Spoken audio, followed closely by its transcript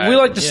We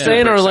like to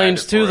stay in our Super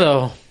lanes excited too, for it.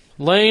 though.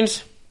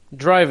 Lanes,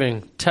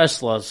 driving,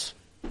 Teslas,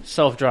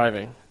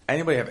 self-driving.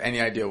 Anybody have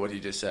any idea what he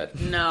just said?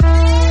 No.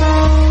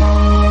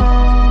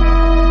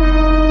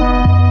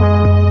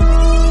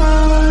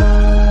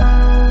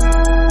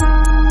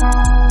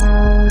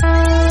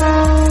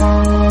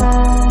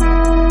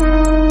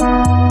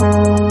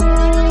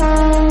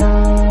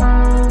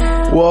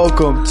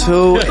 Welcome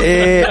to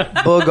it,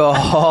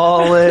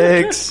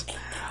 Boogaholics.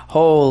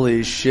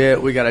 Holy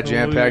shit, we got a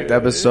jam-packed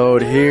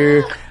episode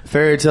here.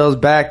 Fairy Tale's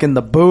back in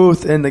the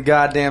booth in the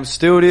goddamn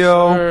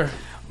studio. Sure.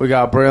 We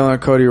got Braylon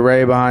and Cody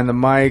Ray behind the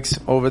mics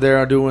over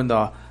there doing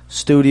the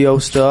studio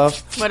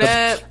stuff. What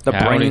up? The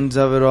Howdy. brains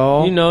of it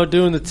all. You know,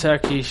 doing the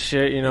techie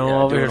shit, you know,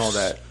 Yeah, over doing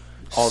here.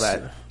 all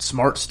that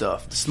smart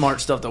stuff. The smart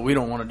stuff that we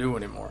don't want to do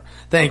anymore.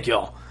 Thank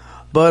y'all.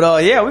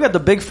 But yeah, we got the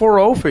big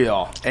 4-0 for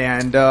y'all.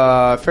 And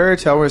Fairy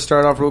Tale, we're going to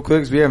start off real quick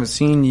because we haven't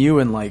seen you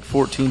in like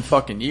 14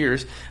 fucking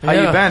years. How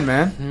you Yeah. been,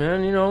 man?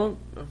 Man, you know,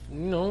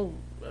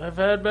 I've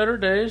had better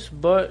days,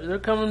 but they're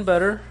coming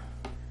better.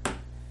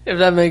 If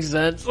that makes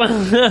sense.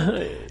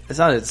 It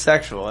sounded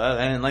sexual. I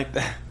didn't like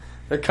that.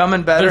 They're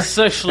coming better. They're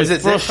sexually Is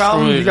it dick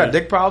problems? You got frustrated.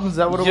 dick problems? Is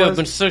that what it Yeah, was? I've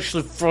been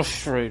sexually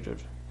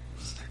frustrated.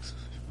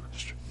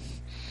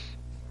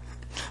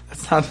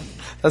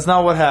 That's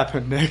not what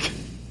happened, Nick.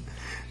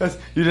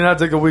 You did not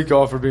take a week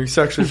off for being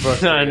sexually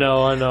frustrated. I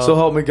know. So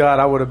help me God,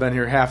 I would have been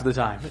here half the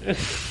time.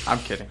 I'm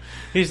kidding.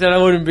 He said I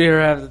wouldn't be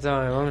here half the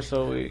time. I'm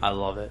so weak. I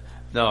love it.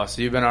 No,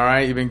 so you've been all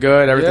right? You've been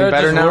good? Everything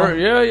better now?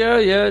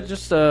 Yeah.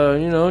 Just,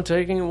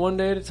 taking it one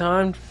day at a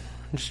time.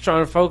 Just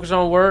trying to focus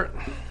on work.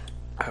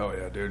 Hell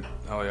yeah, dude.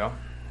 Hell yeah.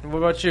 What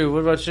about you?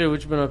 What you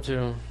been up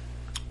to?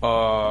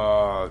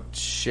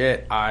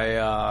 Shit.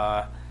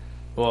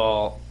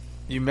 Well,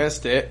 you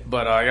missed it,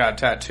 but I got a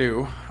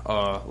tattoo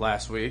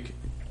last week.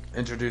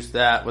 Introduced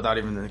that without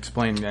even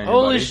explaining to anybody.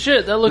 Holy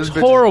shit, that looks This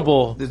bitch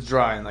horrible. It's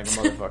drying like a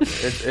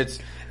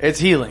motherfucker. It's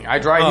healing. I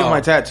dry heal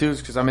my tattoos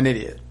because I'm an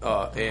idiot,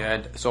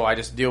 and so I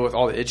just deal with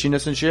all the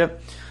itchiness and shit.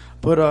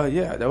 But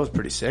yeah, that was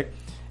pretty sick.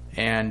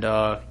 And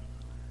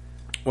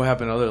what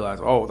happened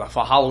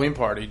the Halloween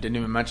party? Didn't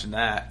even mention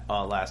that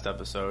last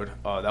episode.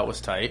 That was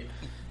tight.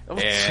 That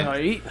was And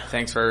tight.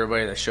 Thanks for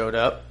everybody that showed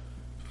up.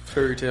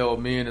 Fairy Tale,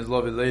 me and his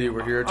lovely lady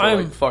were here till I'm-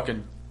 like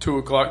fucking 2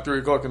 o'clock, 3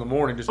 o'clock in the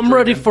morning. Just I'm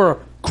ready drinking. for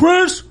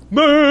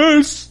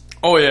Christmas.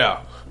 Oh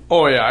yeah. I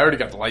already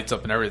got the lights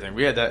up and everything.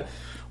 We had the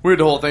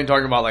whole thing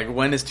talking about like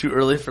when is too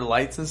early for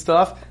lights and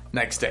stuff.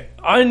 Next day.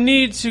 I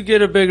need to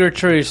get a bigger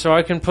tree so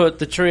I can put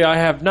the tree I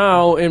have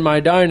now in my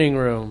dining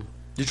room.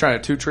 You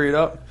trying to 2-tree it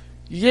up?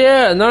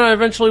 Yeah, and then I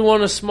eventually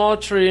want a small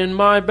tree in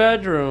my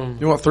bedroom.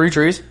 You want 3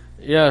 trees?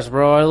 Yes,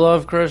 bro, I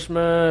love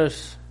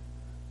Christmas.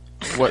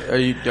 What are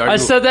you? I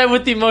said that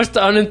with the most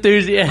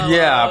unenthusiastic.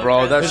 Yeah,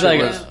 bro. That It's shit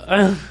like,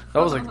 was. That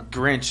was like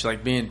Grinch,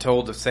 like being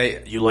told to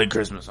say you like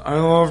Christmas. I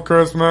love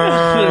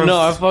Christmas. no,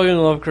 I fucking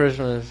love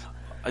Christmas.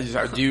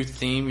 Do you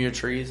theme your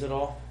trees at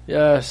all?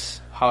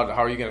 Yes. How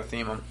are you gonna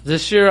theme them?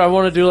 This year I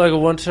want to do like a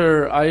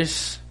winter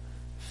ice.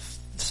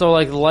 So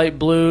like light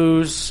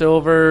blues,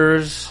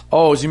 silvers.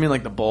 Oh, so you mean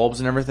like the bulbs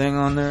and everything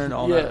on there and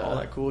all Yeah.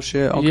 that cool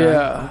shit? Okay.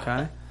 Yeah.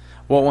 Okay.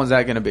 What one's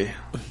that gonna be?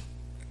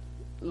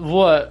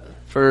 What?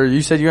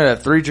 You said you had to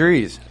have 3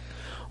 trees.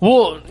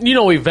 Well,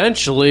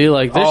 eventually,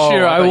 like this Oh,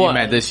 year, I I thought you want.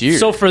 meant this year.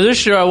 So for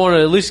this year, I want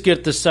to at least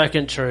get the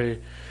second tree,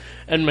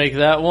 and make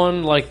that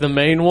one like the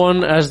main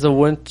one as the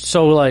win.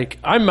 So like,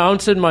 I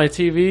mounted my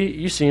TV.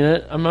 You seen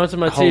it? I mounted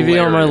my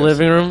TV on my Hilarious.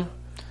 living room.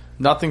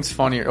 Nothing's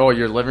funnier. Oh,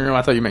 your living room?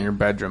 I thought you meant your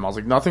bedroom. I was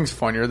like, nothing's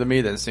funnier to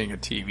me than seeing a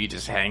TV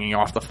just hanging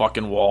off the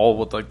fucking wall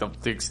with like the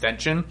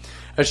extension.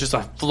 It's just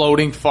a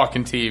floating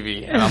fucking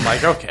TV. And I'm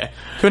like, okay.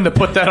 Couldn't have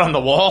put that on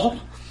the wall?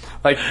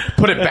 Like,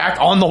 put it back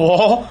on the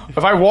wall? If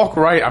I walk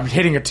right, I'm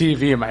hitting a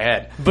TV in my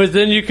head. But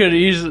then you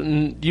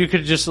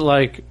could just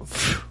like,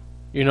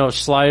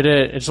 slide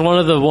it. It's one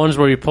of the ones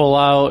where you pull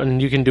out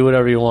and you can do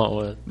whatever you want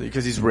with.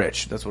 Because he's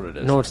rich. That's what it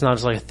is. No, it's not.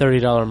 It's like a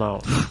 $30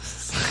 amount.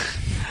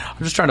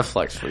 I'm just trying to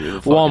flex for you.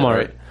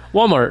 Walmart.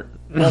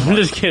 I'm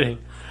just kidding.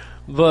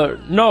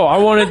 But no, I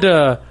wanted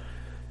to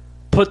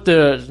put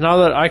now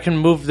that I can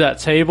move that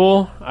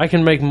table, I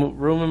can make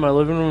room in my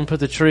living room and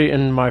put the tree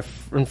in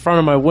front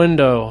of my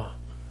window.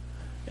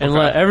 And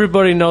let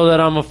everybody know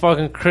that I'm a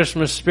fucking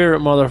Christmas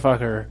spirit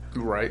motherfucker.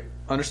 Right.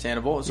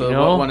 Understandable. So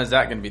know? when is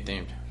that going to be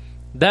themed?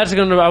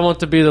 I want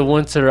to be the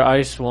winter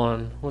ice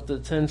one with the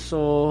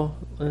tinsel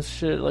and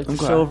shit, like the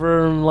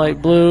silver and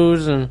light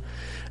blues, and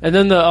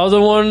then the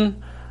other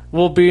one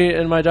will be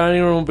in my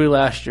dining room. Will be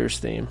last year's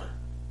theme,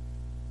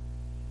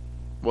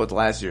 What's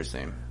last year's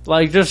theme?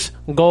 like just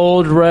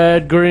gold,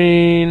 red,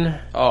 green,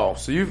 Oh,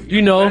 so you've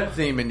know.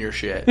 theme in your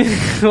shit.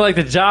 like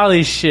the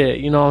jolly shit.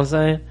 You know what I'm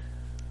saying?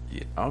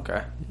 Yeah,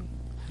 okay.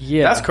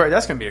 Yeah, That's crazy.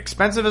 That's going to be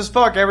expensive as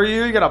fuck every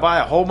year. You got to buy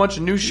a whole bunch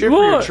of new shit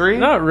for your tree.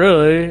 Not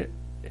really.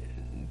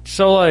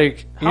 So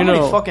like, How many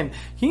fucking?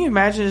 Can you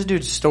imagine this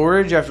dude's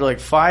storage after like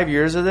 5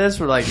 years of this,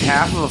 where like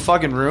half of a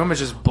fucking room is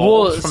just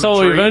bulbs from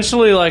so a tree?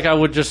 eventually, like, I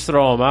would just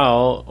throw them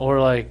out, or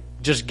like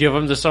just give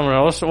them to someone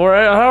else, or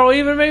I'll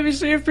even maybe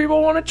see if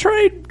people want to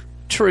trade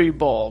tree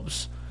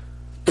bulbs.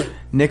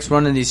 Nick's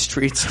running these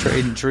streets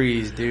trading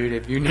trees, dude.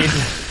 If you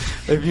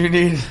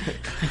need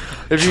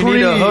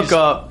a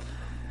hookup,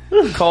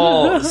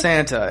 call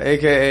Santa,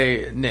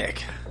 aka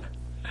Nick.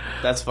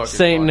 That's fucking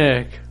Saint funny.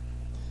 Nick.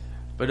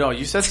 But no,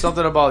 you said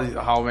something about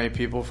how many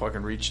people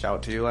fucking reached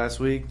out to you last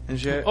week and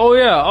shit. Oh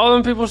yeah, all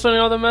them people sending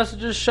all the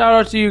messages. Shout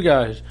out to you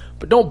guys.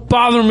 But don't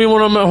bother me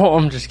when I'm at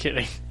home. I'm just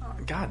kidding.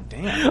 God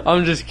damn.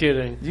 I'm just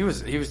kidding. He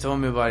was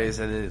telling me about it. He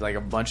said that, like,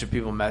 a bunch of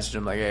people messaged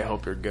him like, "Hey,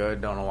 hope you're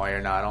good. Don't know why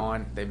you're not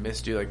on. They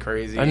missed you like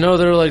crazy." I know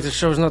they're like, the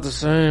show's not the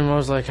same. I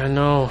was like, I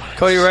know.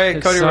 Cody Ray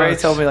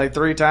sucks. told me like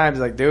 3 times,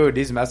 like, dude,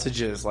 these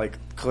messages, like,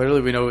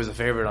 clearly we know he's a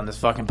favorite on this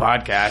fucking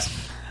podcast.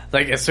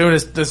 Like, as soon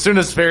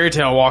as Fairy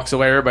Tale walks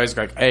away, everybody's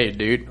like, "Hey,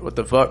 dude, what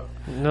the fuck?"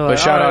 No, But like,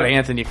 shout out alright.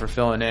 Anthony for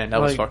filling in. That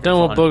was Like, fucking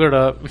done with fun. boogered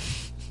up.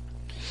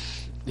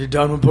 You're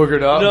done with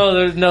Boogered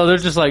Up? No, they're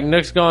just like,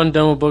 Nick's gone,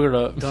 done with boogered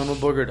up. Done with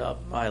Boogered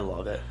Up. I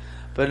love it.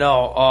 But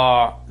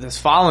no, this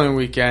following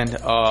weekend,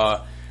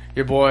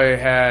 your boy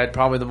had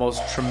probably the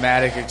most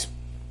traumatic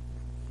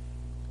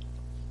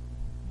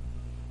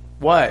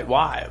What?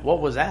 Why? What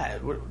was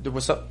that?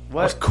 What's up? I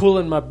was What?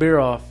 cooling my beer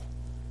off.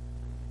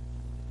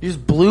 You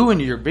just blew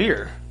into your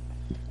beer.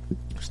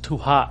 It's too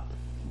hot.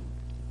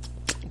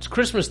 It's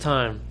Christmas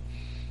time.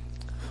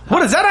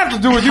 What does that have to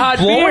do with you Hot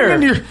blowing beer.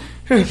 into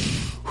your...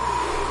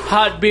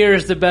 Hot beer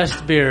is the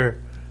best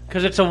beer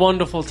because it's a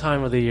wonderful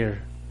time of the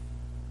year.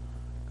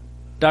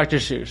 Dr.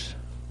 Seuss.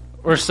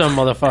 Or some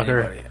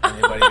motherfucker.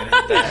 Anybody gonna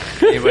hit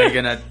that? Anybody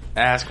gonna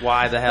ask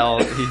why the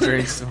hell he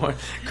drinks more?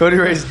 Cody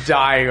Ray's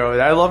dying over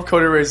there. I love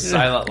Cody Ray's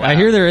silent laugh. I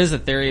hear there is a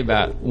theory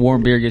about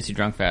warm beer gets you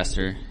drunk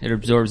faster. It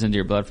absorbs into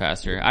your blood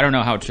faster. I don't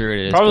know how true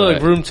it is. Probably but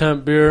like room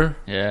temp beer.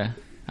 yeah.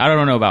 I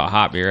don't know about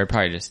hot beer. It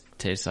probably just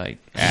tastes like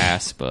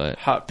ass, but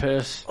Hot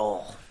piss.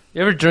 Oh.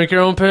 You ever drink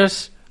your own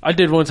piss? I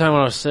did one time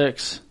when I was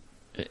 6.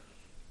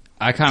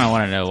 I kind of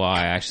want to know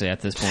why, actually,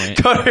 at this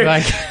point. Cody,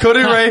 Like-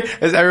 Cody Ray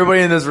is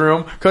everybody in this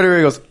room. Cody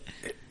Ray goes,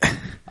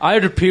 I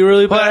had to pee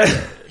really bad.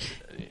 "What?"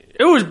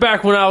 It was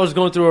back when I was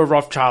going through a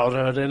rough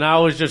childhood, and I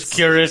was just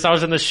curious. I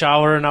was in the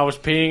shower, and I was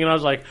peeing, and I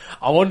was like,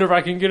 I wonder if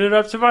I can get it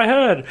up to my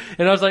head.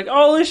 And I was like,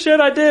 holy shit,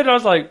 I did. And I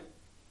was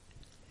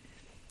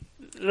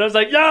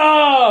like,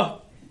 yeah!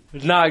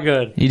 It's not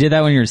good. You did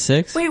that when you were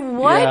 6? Wait,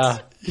 what? Yeah.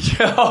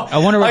 Yo, I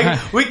wonder what like,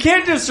 kind- we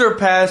can't just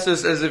surpass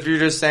this as if you're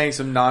just saying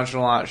some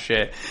nonchalant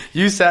shit.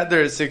 You sat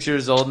there at 6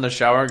 years old in the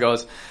shower and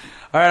goes, "All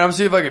right, I'm gonna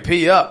see if I can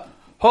pee up.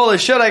 Holy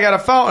shit, I got a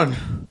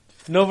fountain."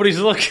 Nobody's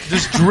looking.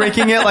 Just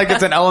drinking it like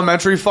it's an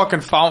elementary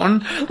fucking fountain.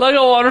 Like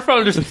a water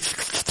fountain.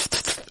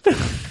 Just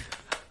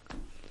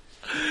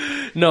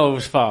no, it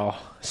was foul.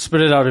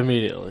 Spit it out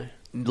immediately.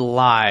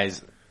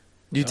 Lies.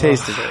 You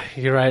tasted it.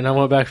 You're right, and I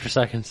went back for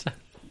seconds.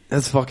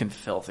 That's fucking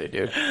filthy,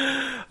 dude.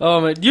 Oh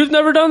man, you've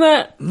never done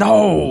that?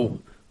 No.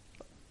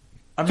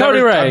 Cody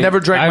Ray. I've never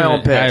drank my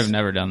own piss. I've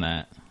never done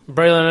that.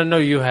 Braylon, I know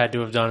you had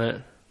to have done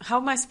it. How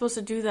am I supposed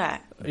to do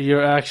that?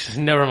 You're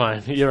actually, never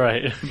mind. You're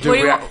right. What do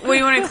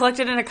you want to collect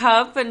it in a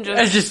cup and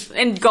just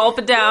And gulp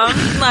it down?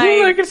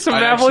 like Like, it's some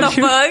I apple the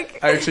juice.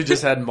 fuck? I actually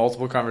just had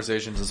multiple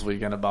conversations this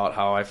weekend about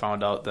how I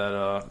found out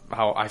that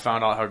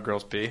how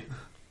girls pee.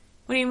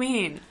 What do you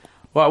mean?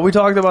 Well, we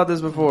talked about this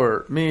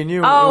before, me and you.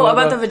 Oh, Well,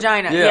 about the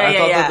vagina. Yeah, Yeah, I yeah,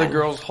 thought yeah. that the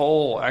girl's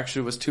hole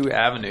actually was 2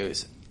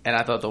 avenues, and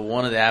I thought that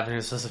one of the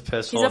avenues was a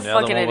piss He's hole a and the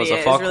other fucking one was idiot, a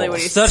is fuck really hole. what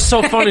he's- That's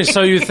so funny.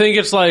 So you think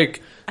it's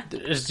like,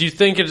 you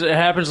think it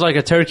happens like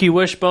a turkey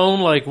wishbone?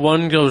 Like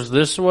one goes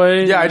this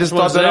way? Yeah, I just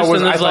thought that I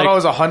was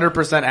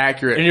 100%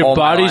 accurate. and your all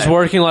my body's life.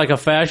 working like a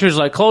factory. It's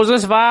like, close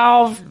this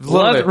valve,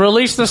 Literally.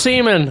 release the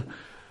semen.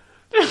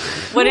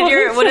 What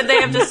did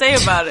they have to say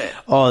about it?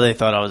 Oh, they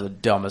thought I was the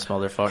dumbest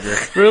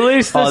motherfucker.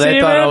 Release the Oh, they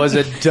semen. thought I was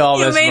the You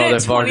dumbest made it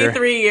motherfucker.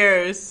 23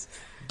 years.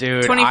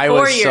 Dude, 24 I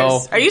was years.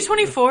 so... Are you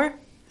 24?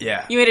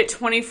 Yeah. You made it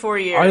 24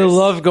 years. I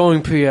love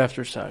going pee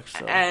after sex.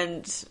 Though.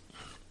 And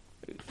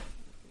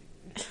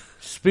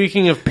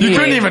Speaking of peeing, You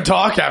couldn't even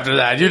talk after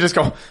that. You just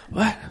go,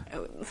 what?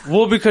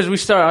 well, because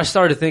I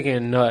started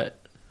thinking nut.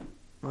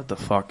 What the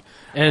fuck?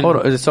 And Hold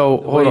on. So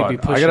way hold you on. be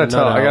I pushing gotta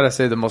nut out. I gotta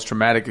say the most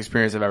traumatic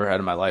experience I've ever had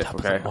in my life.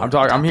 Okay,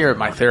 I'm here at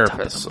my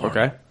therapist.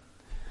 Okay,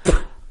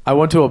 I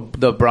went to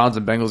the Browns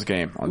and Bengals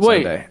game on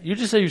Wait, Sunday. you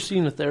just said you've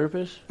seen a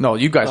therapist? No,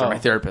 you guys are Oh. my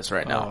therapist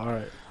right now. Oh, all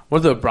right.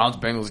 Went to the Browns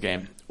Bengals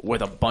game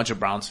with a bunch of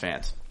Browns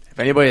fans. If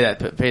anybody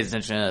that pays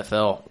attention to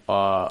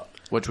NFL,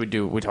 which we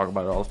do, we talk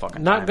about it all the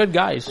fucking Not time. good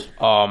guys.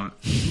 Let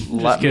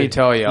me kidding.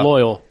 tell you,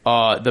 Loyal.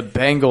 The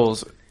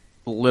Bengals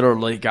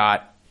literally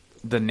got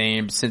the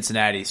name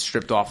Cincinnati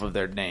stripped off of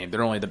their name.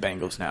 They're only the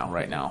Bengals now,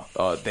 right now.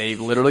 They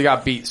literally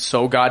got beat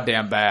so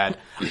goddamn bad.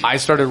 I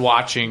started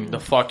watching the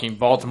fucking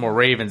Baltimore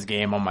Ravens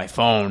game on my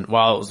phone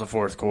while it was the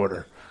fourth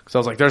quarter. Because I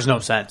was like, there's no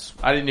sense.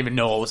 I didn't even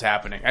know what was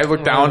happening. I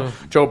looked down,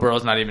 Joe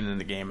Burrow's not even in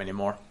the game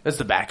anymore. It's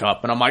the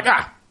backup. And I'm like,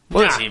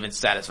 well, this even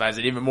satisfies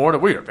it even more that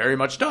we are very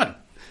much done.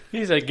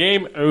 He's a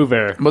game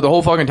over. But the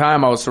whole fucking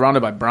time I was surrounded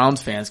by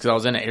Browns fans because I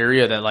was in an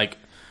area that like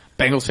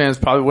Bengals fans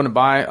probably wouldn't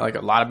buy. Like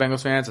a lot of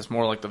Bengals fans, it's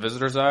more like the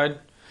visitor side.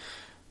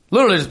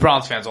 Literally just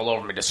Browns fans all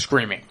over me, just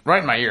screaming right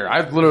in my ear.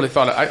 I literally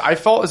thought I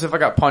felt as if I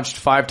got punched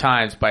 5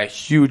 times by a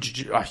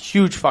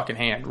huge fucking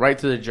hand right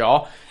to the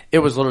jaw. It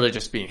was literally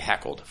just being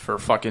heckled for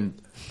fucking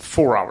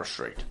 4 hours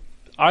straight.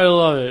 I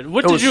love it.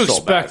 What It did was you so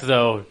expect, bad.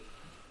 though?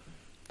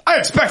 I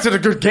expected a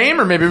good game,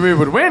 or maybe we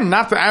would win,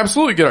 not to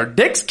absolutely get our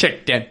dicks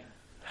kicked in.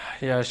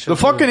 Yeah, The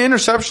fucking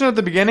interception at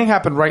the beginning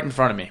happened right in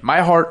front of me.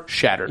 My heart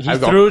shattered. He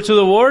threw it to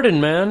the warden,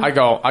 man. I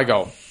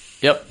go.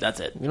 Yep, that's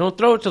it. You don't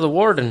throw it to the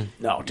warden.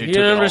 No, dude. You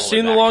took it all never the seen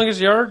way the back.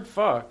 longest yard?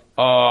 Fuck.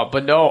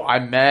 But no, I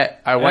went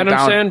Adam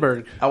down.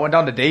 Sandberg. I went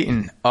down to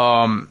Dayton,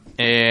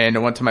 and I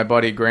went to my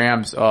buddy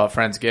Graham's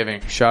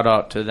Friendsgiving. Shout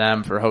out to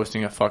them for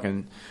hosting a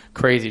fucking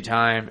crazy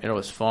time. It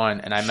was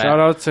fun, and I met Shout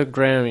out to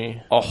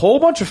Grammy. a whole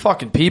bunch of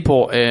fucking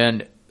people,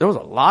 and there was a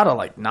lot of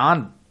like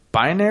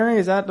non-binary.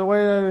 Is that the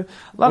way? A lot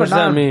What of does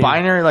that mean?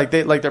 non-binary, like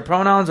their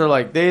pronouns are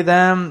like they,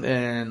 them,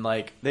 and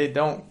like they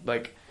don't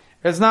like.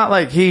 It's not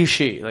like he,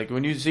 she. Like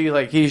when you see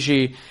like he,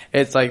 she,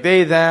 it's like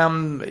they,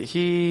 them,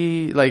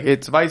 he. Like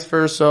it's vice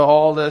versa.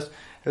 All this.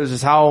 It was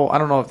just how I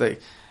don't know if they.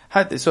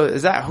 So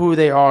is that who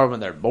they are when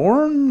they're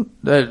born?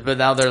 But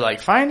now they're like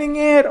finding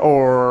it,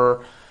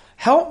 or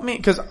help me,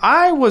 because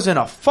I was in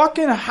a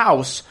fucking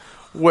house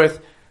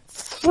with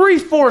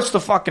 3/4 the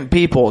fucking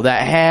people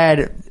that had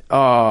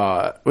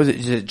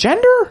is it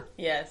gender?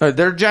 Yes.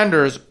 Their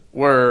genders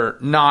were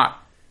not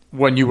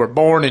when you were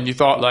born and you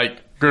thought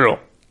like girl,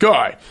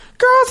 guy.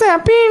 Girls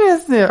have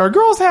penis or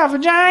girls have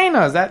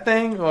vaginas. That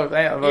thing, or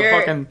they have a You're-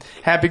 fucking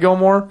Happy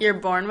Gilmore. You're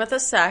born with a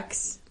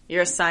sex.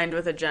 You're assigned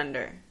with a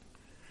gender.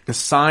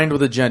 Assigned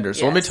with a gender.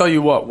 So let me Yes. tell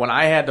you what, when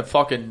I had to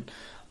fucking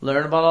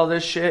learn about all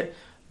this shit,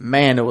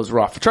 man, it was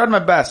rough. I tried my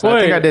best. And I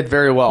think Wait, I did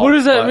very well. What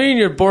does that but mean?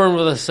 You're born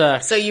with a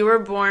sex? So you were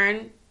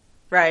born,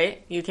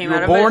 right? You came You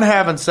out were of born it.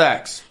 having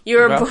sex. You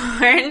were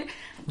Okay?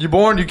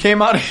 born. You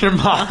came out of your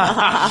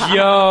mom.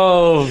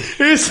 Yo,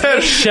 He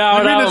said,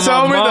 Shout you mean out to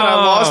tell my me that I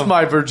mom. lost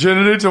my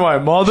virginity to my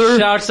mother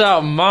shouts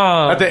out,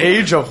 mom. at the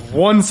age of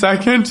 1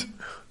 second?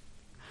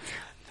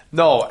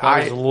 No,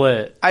 I was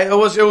lit. it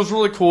was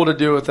really cool to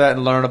do with that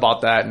and learn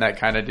about that and that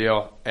kind of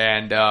deal.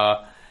 And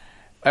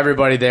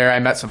everybody there, I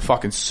met some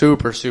fucking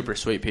super, super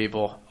sweet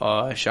people.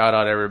 Shout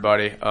out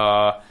everybody.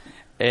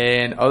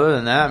 And other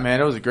than that, man,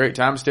 it was a great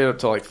time. Stayed up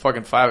till like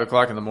fucking 5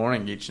 o'clock in the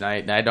morning each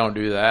night, and I don't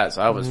do that,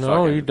 so I was No,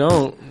 fucking, you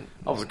don't.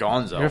 I was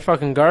gonzo. You're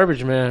fucking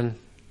garbage, man.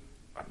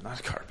 I'm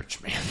not garbage,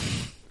 man.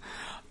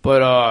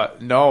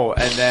 But no,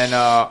 and then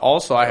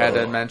also I had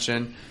to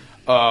mention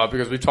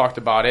because we talked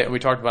about it, and we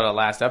talked about it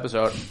last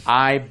episode.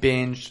 I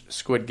binged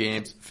Squid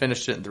Games,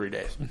 finished it in 3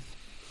 days.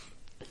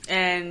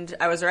 And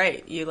I was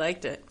right. You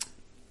liked it.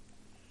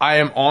 I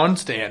am on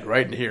stand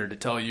right here to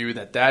tell you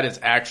that that is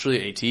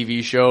actually a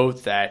TV show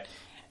that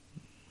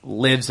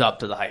lives up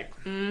to the hype.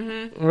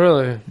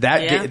 Really?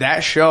 Yeah.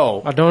 That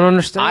show, I don't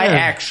understand. I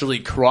actually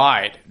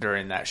cried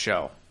during that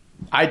show.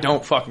 I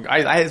don't fucking.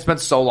 It's been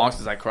so long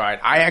since I cried.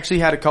 I actually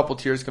had a couple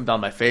tears come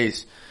down my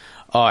face,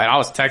 and I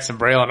was texting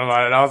Braylon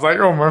about it. I was like,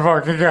 "Oh my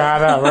fucking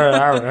god!"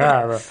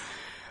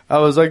 I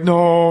was like,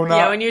 "No, not."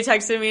 Yeah, when you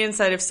texted me and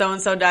said, if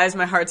so-and-so dies,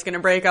 my heart's going to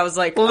break, I was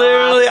like,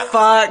 Literally,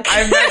 fuck.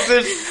 I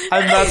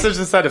messaged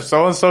and said, if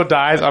so-and-so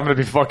dies, I'm going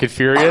to be fucking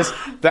furious.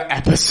 The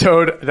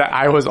episode that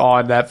I was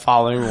on that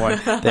following one,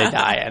 they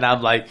die. And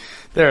I'm like,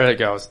 there it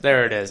goes.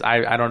 There it is.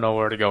 I don't know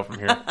where to go from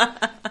here.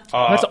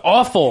 That's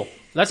awful.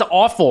 That's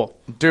awful.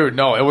 Dude,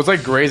 no, it was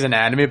like Grey's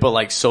Anatomy, but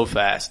like so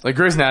fast. Like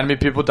Grey's Anatomy,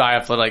 people die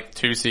after like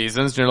 2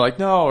 seasons. And you're like,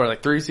 no, or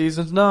like 3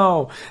 seasons.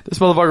 No. This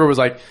motherfucker was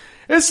like,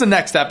 it's the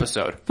next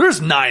episode. There's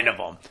 9 of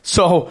them.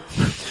 So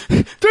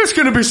there's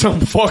going to be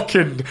some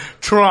fucking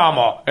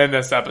trauma in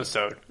this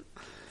episode.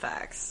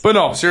 Facts. But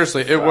no,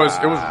 seriously, it was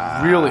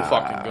really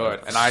fucking good,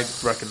 and I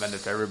recommend it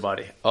to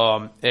everybody.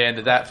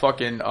 And that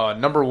fucking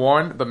number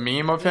one, the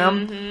meme of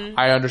him,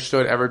 I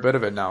understood every bit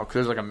of it now because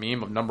there's like a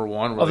meme of number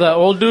one. Where Of that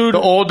old dude? the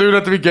old dude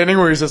at the beginning,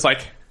 where he's just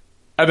like,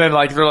 and then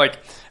like they're like,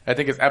 I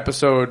think it's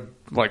episode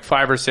like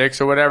 5 or 6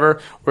 or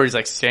whatever, where he's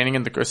like sitting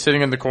in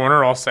the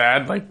corner, all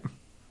sad, like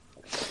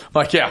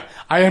yeah,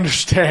 I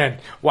understand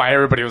why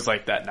everybody was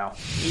like that now.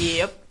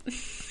 Yep.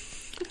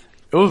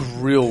 It was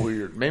real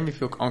weird. Made me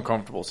feel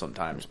uncomfortable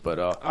sometimes, but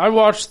I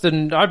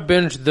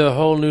binged the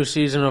whole new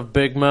season of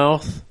Big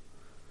Mouth.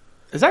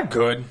 is that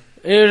good?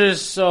 It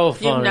is so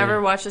funny. You've never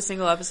watched a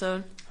single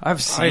episode?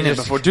 I've seen it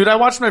before. Dude, I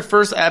watched my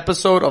first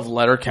episode of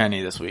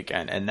Letterkenny this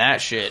weekend, and that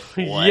shit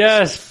was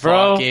Yes,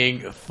 bro.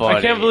 fucking funny.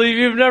 I can't believe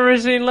you've never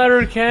seen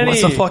Letterkenny.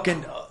 What's the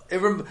fucking...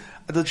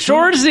 the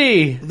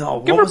Shorzy! No,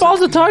 Give what her was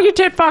balls it? to talk, you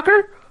tit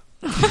fucker!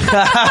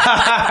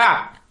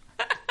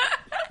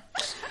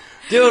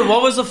 Dude,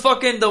 what was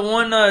the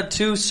one,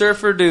 2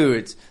 surfer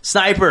dudes?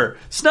 Snipe!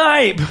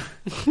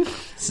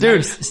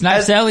 Dude,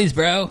 Snipe Sally's,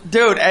 bro.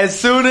 dude, as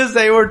soon as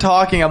they were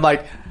talking, I'm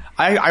like...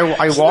 I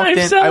walked in.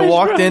 I Sally's,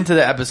 walked bro. into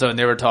the episode and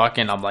they were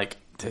talking. I'm like,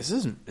 is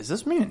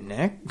this me and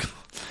Nick? I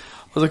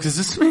was like, is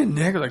this me and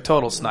Nick? Like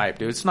total snipe,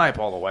 dude. Snipe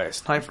all the way.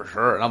 Snipe for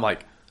sure. And I'm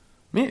like,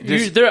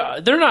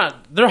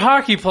 They're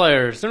hockey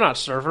players. They're not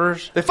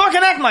surfers. they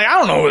fucking act like I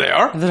don't know who they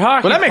are. They're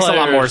hockey But that makes a lot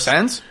players. more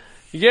sense.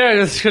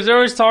 Yeah, because they're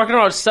always talking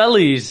about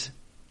cellies.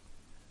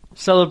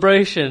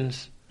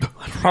 Celebrations.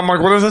 I'm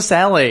like, what is a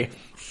Sally?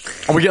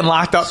 Are we getting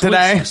locked up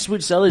today?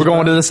 Sweet cellies. We're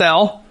going to the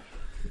cell?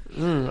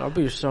 I'll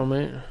be your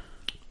cellmate.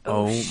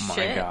 Oh my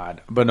shit.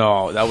 god! But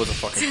no, that was a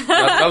fucking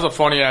that was a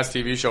funny ass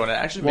TV show, and it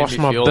actually made Wash me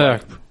my feel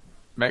back.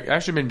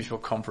 actually made me feel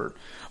comfort.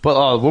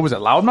 But what was it?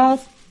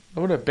 Loudmouth?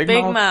 What was it? Big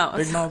Big mouth? Mouth.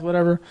 Big mouth?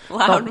 Whatever.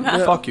 Loudmouth.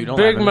 No, fuck you! Don't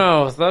Big laugh at me.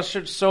 Mouth. That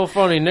shit's so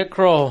funny. Nick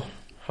Kroll.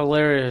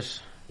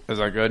 Hilarious. Is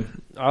that good?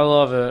 I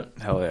love it.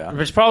 Hell yeah!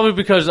 It's probably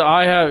because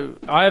I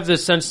have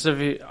this sense of...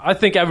 I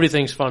think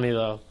everything's funny,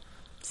 though.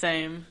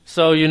 Same.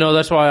 So,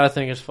 that's why I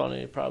think it's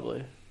funny,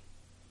 probably.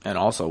 And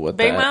also with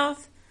Big that,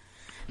 Mouth?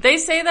 They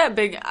say that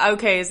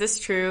okay, is this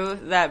true?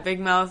 That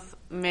Big Mouth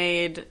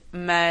made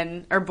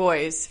men, or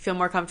boys, feel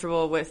more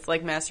comfortable with,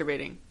 like,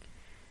 masturbating.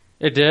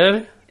 It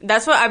did?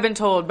 That's what I've been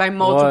told by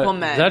multiple What?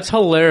 men. That's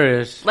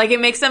hilarious. Like, it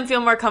makes them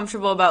feel more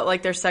comfortable about,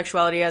 like, their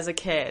sexuality as a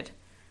kid.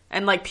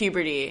 And, like,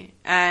 puberty.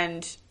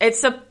 And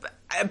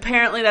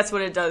apparently that's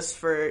what it does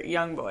for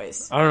young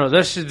boys. I don't know.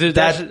 That's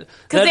Because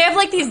they have,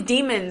 like, these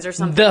demons or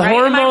something, the right?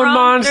 Am I hormone wrong?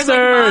 monsters. There's,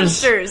 like,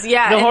 monsters.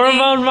 Yeah. The and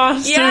hormone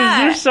monsters.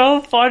 Yeah. They're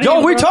so funny. yo,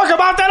 we bro. talk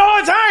about that all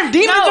the time.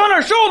 Demons No. on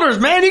our shoulders,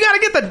 man. You got to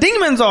get the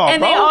demons off,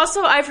 And bro. they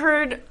also,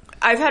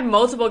 I've had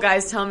multiple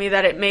guys tell me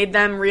that it made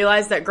them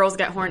realize that girls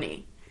get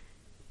horny.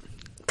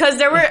 Because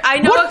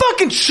what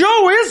fucking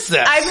show is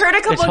this? I've heard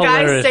a couple It's guys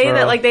hilarious, say bro.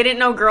 that, like, they didn't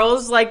know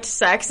girls liked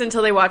sex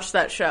until they watched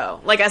that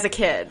show, like, as a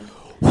kid.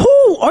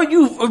 Who are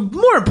you?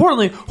 More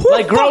importantly, who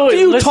Like the fuck do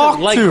you listen, talk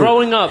like to?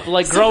 growing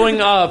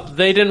up,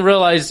 they didn't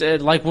realize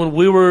it, like when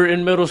we were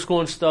in middle school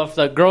and stuff,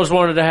 that girls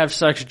wanted to have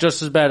sex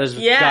just as bad as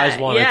guys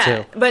wanted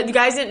to. But the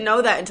guys didn't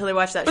know that until they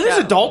watched that Are show. these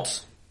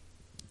adults?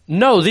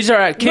 No, these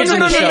are kids no, in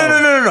no, the no,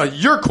 show. no.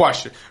 Your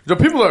question. The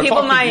people that are People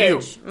talking my to you,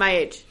 age. My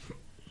age.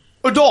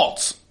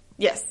 adults.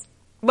 Yes.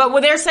 But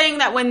they're saying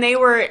that when they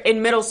were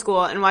in middle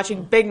school and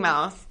watching Big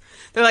Mouth,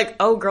 they're like,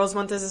 oh, girls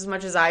want this as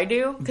much as I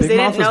do? Because they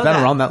didn't know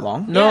that. around that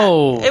long.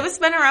 No. Yeah. It was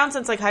been around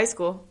since, like, high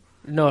school.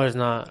 No, it's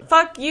not.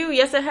 Fuck you.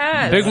 Yes, it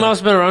has. Big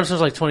Mouth's been around since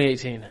like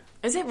 2018.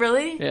 Is it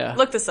really? Yeah.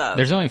 Look this up.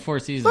 There's only 4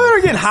 seasons. They're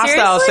getting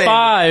hostile. Seriously? Saying,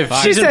 Five.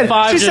 Season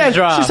 5 just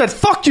dropped. She said,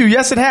 "Fuck you."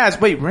 Yes, it has.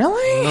 Wait,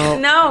 really?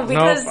 No,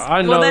 because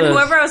I know well, then this.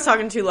 whoever I was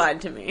talking to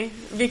lied to me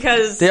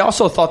because They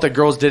also thought that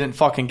girls didn't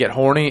fucking get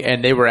horny,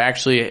 and they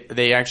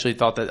actually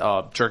thought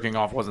that jerking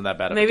off wasn't that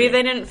bad. maybe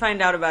they didn't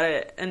find out about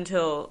it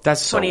until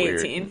That's so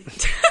 2018.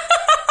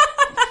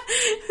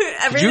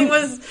 Everything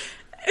was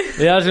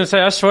Yeah, I was gonna say.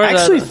 I swear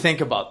actually that.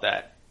 think about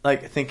that.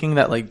 Like thinking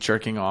that like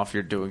jerking off,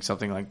 you're doing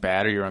something like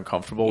bad or you're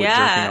uncomfortable with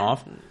Yeah. jerking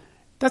off.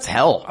 That's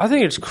hell. I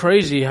think it's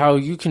crazy how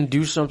you can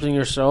do something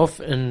yourself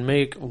and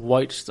make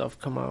white stuff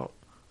come out.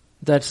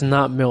 That's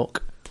not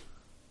milk.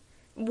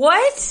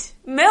 what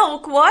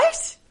milk?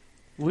 What?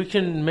 We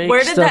can make.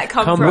 Where did stuff that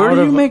come come from? out Where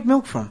do you of- make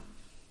milk from?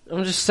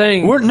 I'm just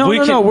saying. No.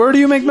 Where do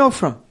you make milk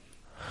from?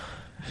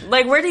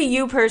 Like, where do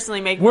you personally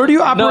make? Where do you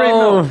milk from?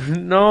 operate milk?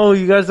 No,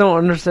 you guys don't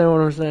understand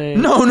what I'm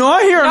saying. No, No,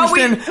 we-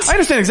 I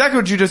understand exactly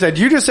what you just said.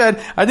 You just said,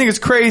 I think it's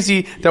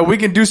crazy that we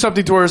can do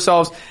something to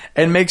ourselves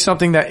and make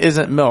something that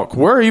isn't milk.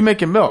 Where are you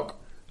making milk?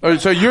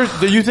 So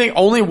do you think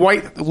only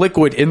white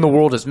liquid in the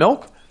world is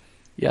milk?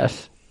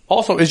 Yes.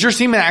 Also, is your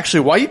semen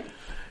actually white?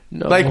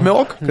 No. Like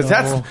milk?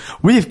 Because No.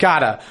 we've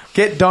gotta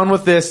get done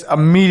with this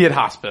immediate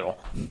hospital.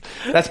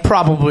 That's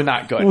probably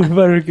not good. We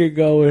better get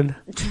going.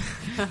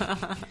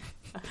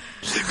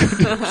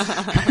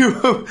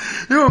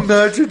 You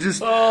imagine just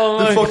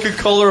the fucking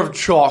color of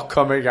chalk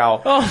coming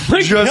out. Oh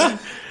my Just-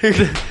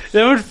 god.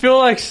 That would feel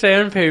like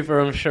sandpaper,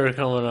 I'm sure,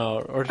 coming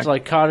out. Or it's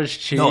like cottage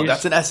cheese. No,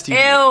 that's an STD.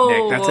 Ew.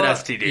 Nick, that's an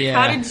STD. Yeah.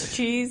 Cottage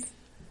cheese.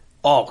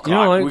 Oh god, You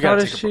don't like we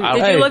gotta cottage take cheese? a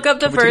Did Hey, you look up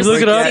the can we first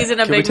look it up? season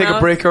of Can we Big take Mouth?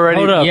 a break already?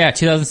 Hold up. Yeah,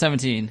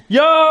 2017.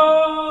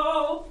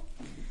 Yo!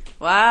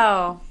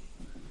 Wow.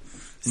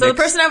 So the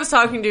Nick's- person I was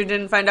talking to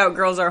didn't find out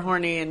girls are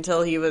horny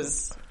until he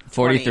was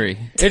 43.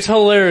 It's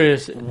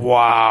hilarious.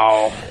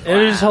 Wow. It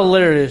is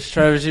hilarious,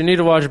 Travis. You need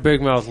to watch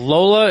Big Mouth.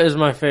 Lola is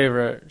my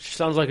favorite. She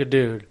sounds like a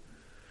dude.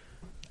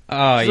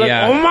 Oh, She's like,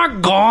 yeah. oh my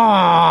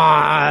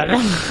god!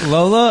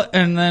 Lola,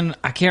 and then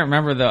I can't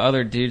remember the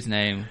other dude's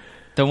name.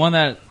 The one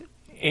that...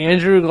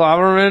 Andrew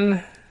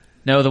Gloverman?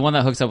 No, the one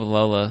that hooks up with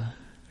Lola.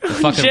 The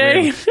fucking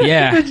Jay? weird-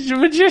 Yeah. The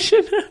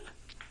magician?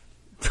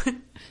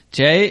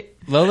 Jay,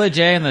 Lola,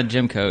 Jay, and the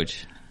gym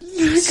coach.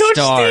 Coach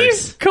Stars.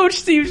 Steve. Coach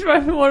Steve's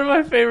one of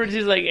my favorites.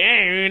 He's like,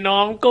 hey,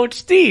 I'm Coach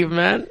Steve,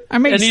 man. I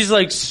mean, and he's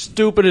like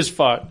stupid as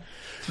fuck.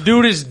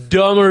 Dude is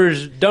dumber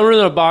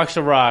than a box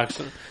of rocks.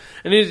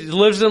 And he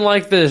lives in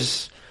like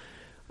this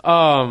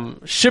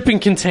shipping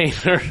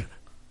container.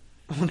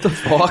 What the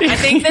fuck? I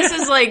think this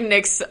is like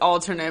Nick's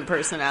alternate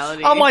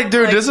personality. I'm like,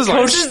 dude, this is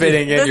like this is-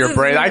 fitting in this your is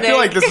brain. I feel Nick.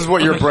 like this is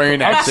what your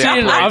brain actually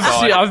operates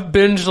on. I've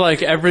binged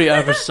like every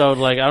episode,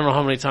 like I don't know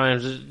how many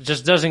times. It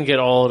just doesn't get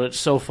old. It's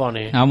so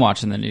funny. I'm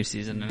watching the new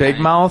season tonight. Big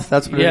Mouth?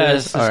 That's what Yeah, it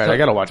it's is? Alright, I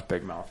gotta watch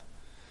Big Mouth.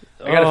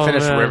 I gotta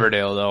finish man.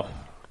 Riverdale, though.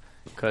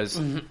 Because...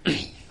 let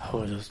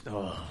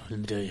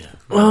me tell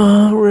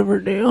you.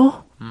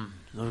 Riverdale.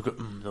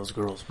 Those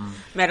girls.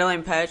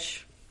 Madeline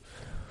Petch.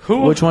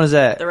 Who? Which one is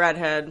that? The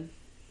redhead.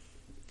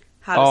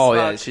 Hot Oh as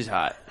yeah, fuck. she's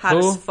hot. Hot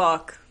Who? as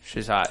fuck.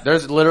 She's hot.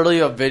 There's literally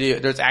a video.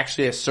 There's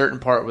actually a certain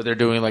part where they're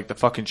doing like the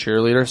fucking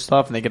cheerleader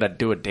stuff, and they gotta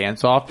do a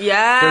dance off.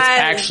 Yes. There's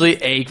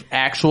actually a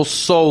actual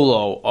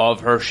solo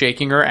of her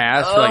shaking her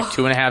ass for like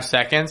 2.5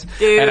 seconds, and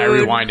I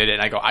Dude. rewinded it,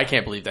 and I go, I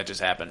can't believe that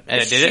just happened,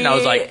 and it did it, and I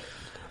was She- like,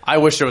 I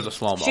wish there was a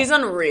slow mo. She's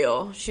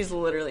unreal. She's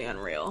literally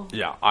unreal.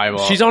 Yeah, I will.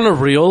 She's on a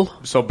reel.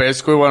 So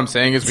basically, what I'm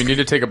saying is, we need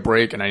to take a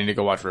break, and I need to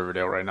go watch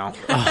Riverdale right now.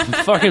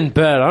 Fucking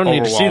bad. I don't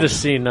need to see Overwhelmed. the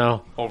scene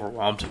now.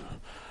 Overwhelmed.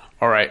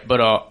 All right, but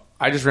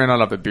I just ran out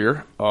of a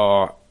beer.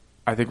 I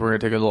think we're gonna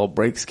take a little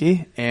break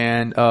ski,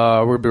 and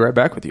we'll be right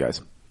back with you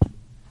guys.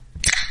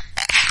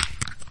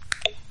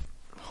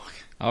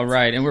 All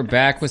right, and we're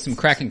back with some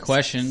cracking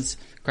questions.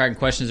 Cracking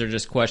questions are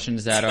just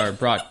questions that are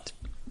brought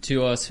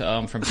to us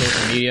from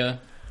social media.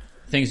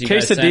 Things you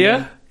guys send Quesadilla?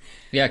 in.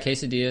 Yeah,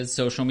 quesadillas,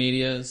 social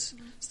medias,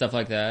 stuff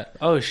like that.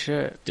 Oh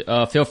shit.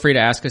 Feel free to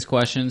ask us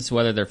questions,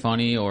 whether they're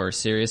funny or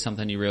serious,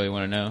 something you really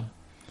want to know.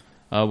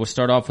 We'll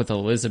start off with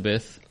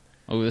Elizabeth.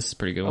 Oh, this is a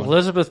pretty good one.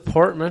 Elizabeth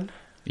Portman.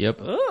 Yep.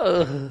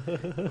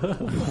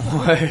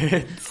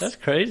 That's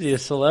crazy. A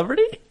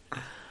celebrity?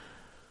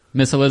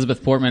 Miss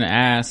Elizabeth Portman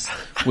asks,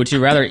 would you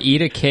rather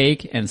eat a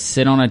cake and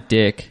sit on a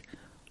dick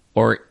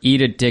or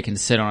eat a dick and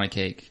sit on a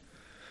cake?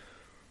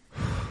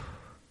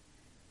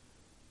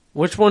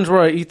 Which one's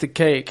where I eat the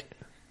cake?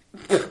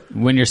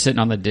 When you're sitting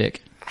on the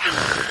dick.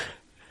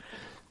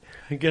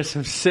 I guess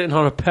I'm sitting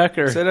on a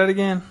pecker. Say that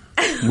again.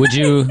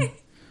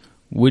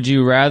 Would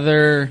you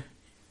rather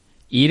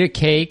eat a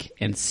cake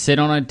and sit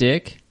on a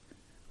dick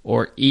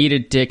or eat a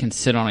dick and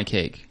sit on a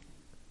cake?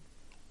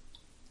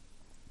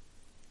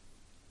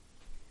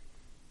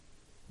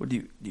 What do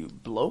you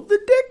blow the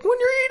dick when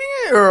you're eating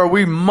it, or are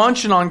we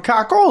munching on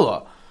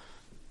Coca-Cola?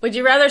 Would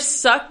you rather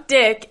suck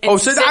dick and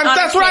So sit on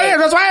that's a what I cake? asked.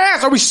 That's why I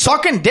asked. Are we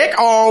sucking dick?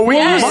 Or are we?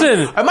 Well,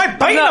 listen. Am I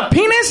biting a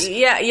penis?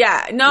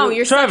 Yeah. No,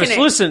 you're Travis, sucking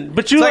it. listen,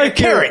 but you It's like like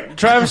a your- carrot.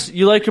 Travis,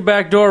 you like your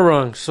back door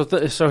rung, so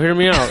hear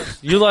me out.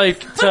 You like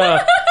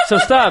to, so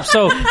stop.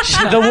 So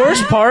the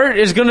worst part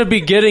is going to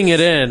be getting it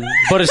in,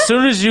 but as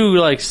soon as you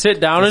like sit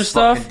down and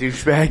stuff, Fucking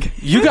douchebag.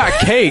 you got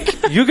cake.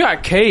 You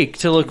got cake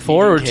to look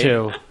forward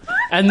to.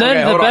 And then Okay,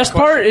 the hold on. best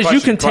part is you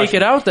Question, can take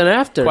it out then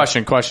after.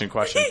 Question.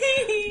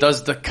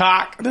 Does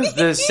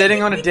the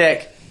sitting on a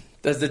dick?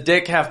 Does the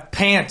dick have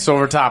pants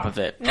over top of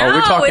it? No, Are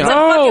we talking? it's a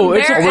No,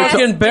 it's a fucking bare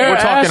fucking ass bare we're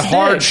ass talking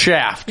hard dick.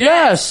 shaft.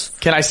 Yes.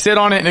 Can I sit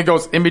on it and it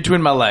goes in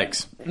between my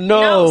legs?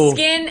 No.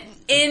 skin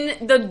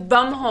in the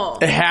bum hole.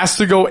 It has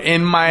to go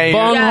in my.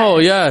 Bum Yes.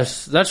 hole,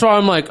 yes. That's why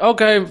I'm like,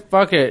 okay,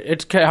 fuck it.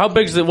 It's how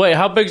big's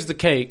the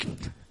cake?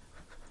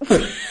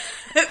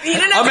 You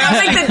don't know how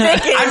big the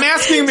dick is. I'm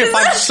asking him if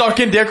I'm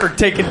sucking dick or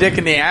taking dick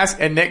in the ass,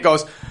 and Nick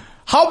goes,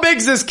 "How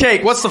big's this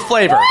cake? What's the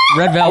flavor?"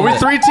 Red Are we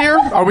velvet. 3-tier?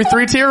 Are we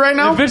 3-tier right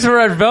now? If it's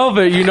red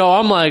velvet,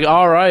 I'm like,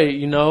 all right,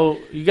 you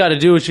got to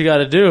do what you got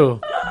to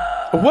do.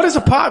 What's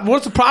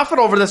the profit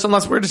over this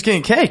unless we're just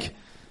getting cake?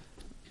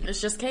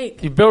 It's just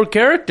cake. You build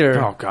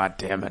character. Oh, god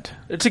damn it.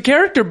 It's a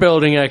character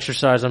building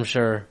exercise, I'm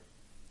sure.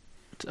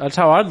 That's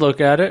how I'd look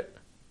at it.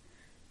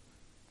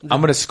 I'm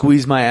going to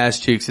squeeze my ass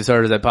cheeks as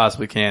hard as I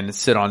possibly can and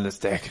sit on this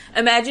dick.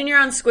 Imagine you're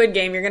on Squid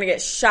Game. You're gonna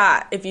get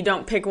shot if you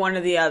don't pick one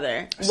or the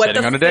other.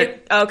 Sitting on a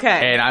dick.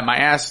 Okay. And my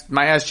ass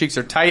cheeks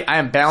are tight. I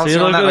am balancing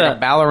See, on look that at like that. a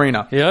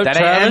ballerina. Yep, that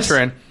Travis,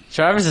 ain't entering.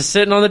 Travis is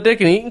sitting on the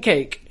dick and eating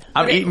cake.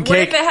 I'm eating What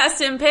cake. if it has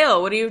to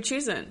impale? What are you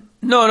choosing?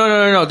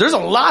 No. There's a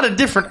lot of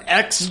different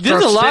extra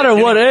There's a lot of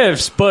what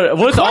ifs, but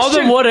with all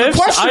question- them what the ifs,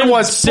 question I'm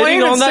was sitting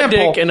plain on and that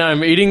simple. dick and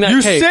I'm eating that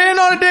You cake. sitting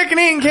on a dick and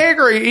eating cake,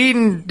 or are you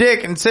eating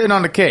dick and sitting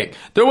on the cake?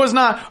 There was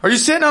not. Are you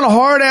sitting on a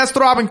hard ass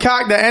throbbing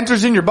cock that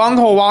enters in your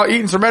bunghole while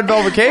eating some red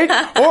velvet cake,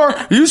 or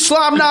you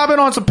slob knobbing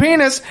on some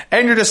penis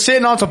and you're just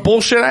sitting on some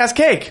bullshit ass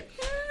cake?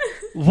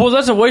 Well,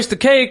 that's a waste of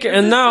cake,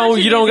 and now such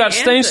an you don't easy got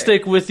stain answer.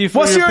 stick with you for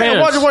What's your your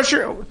pants. what's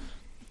your?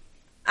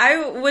 I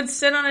would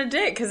sit on a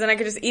dick because then I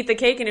could just eat the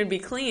cake and it'd be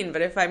clean.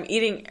 But if I'm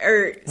eating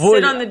or Would-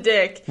 sit on the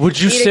dick, Would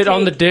you eat a sit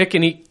on the cake- dick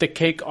and eat the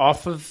cake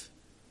off of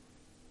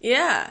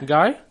Yeah, the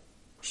guy?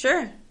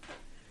 sure.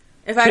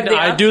 If I have Could the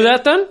I do option.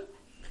 that then?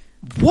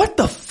 What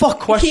the fuck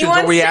questions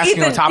wants are we to asking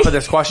eat on the- top of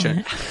this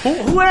question?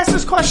 who asked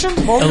this question?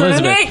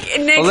 Elizabeth.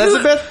 Nick,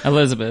 Elizabeth?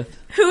 Elizabeth.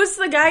 who's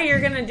the guy you're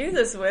gonna do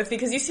this with?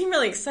 Because you seem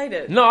really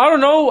excited. No, I don't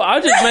know.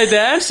 I just made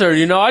the answer.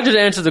 I just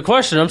answered the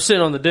question. I'm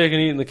sitting on the dick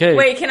and eating the cake.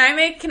 Wait, can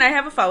I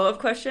have a follow up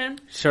question?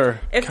 Sure.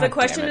 If God the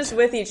question damn it. is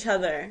with each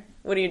other,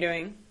 what are you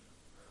doing?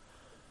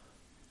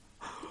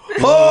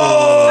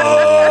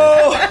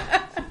 Oh!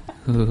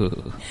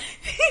 Ooh.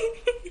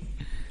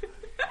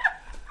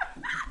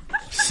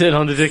 Sit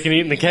on the dick and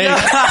eating the cake.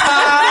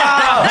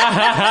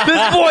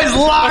 This boy's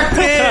locked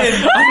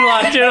in. I'm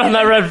locked in on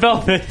that red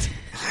velvet.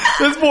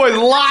 This boy's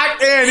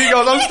locked in. He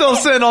goes, I'm still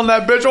sitting on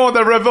that bitch. I want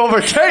that red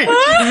velvet cake.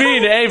 You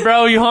mean, hey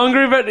bro, you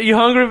hungry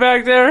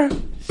back there?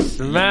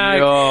 Smack.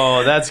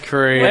 Yo, that's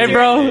crazy. Hey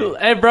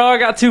bro, I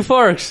got 2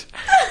 forks.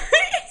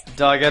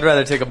 Dog, I'd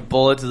rather take a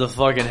bullet to the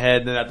fucking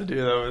head than have to do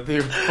that with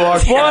you.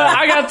 Fuck What?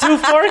 I got 2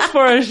 forks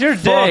for us. Your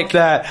Fuck dick.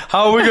 that.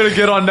 How are we gonna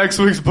get on next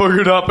week's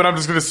Boogered Up? And I'm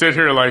just gonna sit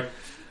here like,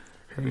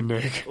 hey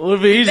Nick, It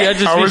would be easy. I'd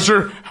just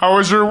how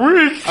was your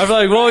week? I'd be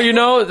like, well, you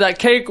know, that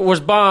cake was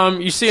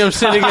bomb. You see, I'm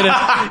sitting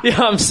in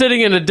I'm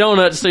sitting in a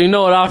donut, so you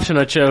know what option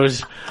I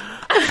chose.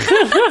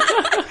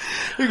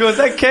 He goes,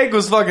 that cake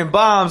was fucking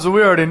bomb, so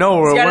we already know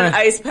where He's it got an went.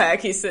 ice pack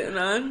he's sitting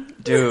on.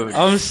 Dude,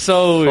 I'm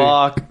so.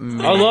 fuck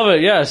me. I love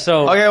it. Yeah.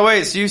 So Okay,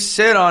 wait, so you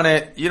sit on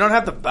it. You don't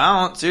have to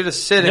bounce. You're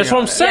just sitting that's what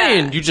on I'm it.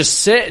 saying. Yeah. You just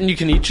sit and you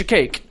can eat your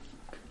cake.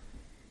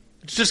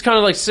 It's just kind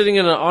of like sitting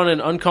on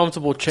an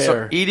uncomfortable So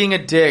chair. eating a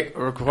dick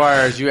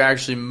requires you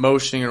actually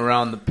motioning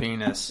around the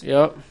penis.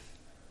 Yep.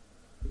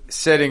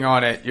 Sitting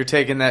on it, you're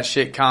taking that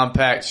shit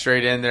compact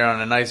straight in there on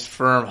a nice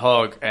firm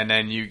hug, and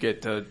then you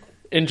get to...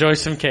 Enjoy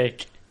some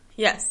cake.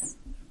 Yes.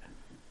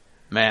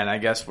 Man, I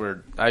guess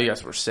we're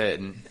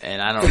sitting,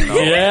 and I don't know.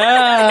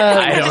 Yeah.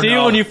 I don't See,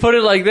 know. when you put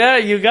it like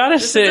that, you gotta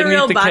This sit is a and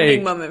real eat the bonding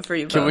cake. moment for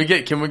you both. Can we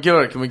get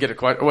a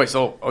question? Wait,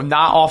 so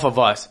not off of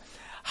us.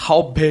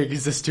 How big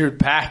is this dude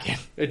packing?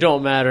 It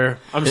don't matter.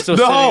 I'm still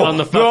sitting on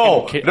the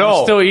fucking cake. No.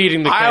 I'm still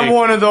eating the cake. I'm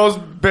one of those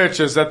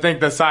bitches that think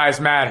the size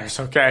matters,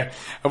 okay?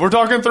 If we're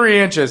talking 3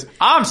 inches,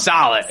 I'm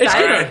solid. It's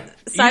size, gonna-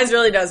 size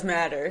really does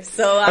matter.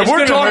 So If we're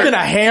gonna talking hurt. a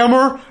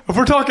hammer, if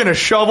we're talking a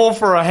shovel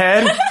for a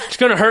head, It's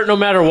gonna hurt no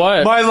matter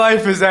what. my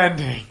life is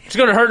ending. It's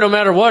gonna hurt no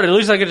matter what. At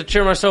least I get to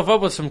cheer myself up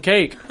with some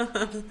cake.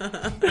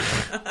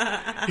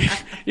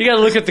 You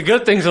gotta look at the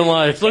good things in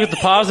life. Look at the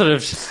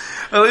positives.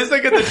 At least I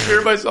get to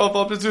cheer myself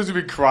up. This dude's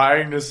gonna be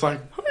crying, just like,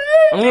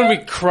 I'm gonna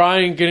be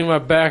crying, getting my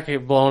back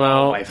blown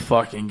out. Oh my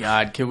fucking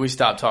god! Can we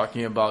stop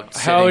talking about?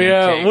 Hell sitting in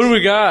yeah! cakes? What do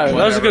we got? That was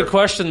a Whatever. good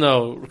question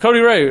though. Cody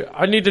Ray,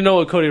 I need to know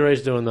what Cody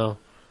Ray's doing though.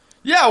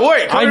 yeah,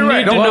 wait, I Cody Ray,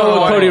 need to don't- know wait,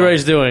 what wait, Cody wait.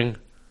 Ray's doing.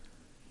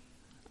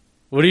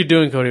 What are you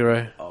doing, Cody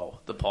Ray? Oh,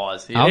 the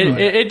pause.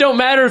 It don't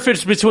matter if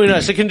it's between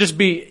us. It can just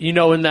be, in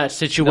that No,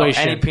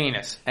 situation. any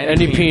penis.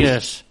 Any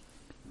penis.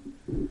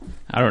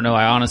 I don't know.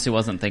 I honestly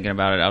wasn't thinking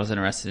about it. I was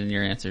interested in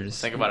your answers.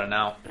 Think about it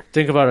now.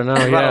 Think about it now.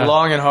 Think about Yeah. it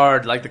long and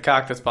hard, like the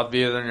cock that's about to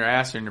be either in your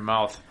ass or in your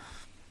mouth.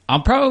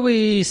 I'm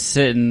probably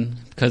sitting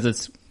because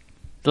it's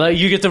Like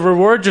you get to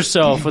reward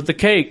yourself with the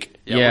cake.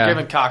 Yeah, Yeah. we're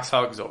giving cocks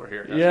hugs over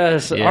here.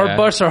 Yes, Yeah. our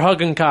butts are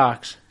hugging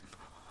cocks.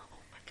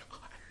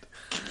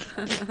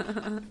 oh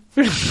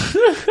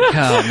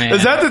man.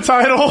 Is that the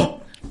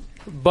title?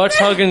 Butts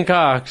hugging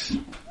cocks.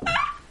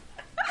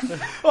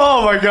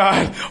 Oh my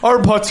god, our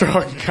butts are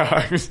hugging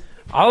cocks.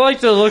 I like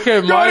to look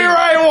at Cody my.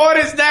 Ray, what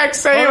is next?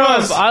 Save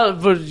us.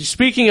 But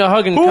speaking of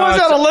hugging Who was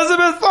cocks, that,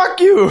 Elizabeth?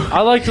 Fuck you.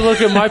 I like to look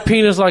at my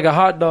penis like a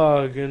hot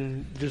dog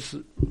and just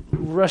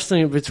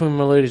resting it between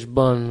my lady's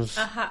buns.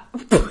 Her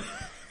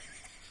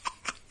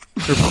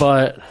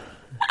butt.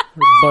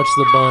 Her butt's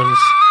the buns.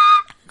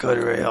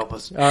 Cody Ray, help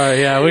us. All right,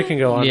 yeah, we can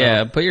go on.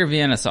 Yeah, now. put your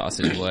Vienna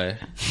sausage away.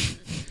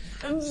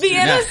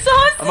 Vienna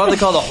sauce. I'm about to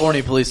call the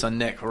horny police on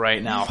Nick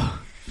right now.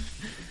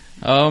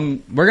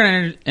 We're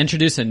gonna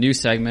introduce a new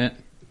segment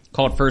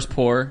called First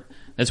Pour.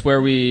 That's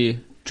where we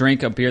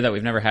drink a beer that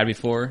we've never had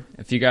before.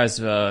 If you guys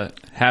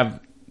have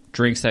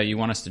drinks that you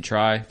want us to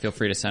try, feel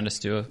free to send us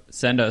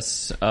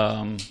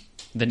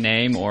the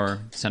name or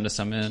send us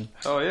some in.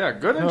 Oh yeah,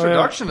 good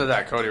introduction to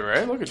that, Cody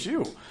Ray. Look at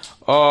you.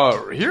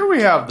 Here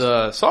we have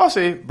the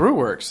Saucy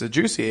Brewworks, the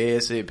Juicy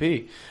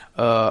ASAP,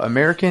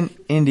 American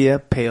India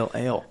Pale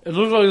Ale. It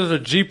looks like there's a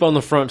Jeep on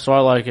the front, so I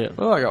like it.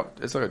 Well,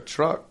 it's like a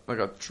truck, like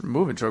a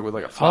moving truck with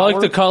like a I flower.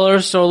 like the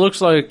colors, so it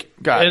looks like.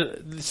 Got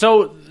it.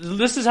 So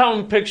this is how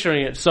I'm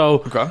picturing it. So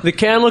Okay. the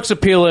can looks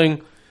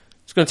appealing.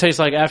 It's going to taste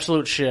like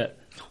absolute shit.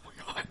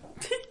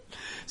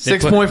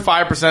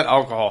 6.5%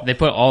 alcohol. They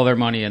put all their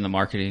money in the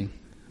marketing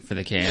for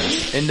the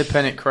cans.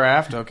 Independent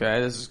craft.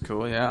 Okay, this is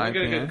cool. Yeah, I'm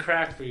going to IPA. get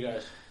cracked for you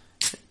guys.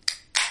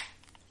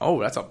 Oh,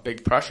 that's a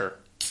big pressure.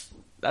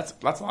 That's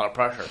a lot of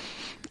pressure.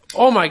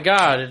 Oh my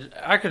god,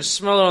 I could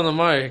smell it on the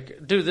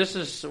mic. Dude, this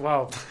is,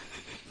 wow.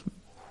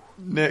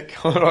 Nick,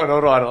 hold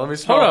on. Let me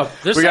smell. Hold up.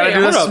 We gotta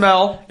do the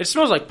smell. It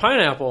smells like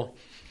pineapple.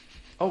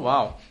 Oh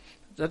wow.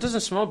 That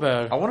doesn't smell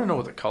bad. I want to know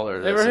what the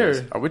color Hey, this right is.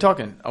 here. Are we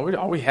talking?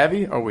 Are we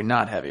heavy? Or are we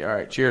not heavy? All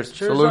right. Cheers.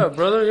 Cheers Salute. up,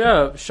 brother.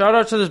 Yeah, shout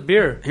out to this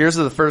beer. Here's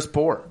the first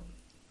pour.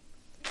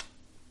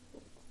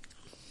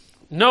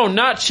 No,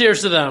 not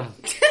cheers to them.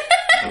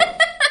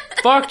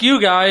 Fuck you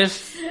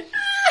guys.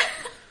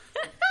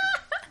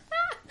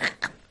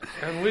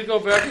 And we go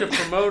back to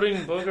promoting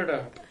Boogered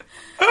Up.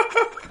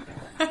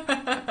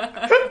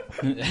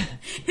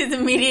 His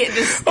immediate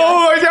disgust.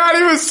 Oh my god,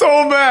 he was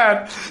so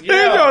mad.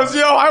 Yeah. He goes,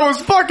 "Yo, I was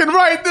fucking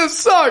right. This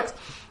sucks."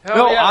 Hell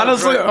No, yeah,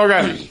 honestly, that's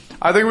right. okay.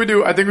 I think we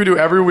do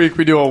every week.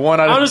 We do a 1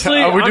 out of Honestly,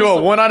 10. We do a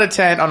honestly- 1 out of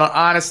 10 on an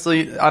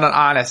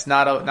honest,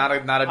 not a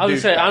I would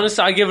douche say, bag.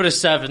 honestly, I give it a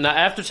 7. The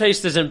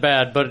aftertaste isn't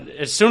bad, but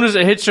as soon as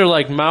it hits your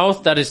like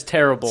mouth, that is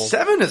terrible.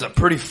 7 is a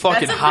pretty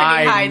fucking That's a pretty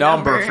high, high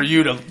number number. for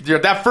you to.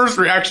 That first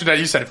reaction that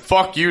you said,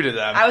 "Fuck you" to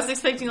them. I was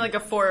expecting like a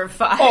 4 or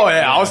 5. Oh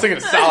yeah, I was thinking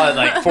a solid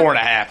like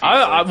 4.5.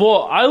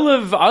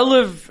 I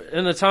live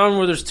in a town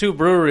where there's 2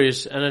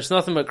 breweries, and it's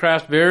nothing but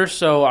craft beer.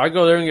 So I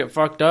go there and get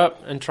fucked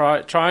up and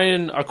try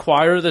and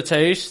acquire the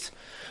taste,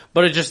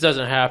 but it just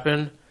doesn't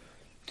happen.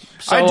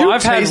 So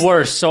I've had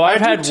worse. So I've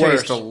had taste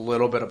worse. a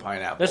little bit of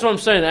pineapple. That's what I'm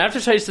saying. The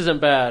aftertaste isn't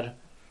bad.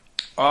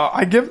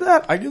 I give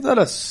that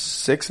a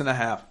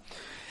 6.5.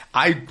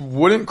 I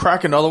wouldn't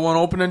crack another one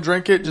open and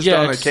drink it just Yeah,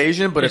 on it's-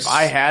 occasion, but if it's-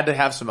 I had to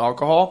have some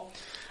alcohol,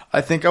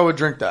 I think I would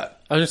drink that.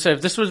 I was gonna say,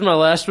 if this was my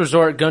last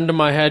resort, gun to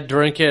my head,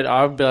 drink it,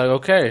 I would be like,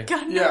 okay.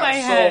 Gun to my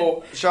head.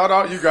 So shout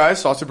out you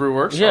guys, Saucy Brew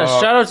Works. Yeah,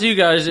 shout out to you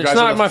guys. It's guys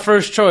are not the- my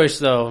first choice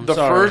though. I'm the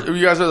sorry. first.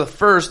 You guys are the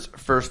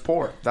first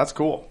pour. That's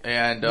cool.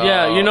 And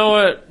Yeah, you know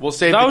what? We'll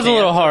save. That the was a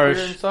little cans for harsh.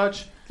 beer and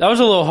such. That was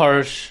a little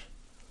harsh.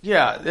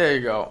 Yeah, there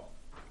you go.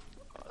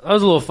 That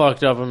was a little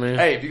fucked up of me.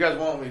 Hey, if you guys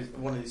want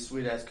one of these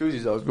sweet ass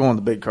koozies, I was going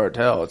to Big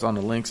Cartel. It's on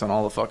the links on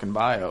all the fucking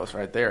bios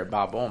right there.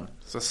 Bob boom.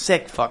 It's a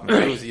sick fucking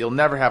koozie. You'll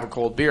never have a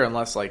cold beer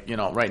unless right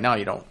now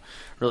you don't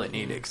really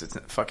need it because it's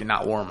fucking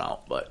not warm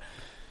out. But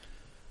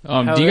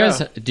Hell do yeah.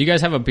 you guys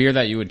have a beer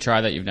that you would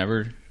try that you've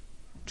never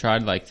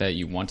tried, like that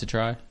you want to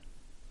try?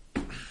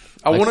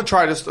 I want to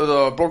try this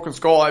the Broken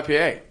Skull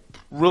IPA.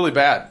 Really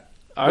bad.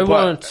 I But-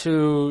 want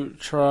to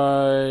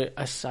try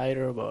a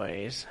Cider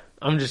Boys.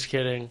 I'm just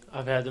kidding.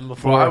 I've had them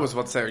before. Well, I was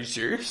about to say, are you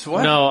serious?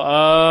 What?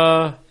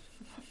 No,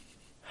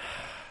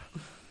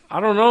 I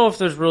don't know if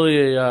there's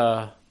really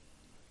an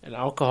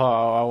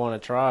alcohol I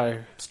want to try.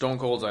 Stone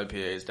Cold's IPA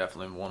is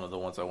definitely one of the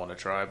ones I want to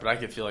try, but I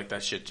can feel like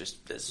that shit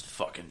just is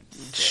fucking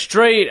thick.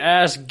 Straight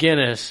ass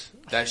Guinness.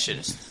 That shit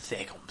is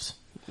thickums.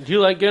 Do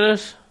you like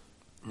Guinness?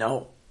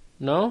 No.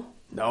 No?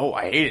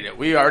 I hated it.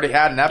 We already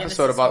had an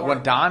episode is about when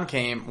horrible. Don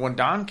came. When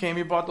Don came,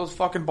 he bought those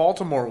fucking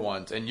Baltimore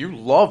ones, and you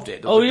loved it.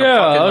 It was Oh, like the yeah.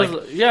 fucking, I like-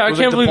 was- yeah, I it was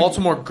can't like believe- the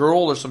Baltimore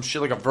Girl or some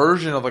shit, like a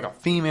version of like a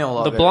female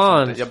of The it or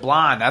blonde. something. Yeah,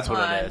 blonde. That's what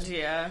it Blonde, is.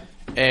 yeah.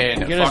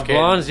 And Guinness fucking,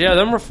 Blondes? Yeah,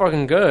 them were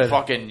fucking good.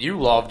 fucking, you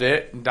loved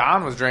it.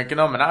 Don was drinking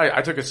them, and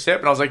I took a sip,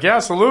 and I was like, yeah,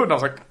 salute. And I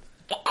was like,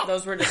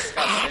 Those were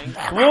disgusting.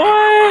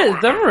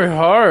 What? Them were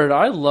hard.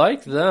 I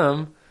like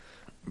them.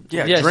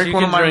 yeah, Yes, drink you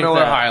one can of my drink Miller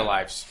that. High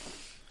Lifes.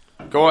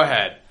 Go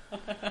ahead.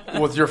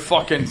 With your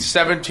fucking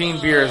 17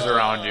 beers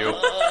around you.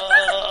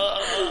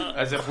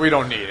 As if we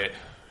don't need it.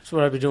 That's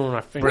what I'd be doing with my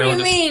What do fingers.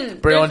 you mean?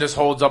 Braylon There's just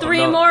holds up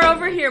 3 another- more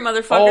over here,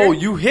 motherfucker. Oh,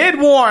 you hid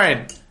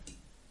one!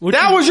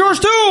 That was yours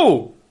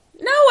too!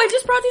 No, I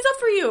just brought these up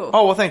for you.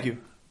 Oh, well, thank you.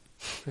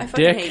 I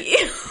fucking dick. hate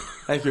you.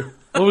 Thank you.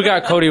 What we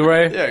got, Cody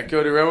Ray? Yeah,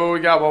 Cody, right, what we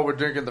got while we're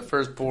drinking the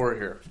first pour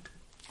here?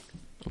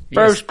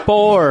 First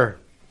pour.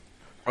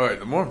 Alright,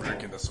 the more I'm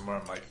drinking this, the more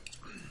I'm like,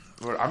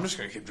 Lord, I'm just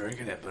gonna keep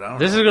drinking it, but I don't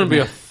This know. is going to be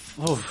a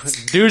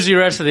doozy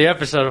rest of the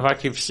episode if I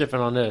keep sipping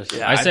on this.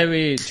 Yeah, I say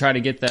we try to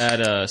get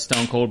that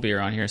Stone Cold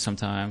beer on here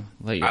sometime.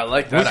 Like, I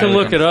like We that. can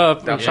look it up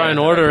and Definitely. try and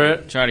order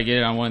it. try to get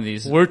it on one of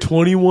these. We're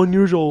 21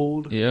 years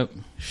old. Yep.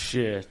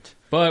 Shit.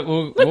 But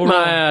we'll Lick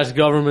my ass,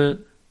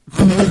 government.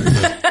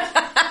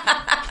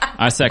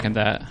 I second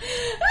that.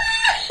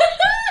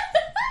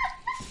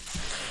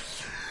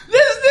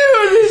 This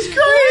dude is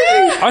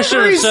crazy! I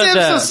should have said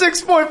that.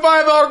 sips of 6.5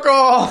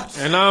 alcohol!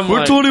 And I'm We're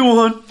like,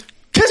 21.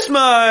 Kiss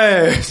my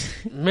ass!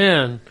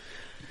 man,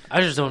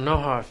 I just don't know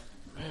how.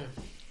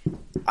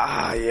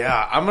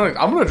 Yeah, I'm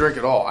gonna drink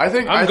it all. I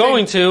think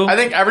going to. I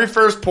think every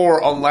first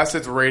pour, unless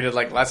it's rated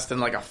like less than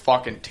like a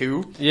fucking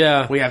 2,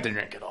 Yeah. we have to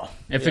drink it all.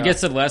 If Yeah. it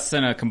gets to less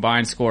than a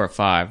combined score of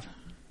 5,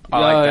 Yeah,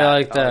 I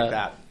like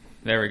that.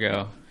 there we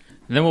go.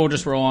 And then we'll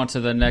just roll on to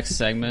the next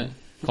segment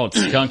called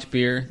Skunked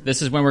Beer.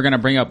 This is when we're going to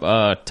bring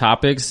up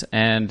topics,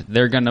 and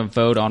they're going to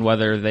vote on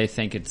whether they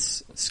think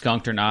it's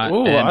skunked or not.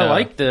 Ooh, And, I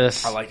like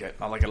this. I like it.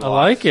 I like it a I lot.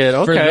 like it.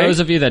 For Okay. those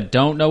of you that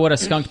don't know what a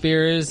skunked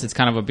beer is, it's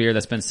kind of a beer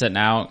that's been sitting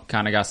out,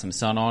 kind of got some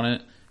sun on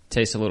it,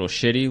 tastes a little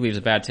shitty, leaves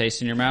a bad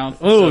taste in your mouth.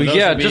 Oh, So those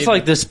yeah, would be- just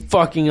like this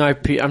fucking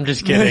IP. I'm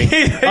just kidding.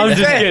 I'm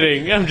just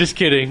kidding. I'm just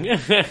kidding.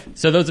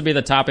 So those would be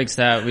the topics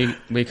that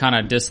we kind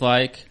of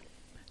dislike,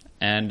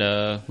 and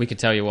we could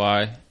tell you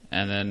why.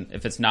 And then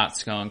if it's not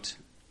skunked,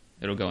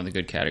 it'll go in the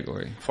good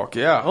category. Fuck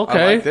yeah. Okay.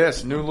 I like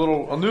this. A new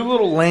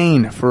little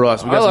lane for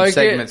us. We I got like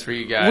some segments it. for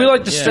you guys. We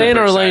like to Yeah. stay in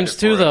Super our excited lanes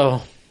too, for it.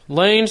 though.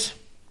 Lanes,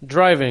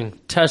 driving,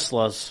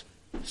 Teslas,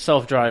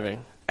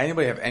 self-driving.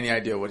 Anybody have any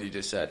idea what he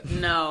just said?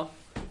 No.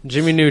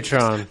 Jimmy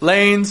Neutron.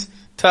 Lanes,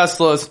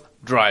 Teslas,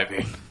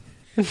 driving.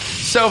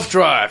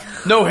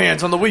 Self-drive. No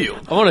hands on the wheel.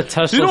 I want a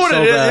Tesla Do you know what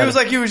so it is? bad. It was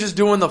like he was just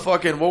doing the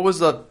fucking, what was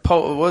the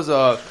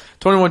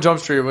 21 Jump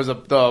Street was the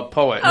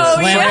poet. Oh,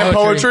 Slam yeah.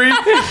 poetry.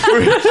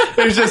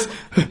 It was just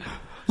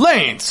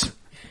lanes,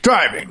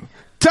 driving,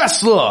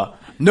 Tesla,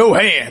 no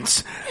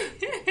hands.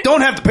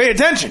 Don't have to pay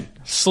attention.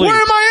 Sleep.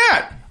 Where am I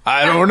at?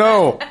 I don't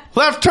know.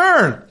 Left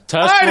turn.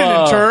 Tesla. I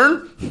didn't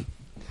turn.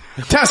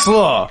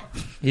 Tesla.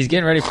 He's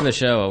getting ready for the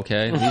show,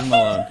 okay? Leave him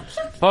alone.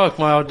 Fuck,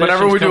 my audition's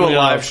Whenever we do a coming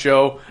live up.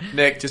 show,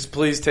 Nick, just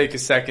please take a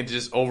second to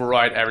just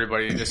override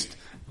everybody and just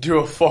do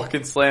a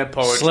fucking slam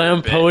poetry.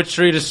 Slam bit.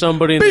 poetry to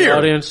somebody in Beer. the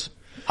audience.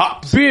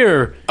 Hops.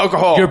 Beer.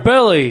 Alcohol. Your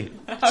belly.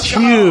 It's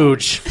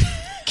huge.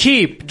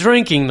 Keep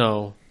drinking,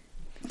 though.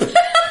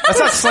 That's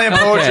not slam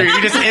poetry.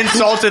 You just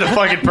insulted a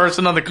fucking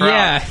person on the crowd.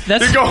 Yeah,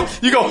 that's-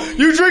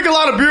 you drink a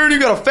lot of beer and you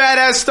got a fat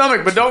ass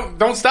stomach, but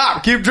don't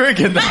stop. Keep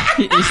drinking.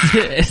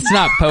 It's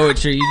not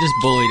poetry. You just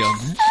bullied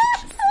him.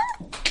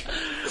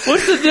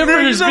 What's the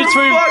difference Nick's a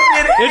between...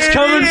 fucking It's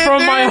coming idiot,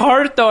 from my dude.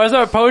 heart, though. I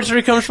thought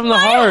poetry comes from the My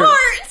heart.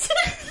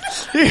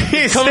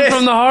 heart. Coming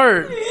from the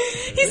heart.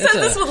 He said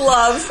this with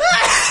love.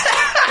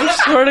 I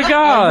swear to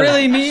God. I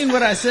really mean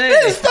what I say.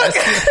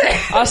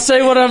 I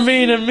say what I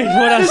mean and mean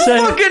what I say.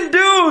 fucking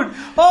dude.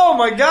 Oh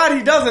my god,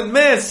 he doesn't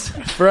miss.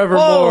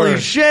 Forevermore. Holy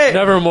shit.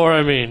 Nevermore,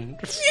 I mean.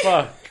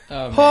 Fuck.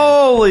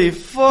 Holy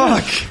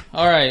fuck.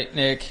 All right,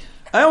 Nick.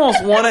 I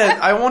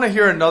want to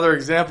hear another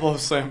example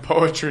of slam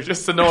poetry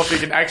just to know if he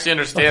can actually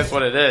understand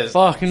what it is.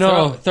 Fuck,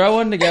 no. Throw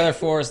one together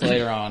for us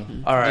later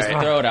on. All right.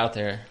 Just throw it out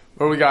there.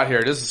 What do we got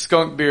here? This is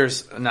skunk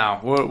beers now.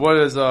 What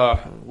is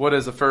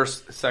the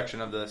first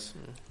section of this?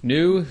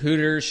 New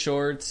Hooters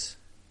shorts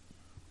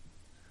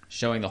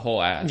showing the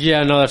whole ass.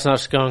 Yeah, no, that's not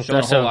skunk. Showing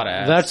a That's whole lot of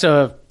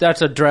ass.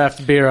 that's a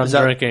draft beer I'm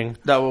that- drinking.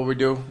 That what we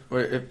do?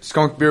 If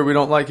skunk beer, we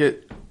don't like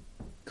it.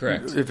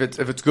 Correct. If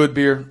it's good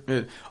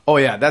beer, oh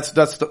yeah, that's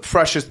the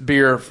freshest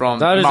beer from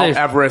That is Mount a-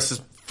 Everest.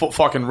 Is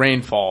fucking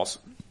rainfalls.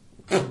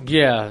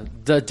 Yeah,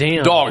 the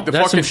damn Dog, the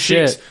that's fucking some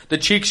cheeks. shit. The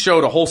cheeks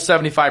showed a whole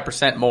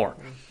 75% more.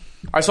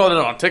 I saw that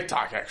on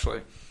TikTok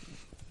actually.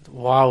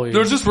 Wowie.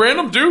 There's this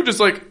random dude just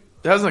like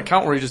has an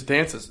account where he just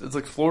dances. It's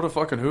like Florida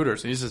fucking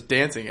Hooters. And he's just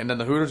dancing, and then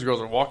the Hooters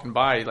girls are walking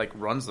by. He like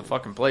runs the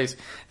fucking place.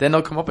 Then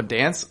they'll come up and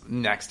dance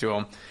next to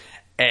him.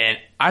 And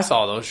I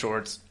saw those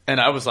shorts, and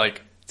I was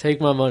like, Take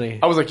my money.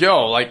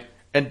 yo, like,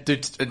 and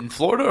in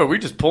Florida, are we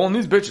just pulling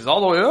these bitches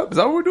all the way up? Is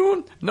that what we're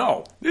doing?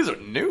 No, these are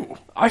new.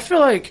 I feel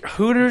like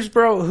Hooters,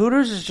 bro.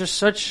 Hooters is just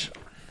such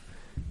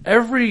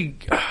every.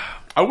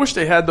 I wish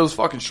they had those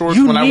fucking shorts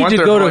You when I need went to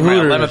there go for to like,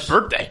 my Hooters. 11th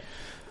birthday.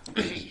 I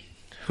would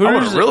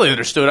Hooters, have really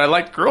understood. I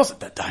liked girls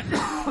at that time.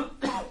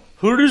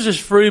 Hooters is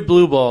free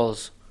blue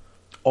balls.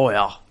 Oh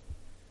yeah.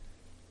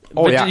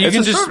 Oh But yeah. you It's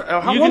can a just- serv-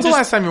 you can when's the just-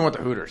 last time you went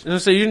to Hooters? And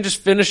so you can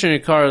just finish in your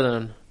car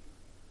then.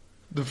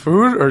 The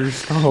food or your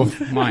stove?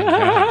 My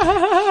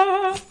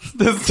God.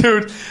 This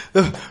dude,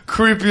 the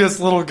creepiest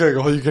little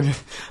giggle you can.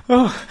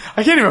 Oh,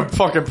 I can't even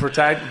fucking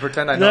pretend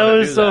I know That how to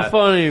was do so that.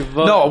 funny.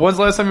 But No, when's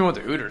the last time you went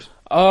to Hooters?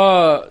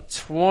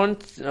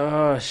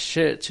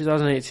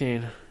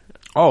 2018.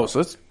 Oh, so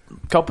it's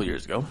a couple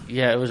years ago.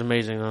 Yeah, it was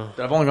amazing though.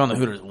 I've only gone to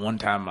Hooters one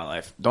time in my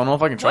life. Don't know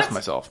if I can trust What?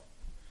 myself.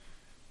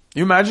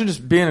 You imagine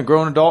just being a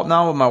grown adult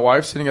now with my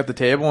wife sitting at the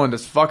table and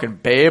this fucking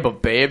babe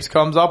of babes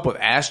comes up with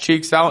ass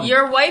cheeks out. And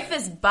Your wife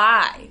is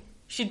bi.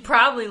 She'd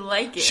probably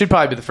like it. she'd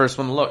probably be the first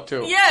one to look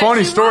too. Yeah,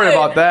 Funny she story would,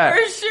 about that.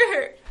 for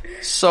sure.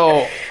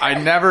 So I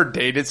never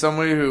dated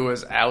somebody who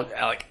was out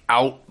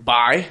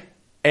by,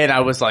 and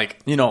I was like,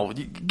 you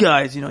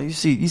guys, you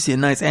see a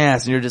nice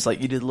ass, and you're just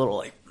like, you did a little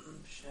like,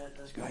 shit,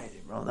 that's crazy,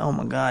 bro. Oh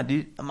my god,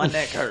 dude, my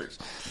neck hurts.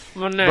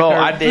 My neck Bro, hurt.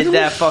 I did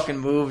that fucking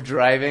move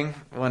driving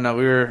when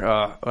we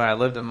were when I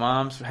lived at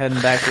mom's, heading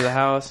back to the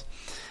house.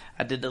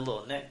 I did the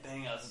little neck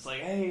thing. I was just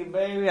like, "Hey,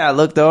 baby." I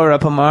looked over. I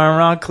put my arm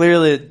around.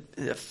 Clearly,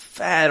 a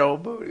fat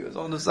old booty was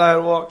on the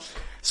sidewalk.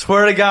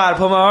 Swear to God, I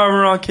put my arm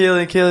around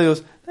Keely, and Keely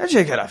goes, "That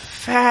chick got a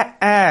fat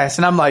ass."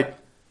 And I'm like,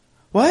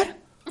 "What?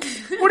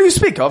 What do you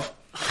speak of?"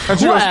 And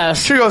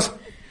she goes,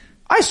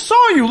 "I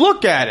saw you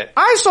look at it.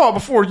 I saw it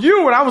before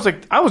you." And I was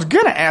like, I was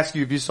gonna ask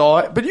you if you saw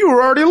it, but you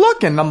were already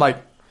looking. And I'm like,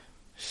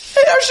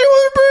 "Hey, that shit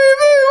was pretty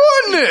big,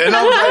 wasn't it?" And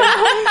I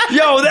was like,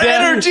 "Yo, the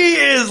energy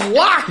is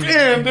locked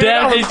in." Dude.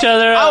 Dapped each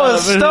other I up.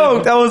 was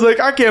stoked. I was like,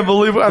 I can't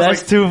believe it. I was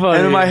That's like, too funny.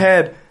 And in my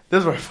head, this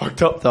is where I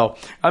fucked up though.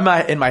 In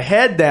my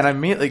head, then I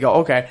immediately go,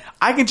 okay,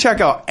 I can check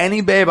out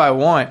any babe I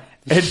want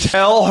and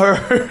tell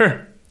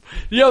her.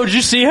 Yo, did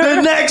you see her?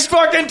 The next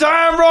fucking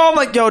time, bro. I'm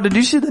like, yo, did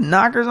you see the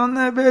knockers on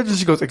that bitch? And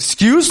she goes,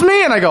 excuse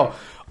me? And I go,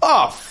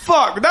 oh,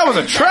 fuck. That was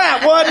a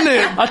trap, wasn't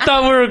it? I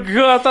thought we were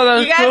good. I thought that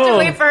was You cool. got to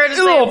wait for her to You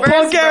say little it first,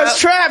 punk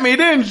ass bro. trapped me,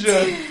 didn't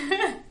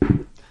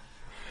you?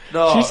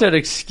 No. She said,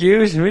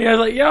 "Excuse me." I was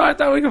like, "Yo, I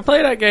thought we could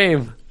play that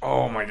game."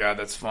 oh my God,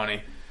 that's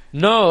funny.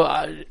 No,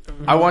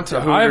 I went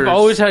to Hooters. I've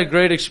always had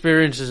great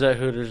experiences at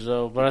Hooters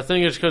though, but I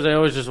think it's because I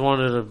always just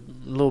wanted a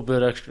little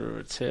bit extra of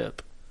a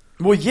tip.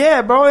 Well,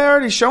 yeah, bro. They're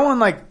already showing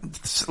like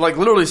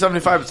literally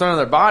 75% of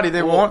their body.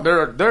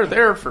 They're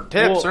there for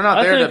tips. Well, they're not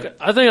I there think,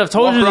 to. I think I've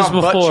told walk you this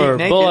around butt cheek before,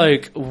 naked. but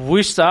like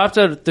we stopped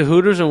at the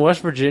Hooters in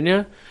West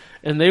Virginia,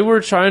 and they were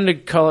trying to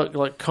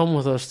come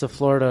with us to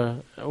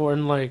Florida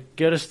and like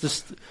get us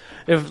to.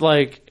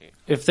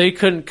 If they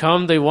couldn't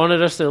come, they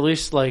wanted us to at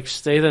least like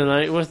stay the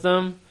night with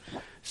them,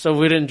 so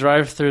we didn't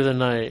drive through the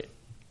night.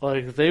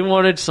 Like they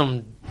wanted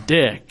some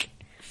dick.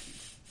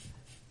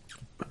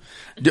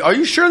 Are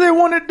you sure they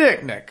wanted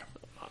dick, Nick?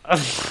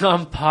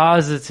 I'm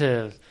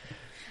positive.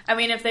 I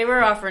mean, if they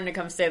were offering to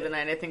come stay the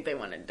night, I think they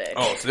wanted dick.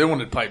 Oh, so they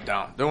wanted to pipe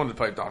down. They wanted to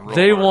pipe down real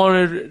They hard.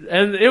 wanted,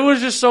 and it was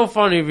just so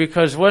funny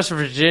because West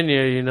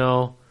Virginia, you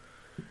know,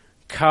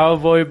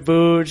 cowboy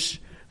boots,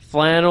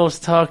 flannels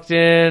tucked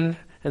in,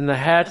 and the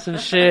hats and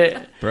shit.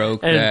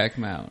 Brokeback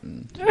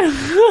Mountain.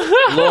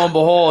 Lo and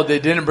behold, they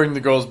didn't bring the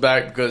girls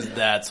back because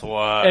that's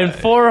why. And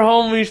 4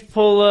 homies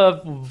pull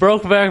up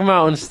Brokeback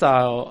Mountain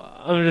style.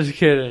 I'm just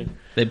kidding.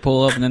 They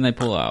pull up and then they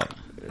pull out.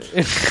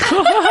 Yo,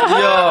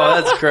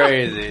 that's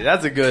crazy.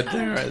 That's a good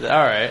thing right there.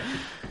 All right.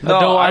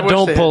 No, I wish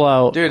don't they pull had-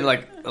 out. Dude,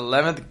 like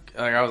 11th,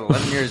 like I was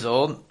 11 years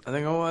old, I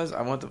think I was.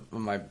 I went to,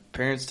 my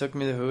parents took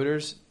me to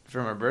Hooters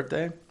for my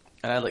birthday,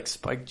 and I had like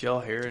spiked gel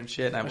hair and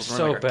shit, and I was So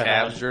wearing like a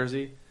bad. Cavs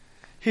jersey.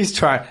 He's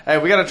trying. Hey,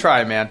 we gotta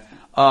try, man.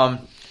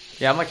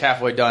 Yeah, I'm like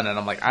halfway done, and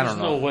I'm like, I There's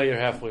don't know. no way you're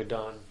halfway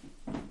done.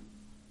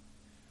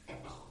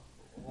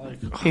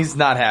 Like, He's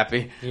not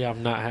happy. yeah,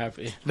 I'm not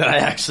happy. That I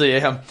actually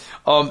am.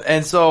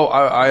 And so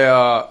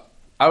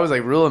I was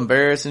like real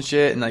embarrassed and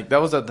shit. And like that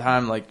was at the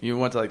time like you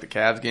went to like the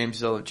Cavs games,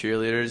 you saw the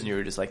cheerleaders, and you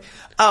were just like,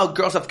 oh,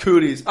 girls have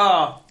cooties.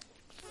 Oh,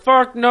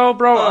 Fuck no,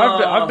 bro.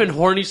 I've been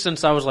horny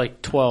since I was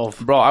like 12.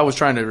 bro, I was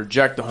trying to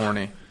reject the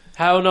horny.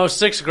 Hell no,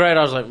 6th grade,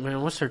 I was like,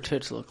 man, what's her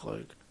tits look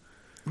like?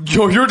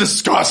 Yo, you're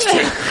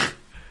disgusting.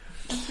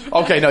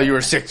 Okay, no, you were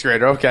a 6th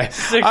grader. Okay,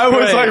 I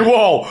was grade. like,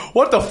 whoa,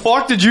 what the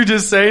fuck did you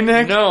just say,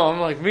 Nick? No, I'm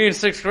like, me in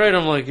 6th grade,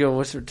 I'm like, yo,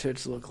 what's her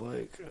tits look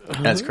like?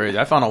 That's crazy.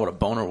 I found out what a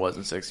boner was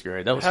in 6th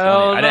grade. That was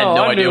Hell funny. no, I had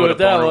no idea knew what a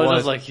that boner was. was. I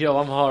was like, yo,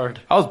 I'm hard.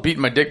 I was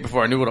beating my dick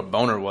before I knew what a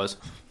boner was.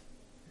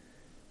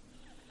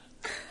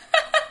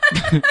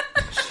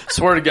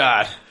 Swear to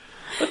God.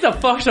 What the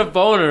fuck's a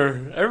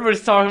boner?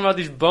 Everybody's talking about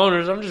these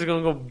boners. I'm just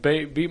gonna go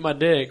beat my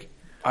dick.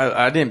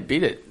 I didn't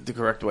beat it the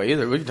correct way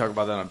either. We can talk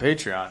about that on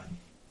Patreon.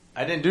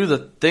 I didn't do the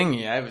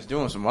thingy. I was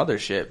doing some other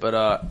shit.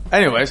 But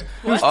anyways,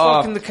 Who's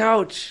fucking the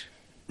couch?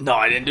 no,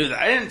 I didn't do that.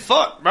 I didn't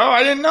fuck, bro.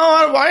 I didn't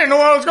know. I didn't know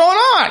what was going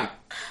on.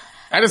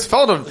 I just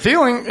felt a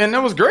feeling, and it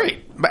was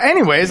great. But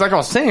anyways, like I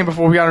was saying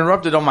before we got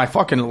interrupted on my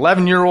fucking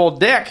 11-year-old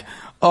dick,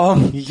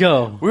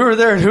 Yo. we were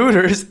there at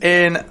Hooters,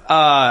 and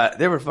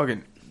they were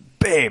fucking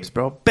babes,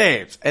 bro,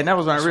 babes. And that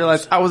was when I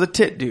realized I was a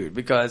tit dude,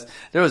 because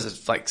there was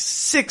this like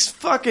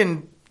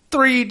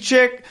 6'3"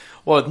 chick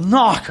with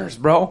knockers,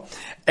 bro.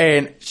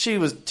 And she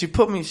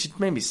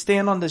made me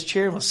stand on this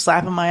chair and was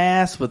slapping my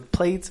ass with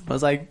plates. I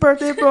was like,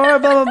 birthday boy, blah,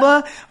 blah,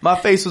 blah. My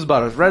face was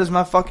about as red as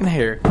my fucking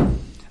hair.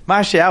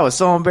 My shit, I was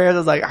so embarrassed. I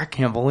was like, I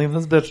can't believe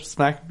this bitch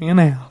smacked me in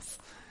the ass.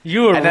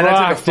 You were And then I took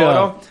a rocked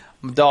photo. up.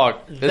 Dog,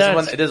 this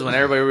That's- is when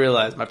everybody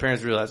realized, my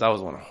parents realized I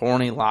was one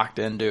horny, locked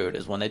in dude,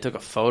 is when they took a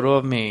photo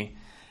of me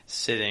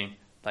sitting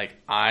like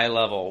eye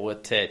level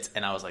with tits,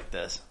 and I was like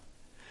this.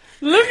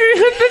 Look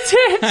at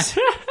the tits.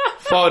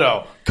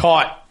 Photo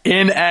caught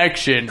in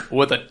action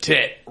with a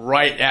tit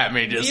right at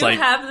me, Do just you like,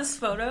 have this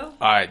photo?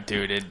 alright,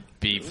 dude, it'd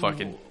be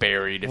fucking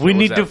buried. If We it was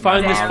need to at my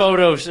find these mom's.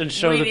 photos and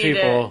show We the need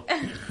people.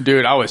 it.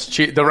 Dude, I was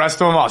the rest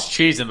of them I was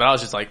cheesing, but I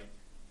was just like,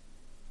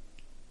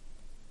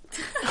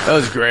 that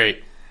was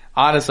great.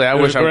 Honestly, I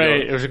It was wish I would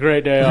great. go. It was a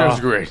great day It was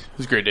off. great. It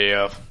was a great day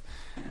off.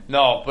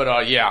 No,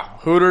 but yeah,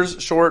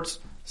 Hooters shorts,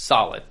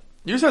 solid.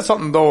 You said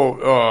something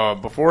though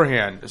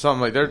beforehand.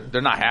 Something like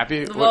they're not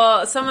happy.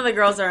 Well, some of the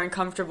girls are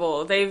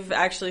uncomfortable. They've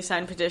actually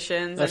signed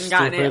petitions That's and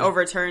gotten stupid. it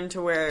overturned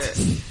to where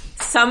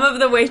some of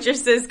the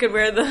waitresses could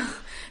wear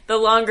the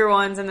longer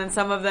ones, and then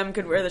some of them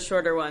could wear the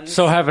shorter ones.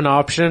 So have an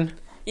option.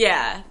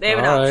 Yeah, they have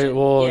an All right. option.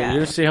 Well, yeah.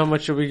 you see how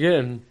much you'll be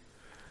getting.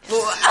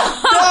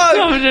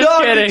 I'm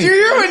just kidding. Did you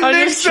hear what I'm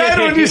Nick just said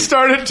when kidding. you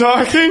started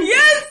talking?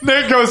 Yes!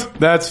 Nick goes,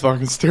 "That's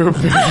fucking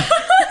stupid."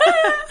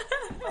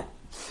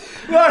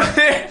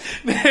 No,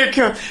 Nick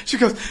goes, she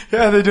goes,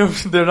 "Yeah,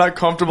 they're not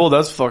comfortable.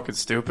 That's fucking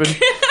stupid.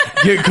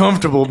 Get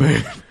comfortable,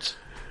 bitch."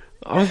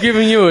 I'm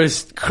giving you a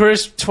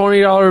crisp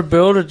 $20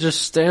 bill to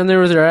just stand there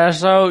with your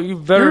ass out. You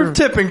better You're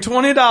tipping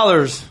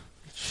 $20.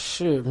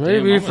 shit. Maybe Maybe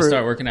I'm gonna for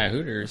start working at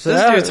Hooters. This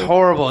That- dude's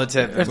horrible at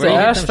tipping. if Where the do you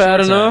get ass them fat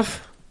shorts at?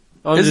 enough.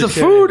 I'm Is the just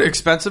kidding. food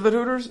expensive at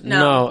Hooters?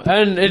 No,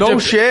 and it No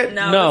dep- shit.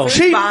 No. the food's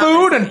Cheap bomb.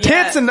 food and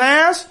tits Yeah. and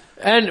ass.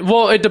 And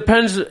well, it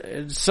depends.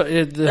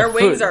 Their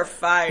wings are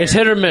fire. It's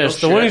hit or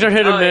miss. No The shit. wings are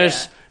hit or Oh,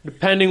 miss,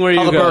 depending where you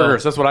All the go.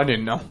 burgers. That's what I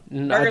didn't know.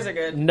 Burgers are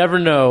good. Never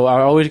know.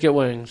 I always get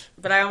wings.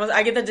 But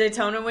I get the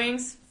Daytona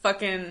wings.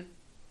 Fucking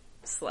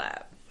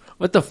slap.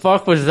 What the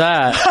fuck was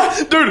that?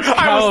 Dude, I was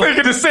How-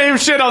 thinking the same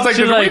shit. I was like,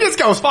 She's did like- we just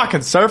go fucking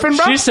surfing,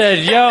 bro? She said,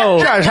 "Yo."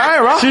 Guys, hi,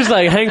 bro. She's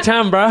like, "Hang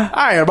time, bruh.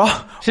 Hi, bro.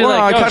 She's We're like,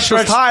 gonna yo, catch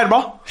stretch- this tide,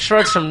 bro.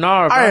 Shred some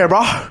gnar, Hi, bruh.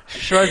 bro.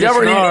 Shred You some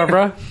ever eat- gnar,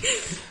 bruh.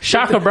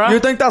 Shaka, You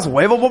bruh. think that's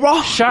waveable,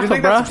 bro? Shaka, you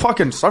think bro. that's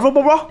fucking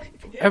surfable, bro?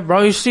 Yeah,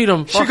 bro, you see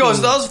them. She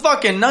goes, those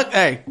fucking nut.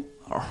 Hey.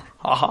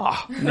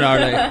 Haha. No,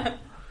 no.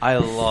 I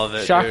love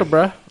it. Shaka, dude.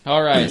 bruh.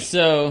 All right,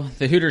 so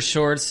the Hooters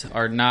shorts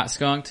are not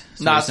skunked.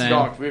 So Not you're saying-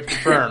 skunked. We've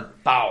confirmed.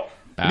 Bow.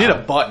 Bow. We need a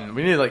button.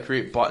 We need to like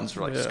create buttons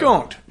for like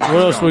skunked. What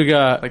else we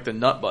got? Like the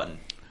nut button.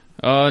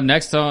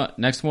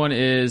 Next one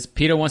is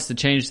PETA wants to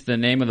change the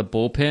name of the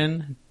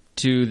bullpen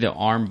to the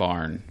arm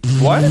barn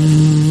What?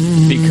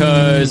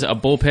 because a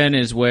bullpen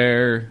is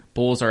where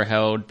bulls are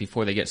held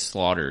before they get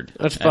slaughtered.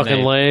 That's And fucking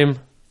they lame.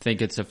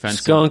 think it's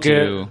offensive Skunk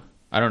to, it.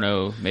 I don't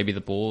know, maybe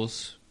the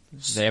bulls.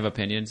 They have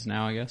opinions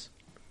now, I guess.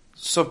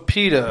 So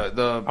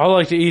PETA, I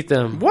like to eat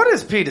them. what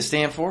does PETA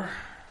stand for?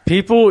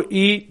 People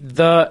eat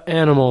the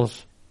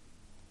animals.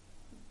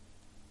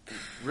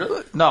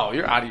 Really? No,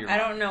 you're out of your I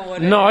mind. don't know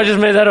what. No, I just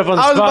made that up on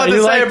the I was spot. about to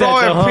You say, like bro,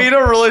 that, though, if huh? PETA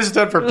really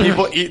stood for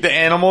people eat the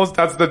animals,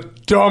 that's the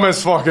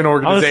dumbest fucking I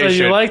was organization.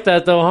 saying you like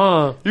that though,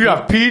 huh? You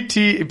got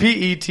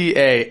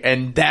PETA,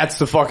 and that's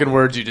the fucking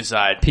words you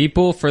decide.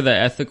 People for the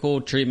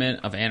ethical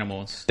treatment of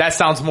animals. That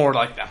sounds more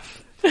like them.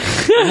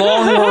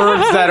 Long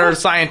words that are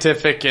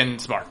scientific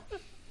and smart.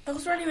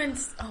 Those weren't even.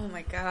 Oh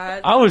my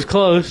god. I was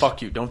close.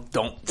 Fuck you! Don't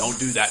do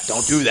that!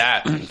 Don't do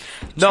that!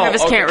 No,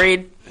 Travis okay. can't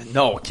read.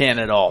 No, can't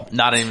at all.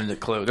 Not even the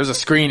clue. There's a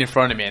screen in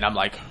front of me, and I'm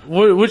like,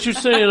 What you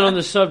saying on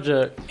the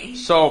subject?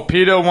 so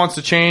PETA wants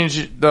to change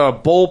the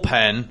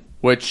bullpen,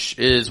 which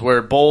is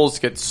where bulls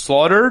get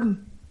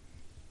slaughtered.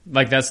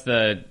 Like that's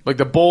the Like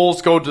the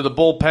bulls go to the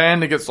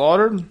bullpen to get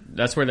slaughtered.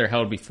 that's where they're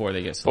held before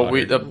they get But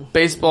slaughtered. the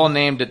baseball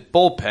named it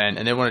bullpen,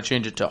 and they want to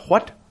change it to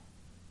what?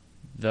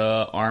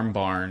 The arm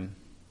barn.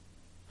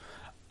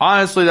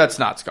 Honestly, that's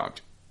not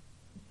skunked.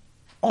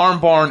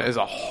 Arm barn is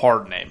a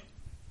hard name.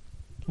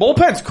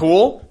 Bullpen's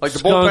cool. Like the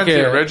Skunk bullpen's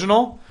the it.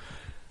 original.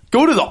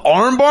 Go to the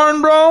arm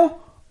barn, bro.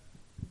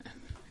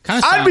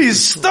 Kind of. I'd be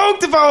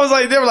stoked if I was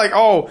like, they were like,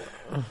 oh,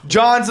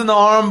 John's in the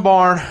arm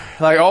barn.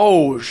 Like,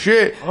 oh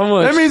shit. I'm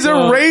That means they're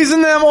stoked.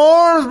 raising them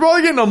arms, bro.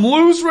 They're getting them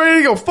loose, ready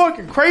to go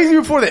fucking crazy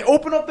before they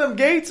open up them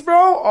gates, bro.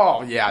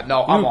 Oh yeah,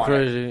 no, I'm You on it.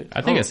 crazy.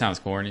 I think it sounds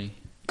corny.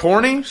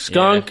 Corny?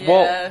 Skunk.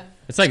 Well, Yeah.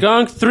 It's like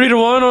Skunk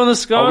 3-1 on the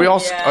skunk. are we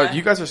all? Yeah.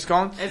 You guys are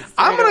skunk. It's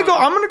I'm gonna 3-1. go.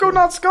 I'm gonna go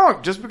not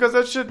skunk, just because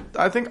that shit.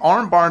 I think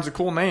arm barn's a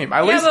cool name.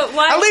 At Yeah, least, but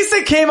why- at least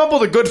they came up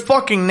with a good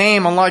fucking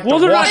name, unlike Well,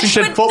 the they're not-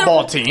 Washington But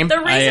football the, team. The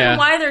reason I,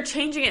 why they're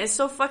changing it is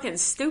so fucking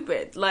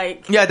stupid.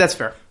 Like, Yeah, that's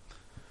fair.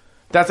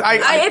 That's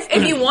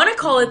if you want to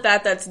call it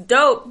that, that's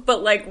dope.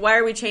 But like, why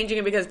are we changing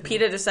it because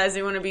PETA decides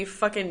they want to be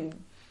fucking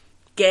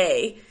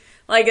gay?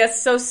 Like,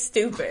 that's so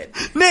stupid.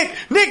 Nick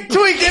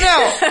tweaking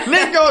out.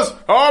 Nick goes,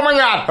 oh my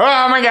god,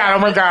 oh my god, oh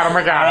my god, oh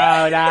my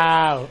god.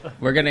 Oh, no.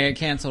 we're gonna get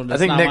canceled. I It's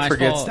think not Nick my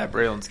forgets fault. that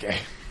Braylon's gay.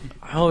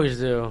 I always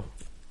do.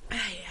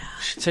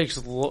 She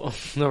takes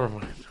never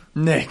mind.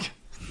 Nick.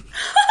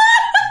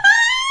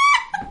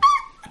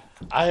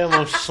 I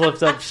almost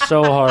slipped up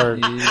so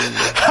hard.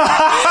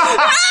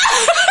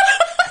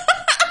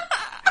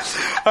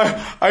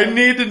 I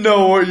need to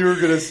know what you were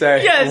gonna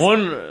say. Yes.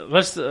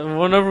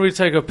 Whenever we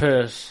take a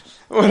piss,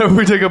 Whenever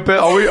we take a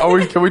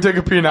pee, can we take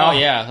a pee now? Oh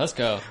yeah, let's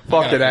go.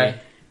 Fuck I it, gotta eh?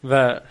 pee.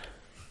 that.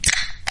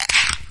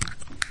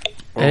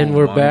 And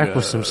we're my back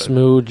with some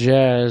smooth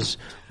jazz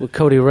with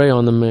Cody Ray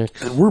on the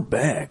mix. And we're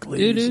back,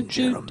 ladies and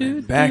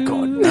gentlemen. Back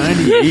on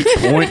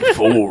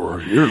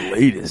 98.4, your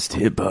latest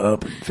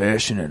hip-hop and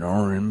fashion and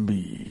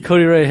R&B.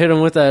 Cody Ray, hit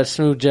him with that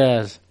smooth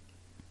jazz.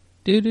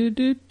 Do, do,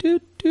 do, do,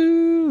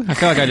 do. I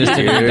feel like I just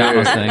did a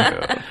McDonald's thing.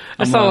 That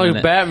I'm sounds loving like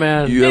it.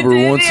 Batman. You ever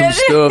want some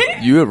stuff?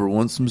 You ever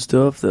want some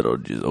stuff that'll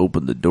just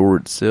open the door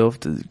itself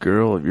to the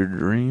girl of your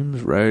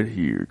dreams? Right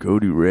here,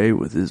 Cody Ray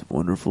with his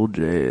wonderful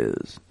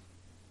jazz.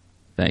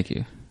 Thank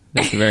you.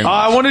 Thank you very much.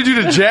 I wanted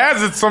you to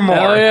jazz it some more.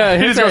 Hell yeah,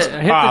 He hit just that-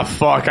 goes, hit ah, the-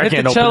 fuck, I hit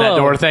can't the open that cello.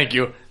 door. Thank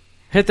you.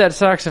 Hit that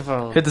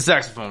saxophone. Hit the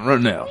saxophone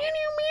right now.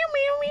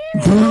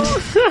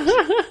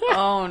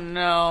 Oh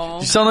no.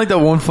 You sound like that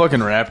one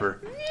fucking rapper.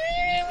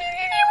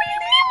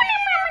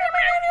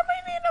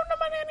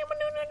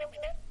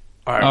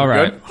 All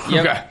right. Good?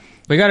 Yep. Okay.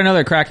 We got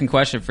another cracking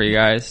question for you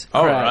guys.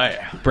 All Right.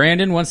 right.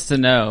 Brandon wants to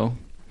know,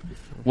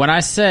 when I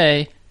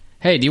say,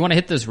 hey, do you want to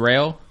hit this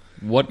rail?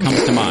 What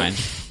comes to mind?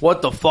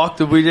 What the fuck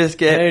did we just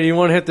get? Hey, do you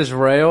want to hit this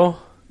rail?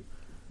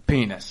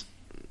 Penis.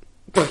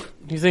 Do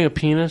you think of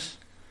penis?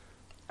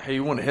 Hey,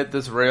 you want to hit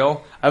this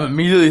rail? I'm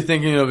immediately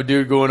thinking of a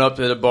dude going up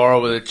to the bar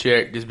with a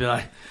chick, just be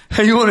like,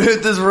 hey, you want to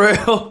hit this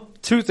rail?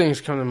 Two things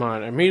come to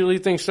mind. I immediately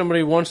think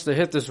somebody wants to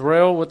hit this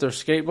rail with their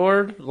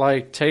skateboard,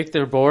 like take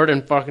their board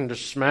and fucking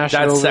just smash it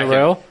That's over second. the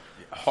rail.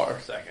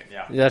 Hard second,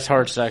 yeah. Yeah, that's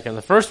hard second.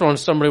 The first one,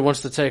 somebody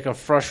wants to take a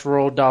fresh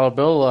rolled dollar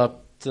bill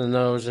up to the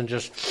nose and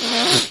just...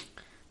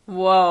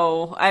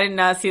 Whoa. I did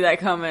not see that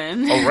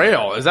coming. A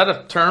rail. Is that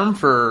a term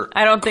for...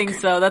 I don't think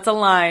so. That's a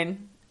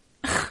line.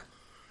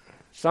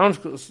 Sounds...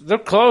 They're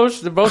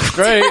close. They're both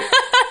straight.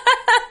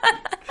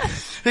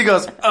 He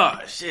goes, oh,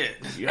 shit.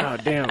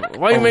 God damn.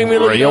 Why you make me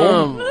look rail?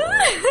 dumb?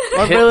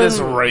 My Hit feeling- this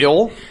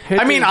rail? Hit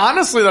I mean, this-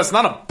 honestly, that's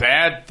not a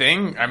bad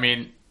thing. I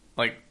mean,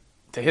 like,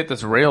 to hit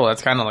this rail,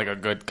 that's kind of like a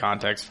good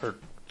context for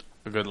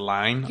a good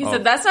line. He of-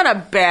 said that's not a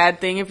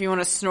bad thing if you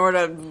want to snort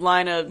a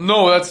line of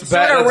No, that's snort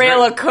bad. a That's rail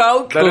very- of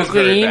coke. That is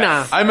very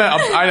bad.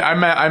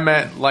 Cocaine. I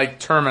meant like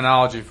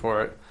terminology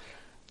for it.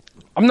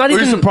 I'm not Were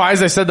you even...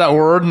 surprised I said that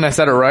word and I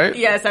said it right?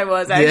 Yes, I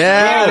was. Actually.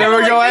 Yeah, there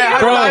we go. Hey, high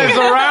Bro. fives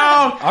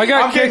around. I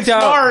got I'm getting kicked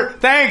out. smart.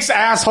 Thanks,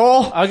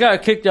 asshole. I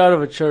got kicked out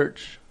of a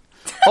church.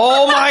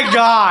 Oh my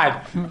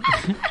god.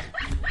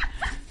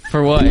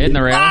 For what? Hitting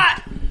the rail?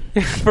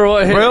 For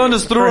what? Braylon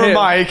just threw for a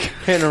hit- mic.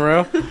 Hitting a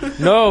rail.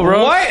 No,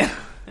 bro. What?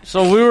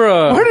 So we were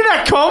Where did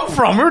that come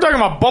from? We were talking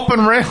about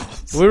bumping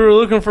rails. we were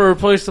looking for a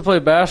place to play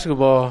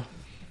basketball,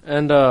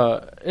 and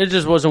it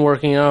just wasn't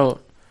working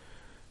out.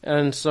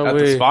 And so At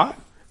we the spot?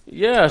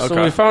 Yeah, so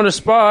Okay. we found a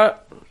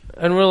spot,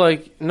 and we're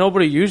like,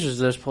 nobody uses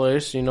this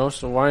place,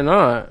 so why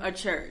not? A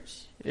church.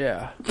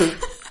 Yeah.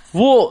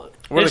 Well,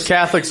 We're the it's-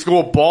 Catholic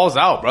school balls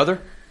out, brother.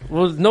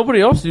 well,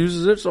 nobody else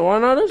uses it, so why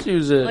not us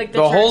use it? Like The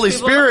church Holy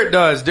people? Spirit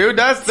does, dude.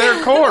 That's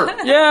their court.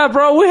 yeah,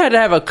 bro, we had to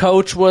have a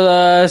coach with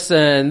us,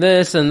 and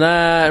this and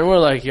that, and we're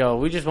like, yo,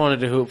 we just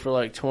wanted to hoop for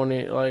like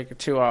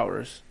 2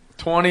 hours.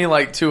 20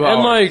 like 2 hours.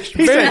 And like,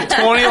 He said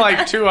 20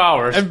 like 2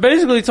 hours. and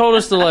basically told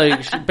us to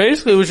like,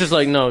 basically it was just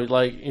like, no,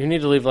 like, you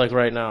need to leave like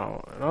right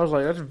now. And I was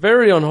like, that's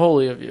very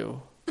unholy of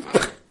you.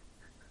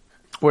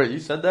 Wait, you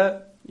said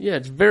that? Yeah,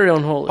 it's very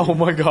unholy. Oh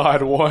my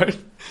God, what?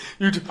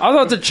 I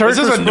thought the church Is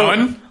this was a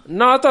nun?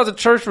 No, I thought the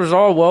church was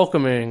all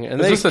welcoming, and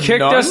Is they this a kicked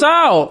nun? us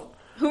out.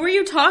 Who were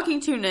you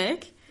talking to,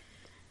 Nick?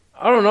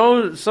 I don't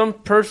know, some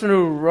person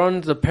who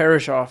runs the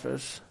parish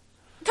office.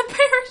 The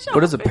parish.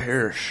 What is a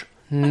parish?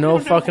 No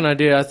fucking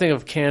idea. I think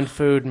of canned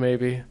food,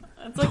 maybe.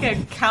 It's like a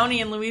county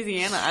in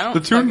Louisiana. I don't. The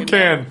tuna fucking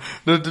know. can.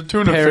 The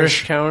tuna Parish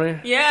fish. County.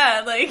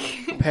 Yeah,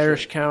 like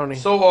Parish County.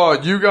 So,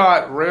 you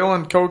got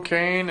railing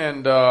cocaine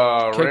and,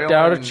 Kicked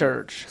out of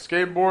church.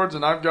 skateboards,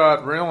 and I've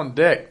got railing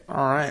dick. All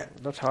right.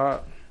 That's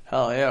hot.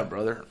 Hell yeah,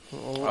 brother.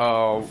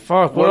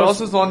 Fuck, What else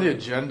is on the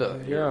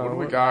agenda? Yeah, What do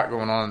we what- got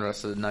going on the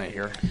rest of the night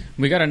here?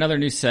 We got another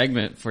new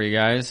segment for you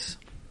guys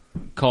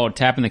called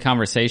Tapping the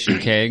Conversation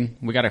Keg.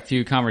 We got a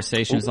few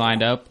conversations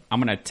lined up. I'm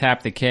going to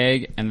tap the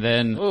keg, and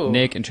then Ooh.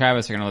 Nick and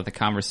Travis are going to let the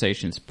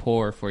conversations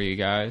pour for you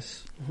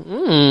guys.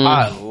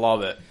 I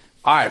love it.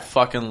 I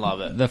fucking love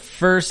it. The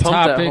first Pump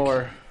that topic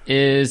whore.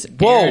 is...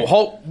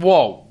 Whoa,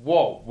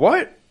 whoa.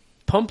 What?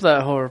 Pump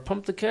that whore.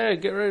 Pump the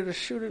keg. Get ready to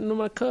shoot it into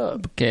my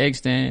cup. Keg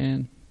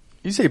stand.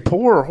 You say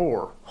poor or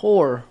whore?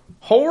 Whore.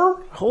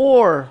 Whore?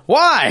 Whore.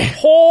 Why?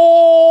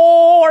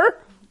 Whore.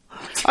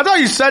 I thought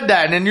you said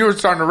that, and then you were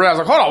starting to realize,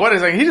 like, hold on, wait a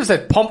second. He just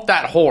said pump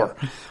that whore.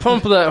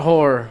 Pump that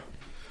whore.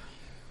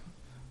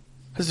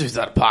 This dude's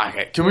out of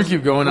pocket. Can we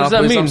keep going What now, does that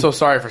please? mean? I'm so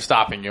sorry for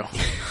stopping you.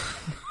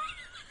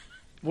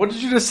 What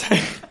did you just say?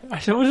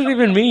 What does it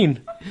even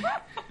mean?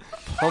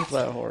 Pump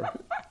that whore.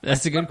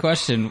 That's a good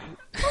question.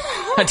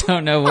 I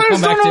don't know. We'll I come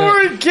just back don't know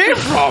to where it came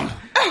from.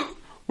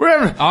 We're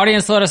having...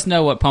 Audience, let us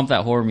know what pump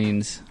that whore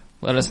means.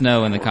 Let us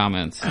know in the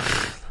comments.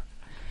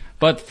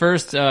 But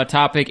first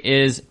topic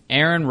is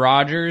Aaron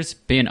Rodgers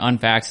being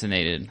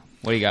unvaccinated.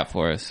 What do you got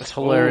for us? It's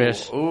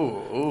hilarious.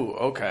 Ooh,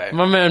 okay.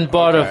 My man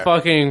bought Okay. a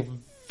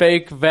fucking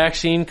fake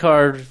vaccine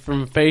card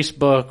from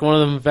Facebook.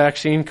 One of them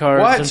vaccine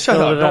cards. What? And Shut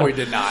filled up. it No, out. we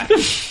did not.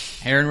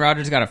 Aaron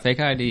Rodgers got a fake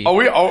ID.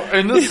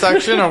 In this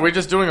section, are we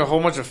just doing a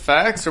whole bunch of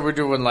facts? Or are we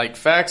doing, like,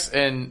 facts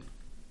and...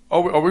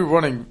 are we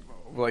running,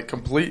 like,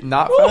 complete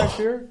not facts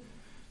here?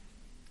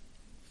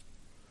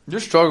 You're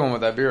struggling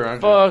with that beer,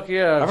 aren't you? Fuck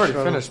yeah. I've already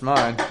so- finished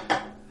mine.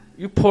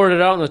 You poured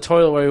it out in the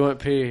toilet while you went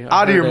pee.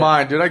 Out of your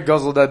mind, dude. I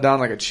guzzled that down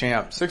like a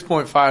champ.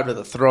 6.5 to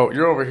the throat.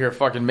 You're over here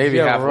fucking maybe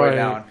Yeah, halfway right.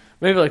 down.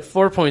 Maybe like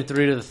 4.3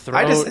 to the throat.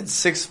 I just said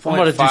 6.5 I'm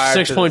gonna do to the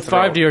 6.5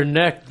 throat. to your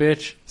neck,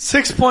 bitch.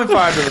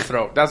 6.5 to the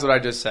throat. That's what I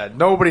just said.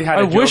 Nobody had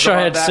I a joke wish I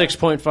about had that.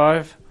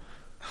 6.5.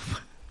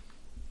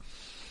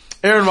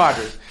 Aaron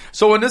Rodgers.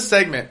 So in this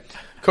segment,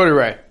 Cody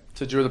Ray,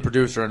 since you're the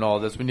producer and all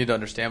this, we need to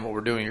understand what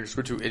we're doing here because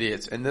we're two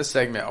idiots. In this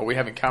segment, are we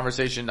having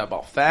conversation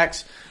about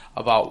facts,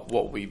 about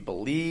what we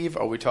believe?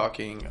 Are we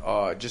talking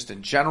just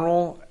in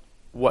general,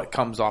 what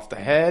comes off the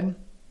head?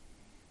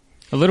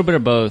 A little bit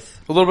of both.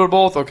 A little bit of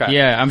both? Okay.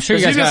 Yeah, I'm sure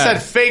you Because guys he just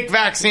got... said fake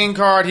vaccine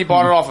card. He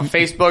bought it off of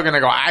Facebook, and I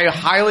go, I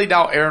highly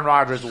doubt Aaron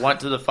Rodgers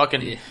went to the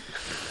fucking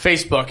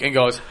Facebook and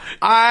goes,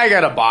 I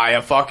gotta buy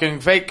a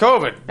fucking fake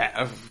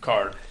COVID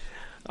card.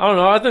 I don't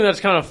know. I think that's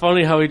kind of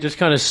funny how he just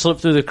kind of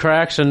slipped through the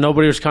cracks and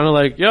nobody was kind of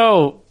like,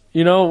 yo,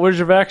 where's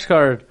your vax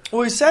card?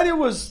 Well, he said it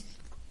was.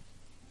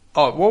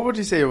 Oh, what would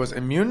he say? It was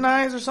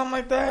immunized or something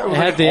like that. It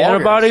had the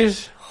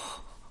antibodies.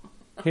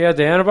 He had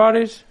the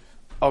antibodies.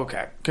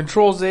 Okay.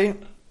 Control Z.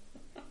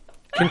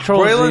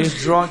 Control Braylon's Z.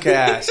 drunk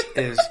ass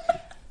is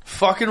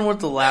fucking with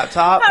the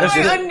laptop. how do It's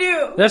I just-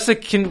 undo? That's the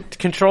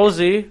Control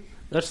Z.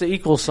 That's the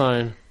equal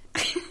sign.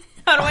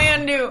 How do I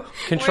undo?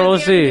 Control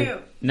Where's the Z.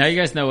 undo? Now you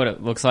guys know what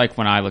it looks like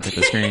when I look at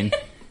the screen.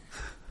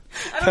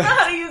 I don't know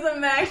how to use a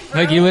Mac.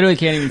 Bro. Like, you literally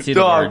can't even see the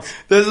Dog, words.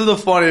 this is the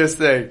funniest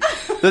thing.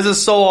 This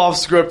is so off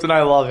script and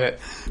I love it.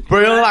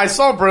 Braylon, I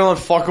saw Braylon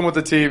fucking with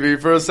the TV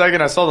for a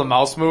second. I saw the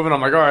mouse moving. I'm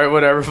like, all right,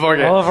 whatever, fuck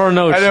it. All of our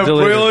notes And then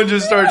deleted. Braylon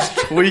just starts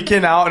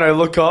tweaking out and I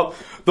look up.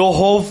 The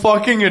whole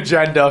fucking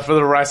agenda for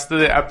the rest of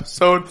the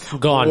episode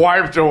Gone.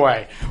 wiped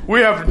away. We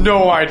have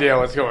no idea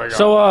what's going on.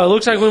 So it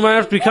looks like we might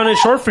have to be cutting it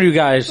short for you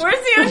guys. Where's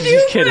the undo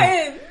Just kidding.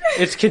 button?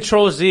 It's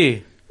Control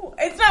Z.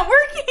 It's not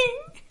working.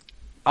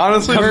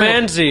 honestly,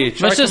 Command Z.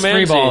 Try Let's just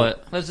Command Z. freeball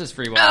it. Let's just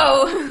freeball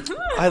it.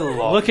 Oh, I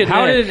love Look at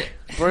How Nick. did...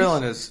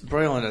 Braylon is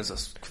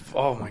a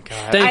oh my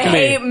god. Thank I me.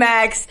 hate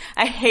Max.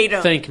 I hate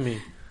him. Thank me.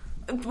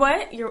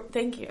 What?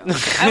 Thank you.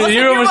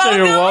 You almost said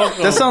you're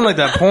welcome. That sounded like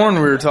that porn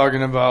we were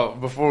talking about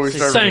before we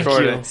started Thank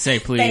recording. you. Say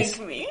please.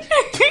 Thank me.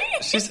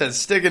 She said,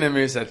 "Stick it in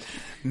me." He said,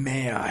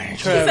 "May I?"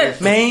 Travis.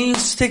 "May you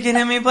stick it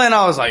in me?" And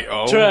I was like,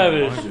 "Oh,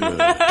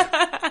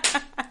 Travis.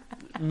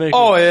 Make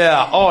oh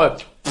yeah, oh,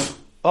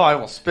 I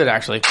will spit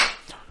actually.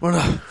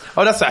 Oh,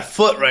 that's that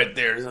foot right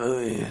there. Oh,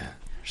 yeah.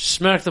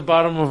 Smack the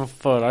bottom of a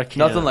foot. I can't.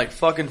 Nothing like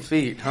fucking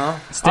feet, huh?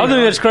 I think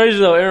that's crazy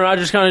though. Aaron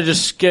Rodgers kind of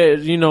just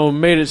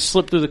made it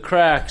slip through the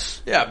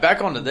cracks. Yeah,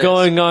 back onto this.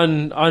 Going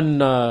on.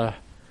 Well,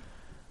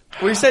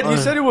 he said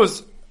he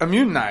was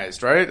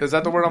immunized, right? Is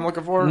that the word I'm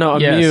looking for? No,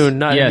 Yes. immune,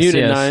 not Yes,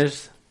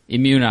 immunized.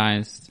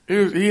 Immunized.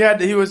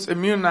 He was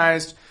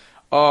immunized,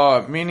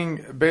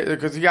 meaning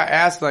because he got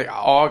asked like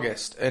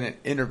August in an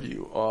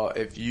interview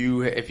if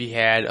he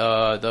had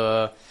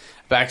the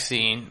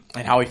vaccine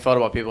and how he felt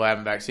about people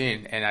having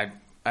vaccine, and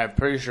I'm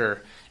pretty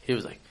sure he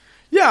was like,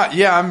 yeah,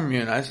 I'm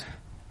immunized.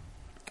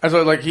 And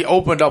so like he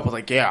opened up with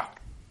like, yeah,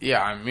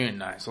 I'm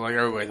immunized. So like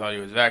everybody thought he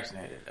was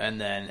vaccinated, and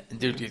then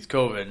dude gets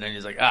COVID, and then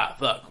he's like,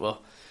 fuck,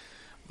 well,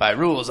 by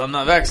rules I'm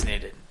not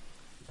vaccinated.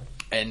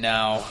 And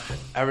now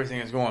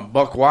everything is going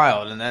buck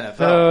wild in the NFL.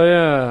 Oh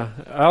yeah,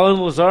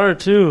 Alan Lazard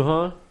too,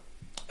 huh?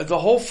 It's a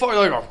whole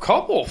like a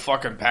couple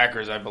fucking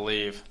Packers, I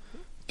believe.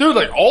 Dude,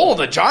 like all of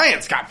the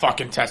Giants got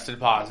fucking tested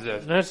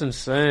positive. That's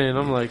insane.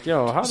 I'm like,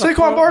 yo, how the Saquon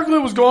fuck? Barkley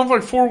was gone for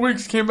like 4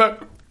 weeks, came back,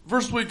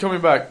 first week coming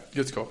back,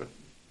 gets COVID.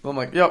 I'm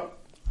like, yep.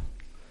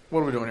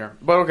 What are we doing here?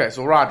 But okay,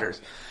 so Rodgers.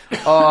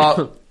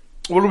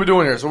 What are we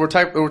doing here? So we're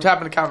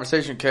tapping the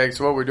conversation keg.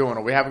 So what are we doing?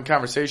 Are we having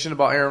conversation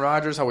about Aaron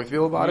Rodgers, how we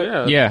feel about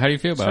it? Yeah, how do you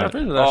feel Tap about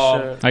it? into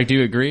that shit. Like, do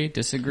you agree?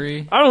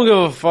 Disagree? I don't give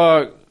a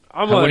fuck.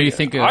 What do you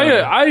think of-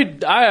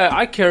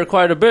 I care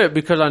quite a bit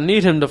because I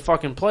need him to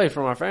fucking play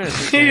for my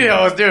fantasy team. You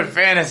know, dude,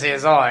 fantasy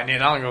is all I need.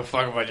 I don't give a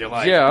fuck about your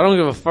life. Yeah, I don't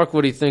give a fuck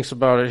what he thinks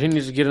about it. He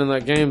needs to get in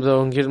that game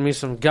though and get me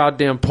some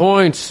goddamn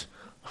points.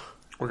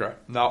 Okay.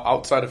 Now,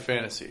 outside of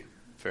fantasy,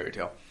 fairy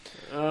tale,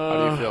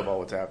 how do you feel about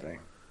what's happening?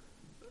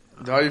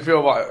 How do you feel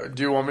about?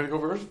 Do you want me to go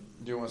first?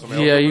 Do you want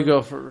somebody else? Yeah, to you go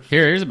go first.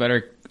 Here's a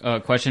better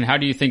question. How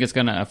do you think it's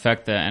going to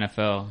affect the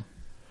NFL?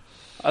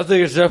 I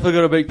think it's definitely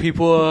gonna make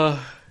people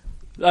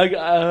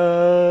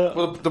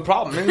Well, the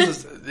problem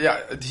is,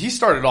 he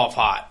started off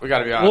hot. We got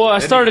to be honest. Well, I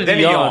started then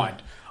young. he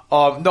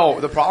yawned. No,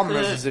 the problem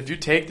is if you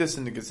take this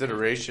into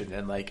consideration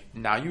and like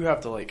now you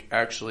have to like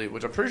actually,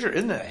 which I'm pretty sure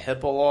isn't it a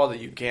HIPAA law that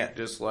you can't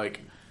just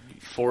like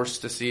force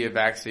to see a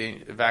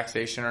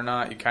vaccination or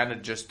not. You kind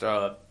of just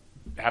have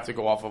to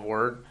go off of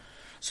word.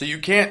 So you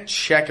can't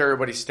check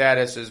everybody's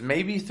statuses.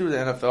 Maybe through the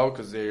NFL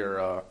because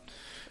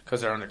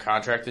they're under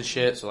contract and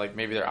shit. So like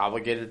maybe they're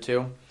obligated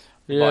to.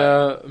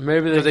 yeah,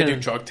 maybe Because they they can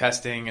do drug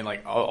testing and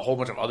like a whole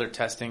bunch of other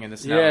testing and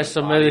this. And that Yeah, with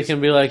so the maybe they bodies.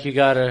 can be like, you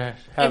gotta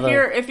have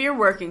If you're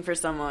working for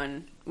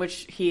someone,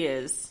 which he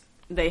is,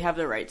 they have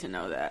the right to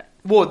know that.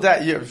 Well,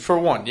 that yeah, for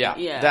one, yeah,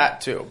 Yeah.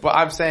 that too. But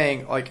I'm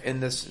saying, like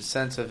in this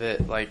sense of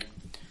it, like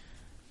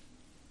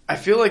I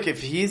feel like if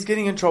he's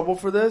getting in trouble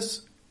for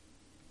this,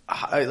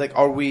 like,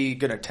 are we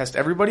gonna test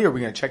everybody? Are we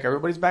gonna check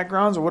everybody's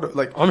backgrounds, or what?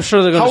 Like, I'm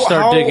sure they're gonna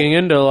start digging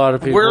into a lot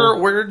of people.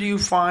 Where do you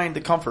find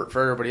the comfort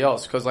for everybody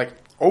else? Because like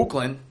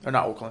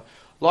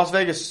Las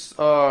Vegas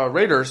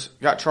Raiders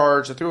got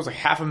charged. I think it was like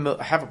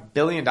 $500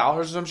 million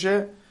or some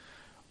shit,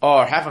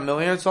 or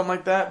 $500,000, something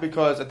like that.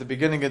 Because at the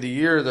beginning of the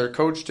year, their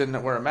coach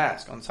didn't wear a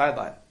mask on the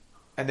sideline,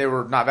 and they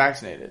were not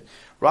vaccinated.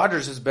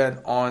 Rodgers has been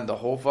on the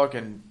whole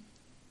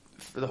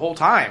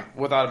time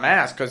without a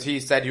mask because he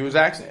said he was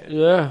vaccinated.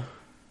 Yeah.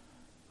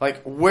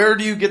 Like, where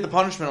do you get the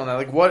punishment on that?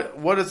 Like,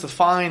 what is the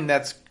fine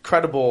that's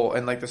credible,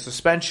 and like the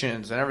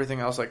suspensions and everything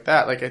else like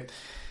that? Like,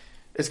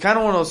 it's kind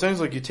of one of those things.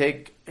 Like, you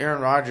take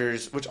Aaron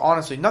Rodgers, which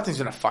honestly, nothing's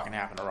gonna fucking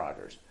happen to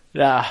Rodgers.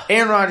 Yeah.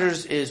 Aaron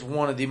Rodgers is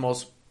one of the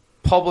most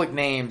public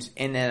names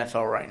in the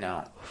NFL right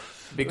now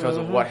because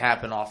of what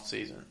happened off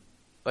season.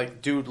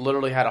 Like, dude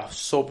literally had a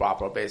soap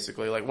opera,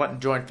 basically. Like, went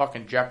and joined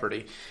fucking Jeopardy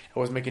and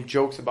was making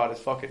jokes about his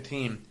fucking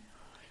team.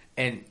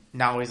 And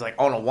now he's like,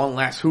 oh no, one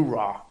last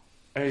hoorah.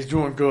 And he's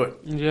doing good.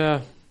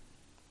 Yeah.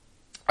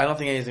 I don't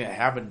think anything's gonna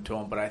happen to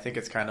him, but I think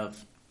it's kind of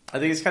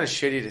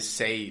shitty to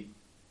say,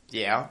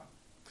 yeah,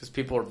 because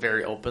people are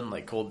very open.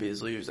 Like Cole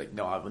Beasley, who's like,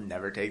 no, I would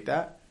never take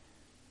that.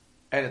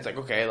 And it's like,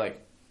 okay,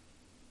 like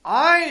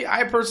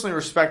I personally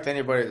respect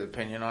anybody's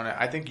opinion on it.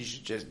 I think you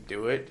should just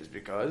do it just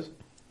because.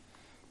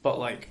 But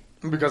like,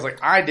 because like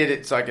I did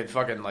it so I could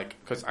fucking like,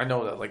 because I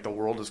know that like the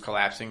world is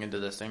collapsing into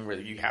this thing where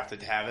you have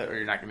to have it or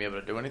you're not gonna be able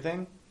to do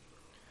anything.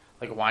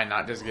 Like, why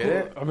not just get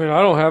it? I mean,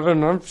 I don't have it,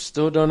 and I've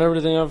still done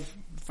everything I've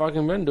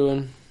fucking been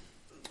doing.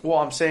 Well,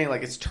 I'm saying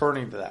like it's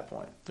turning to that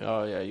point.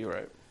 Oh yeah, you're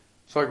right.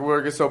 So like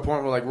we're gets to a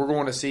point where like I'm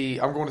going to see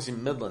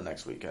Midland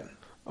next weekend.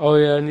 Oh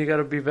yeah, and you got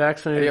to be And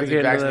vaccinated you have to to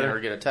be get into vaccinated there. or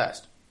get a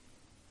test.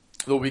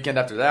 The weekend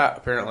after that,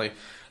 apparently,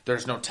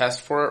 there's no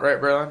test for it, right,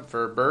 Braylon?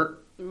 For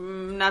Bert?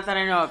 Not that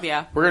I know of,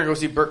 yeah. We're going to go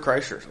see Bert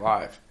Kreischer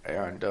live.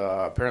 And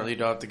apparently you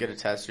don't have to get a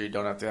test or you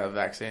don't have to have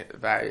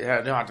you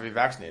don't have to be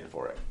vaccinated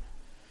for it.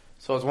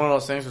 So it's one of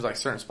those things where like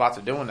certain spots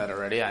are doing that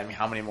already. I mean,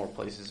 how many more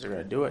places are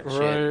going to do it? Right.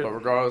 Shit. But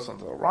regardless of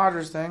the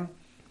Rodgers thing,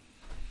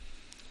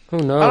 Who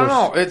knows? I don't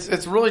know.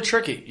 It's really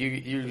tricky.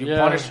 You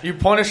Yeah.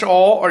 punish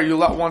all, or you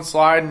let one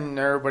slide and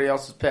everybody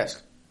else is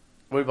pissed.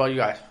 What about you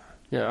guys?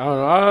 Yeah, I don't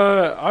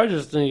know. I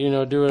just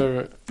think, do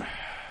whatever.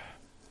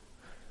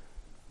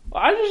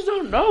 I just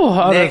don't know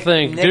how to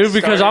think, Nick dude,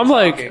 because I'm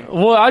started like,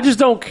 talking. well, I just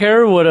don't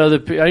care what other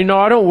people, I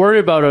don't worry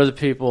about other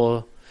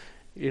people,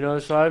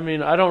 so I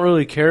mean, I don't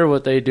really care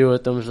what they do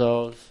with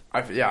themselves.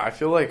 I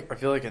feel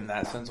like in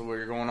that sense of what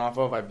you're going off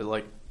of, I feel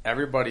like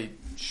everybody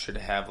should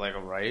have like a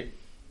right,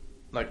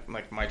 like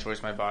my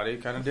choice, my body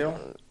kind of deal,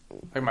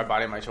 like my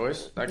body, my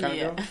choice, that kind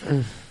of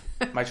deal.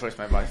 My choice,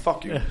 my body.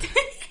 Fuck you.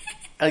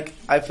 Like,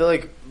 I feel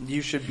like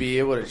you should be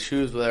able to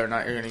choose whether or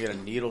not you're going to get a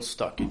needle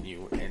stuck in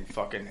you and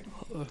fucking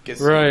get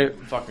some Right.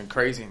 fucking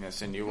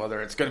craziness in you, whether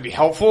it's going to be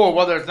helpful or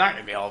whether it's not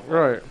going to be helpful.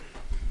 Right.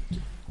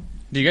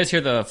 Do you guys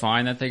hear the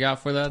fine that they got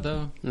for that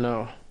though?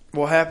 No.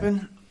 What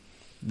happened?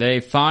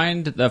 They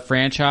fined the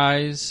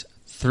franchise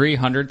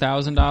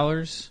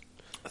 $300,000.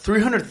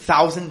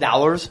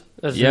 $300,000?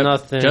 That's Yep,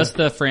 nothing. just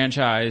the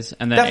franchise,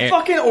 and then That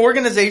fucking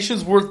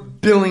organization's worth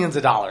billions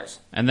of dollars.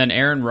 and then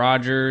Aaron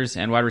Rodgers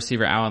and wide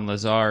receiver Alan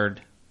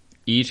Lazard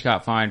each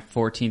got fined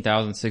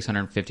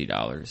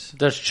 $14,650.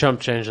 That's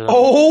chump change.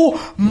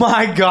 Oh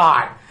my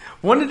god.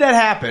 When did that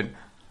happen?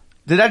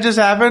 Did that just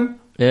happen?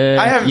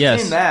 I haven't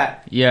yes. seen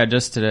that. Yeah,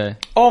 just today.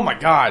 Oh my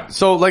god.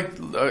 So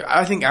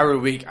I think every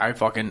week I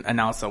fucking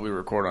announce that we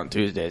record on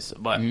Tuesdays.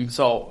 But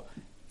so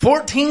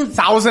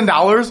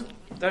 $14,000?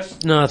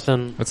 That's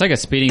nothing. It's like a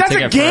speeding That's a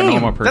ticket for a game.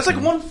 normal person. That's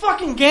like one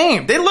fucking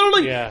game. They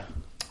literally Yeah.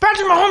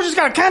 Patrick Mahomes just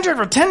got a contract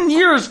for 10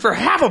 years for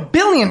 $500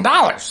 million.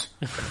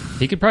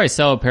 He could probably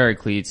sell a pair of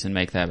cleats and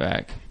make that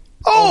back.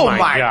 Oh my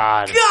my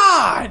God.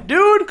 god,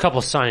 dude.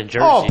 Couple signed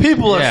jerseys. Oh,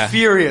 people are Yeah.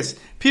 furious.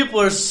 People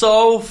are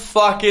so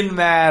fucking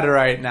mad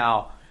right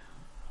now.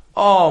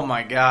 Oh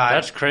my god.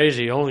 That's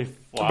crazy. Only.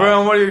 Wow.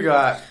 Brian, what do you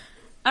got?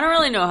 I don't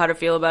really know how to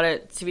feel about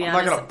it, to be I'm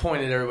honest. not gonna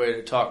point at everybody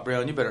to talk,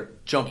 Brian. You better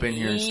jump in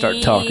here and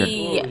start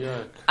talking.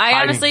 Yeah.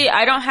 I honestly,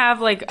 I don't have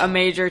like a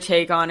major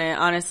take on it.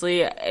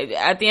 Honestly,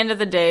 at the end of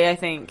the day, I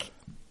think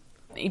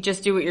you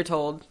just do what you're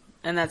told,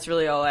 and that's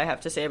really all I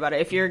have to say about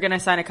it. If you're gonna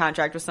sign a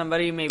contract with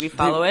somebody, maybe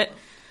follow it.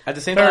 At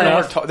the same Fair time,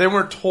 enough. they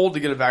weren't told to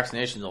get a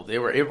vaccination though. They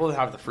were able to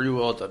have the free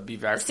will to be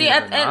See,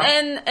 vaccinated. or not.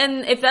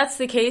 and if that's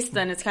the case,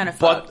 then it's kind of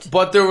fucked.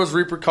 But there was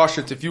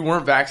repercussions if you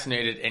weren't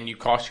vaccinated and you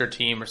cost your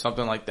team or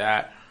something like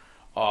that.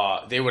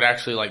 They would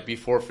actually like be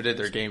forfeited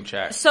their game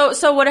check. So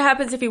what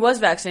happens if he was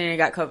vaccinated and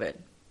got COVID?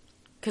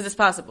 Because it's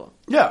possible.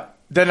 Yeah,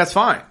 then that's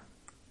fine.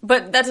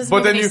 But that doesn't But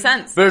make then any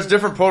sense. there's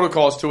different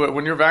protocols to it.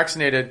 When you're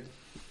vaccinated,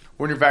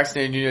 you need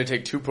to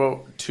take two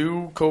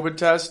COVID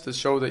tests to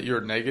show that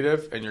you're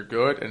negative and you're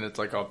good, and it's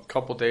like a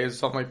couple days,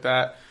 something like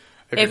that.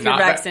 If you're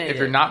vaccinated. If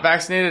you're not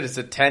vaccinated, it's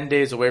 10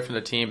 days away from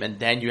the team, and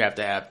then you have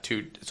to have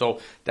two. So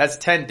that's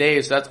 10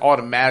 days. So that's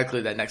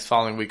automatically that next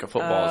following week of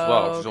football as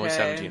well, which is only okay.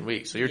 17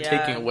 weeks. So you're Yeah.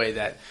 taking away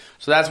that.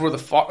 So that's where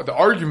the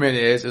argument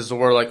is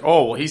where like,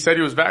 oh, well, he said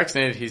he was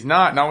vaccinated. He's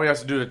not. Now he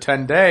has to do the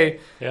 10-day.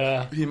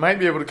 Yeah. He might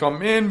be able to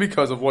come in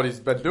because of what he's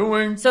been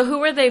doing. So who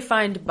were they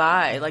fined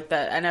by? Like the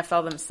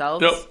NFL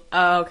themselves? Yep.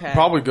 Oh, okay.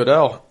 Probably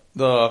Goodell,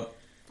 the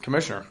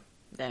commissioner.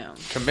 Damn.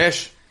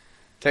 Commish.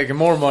 Taking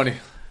more money.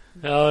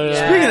 Hell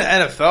yeah. Speaking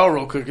of NFL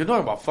real quick, you're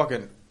talking about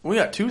fucking... We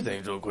got two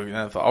things real quick in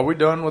NFL. Are we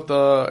done with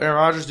Aaron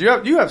Rodgers?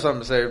 You have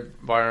something to say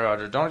about Aaron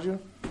Rodgers, don't you?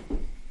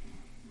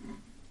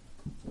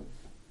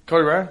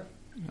 Cody Ryan?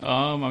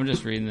 I'm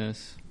just reading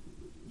this.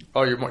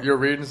 Oh, you're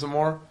reading some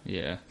more?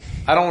 Yeah.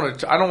 I don't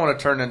want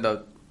to turn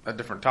into a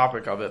different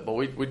topic of it, but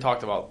we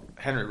talked about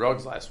Henry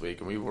Ruggs last week,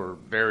 and we were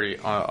very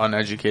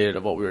uneducated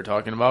of what we were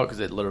talking about because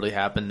it literally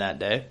happened that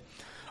day.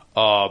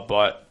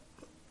 But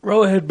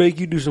Roadhead make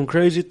you do some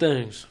crazy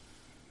things.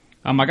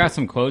 I got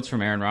some quotes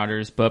from Aaron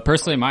Rodgers, but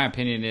personally, my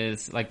opinion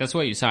is like that's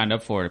what you signed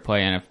up for to play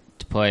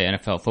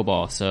NFL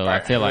football. So I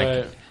feel like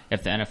Right.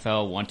 if the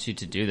NFL wants you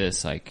to do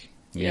this, like,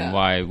 Yeah.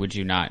 why would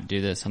you not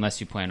do this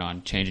unless you plan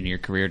on changing your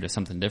career to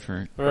something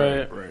different?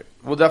 Right.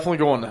 we'll definitely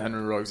go on to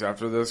Henry Ruggs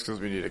after this because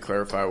we need to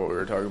clarify what we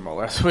were talking about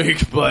last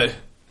week. But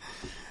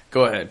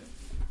go ahead.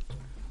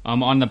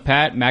 On the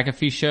Pat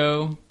McAfee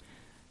show,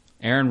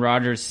 Aaron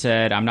Rodgers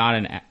said, I'm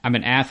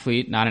an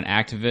athlete, not an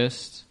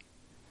activist.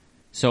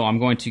 So I'm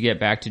going to get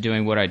back to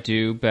doing what I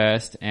do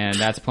best, and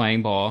that's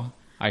playing ball.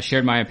 I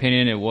shared my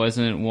opinion. It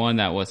wasn't one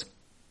that was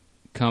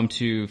come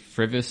to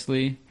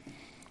frivolously.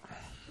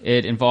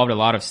 It involved a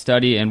lot of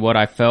study and what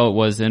I felt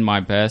was in my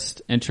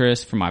best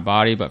interest for my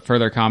body, but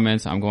further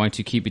comments I'm going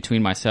to keep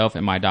between myself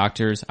and my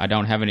doctors. I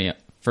don't have any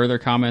further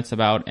comments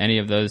about any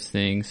of those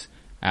things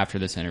after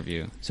this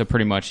interview. So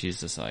pretty much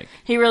he's just like,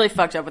 He really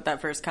fucked up with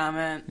that first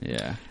comment.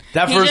 yeah.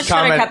 That He first just should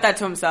have comment. kept that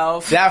to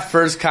himself. That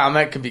first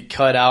comment could be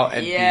cut out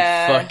and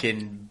Yeah. be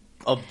fucking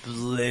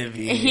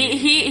oblivious.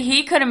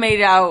 He could have made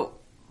it out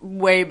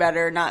way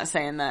better not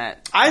saying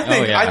that. I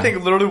think Oh, yeah.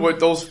 literally what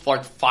those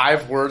like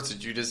 5 words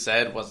that you just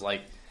said was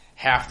like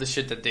half the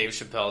shit that Dave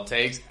Chappelle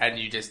takes, and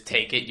you just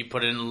take it, you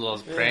put it in a little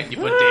print, you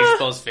put Dave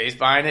Chappelle's face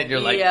behind it, and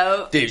you're like,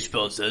 Yep. Dave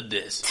Chappelle said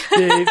this.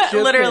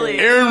 Literally.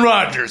 Aaron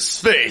Rodgers'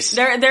 face.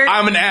 They're-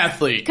 I'm an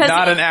athlete, 'Cause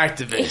not an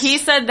activist. He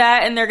said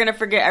that, and they're gonna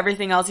forget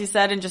everything else he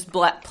said and just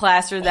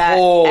plaster that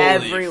Holy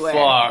everywhere.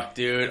 fuck,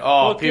 dude.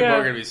 Oh, Look, people yeah.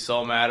 are gonna be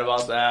so mad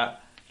about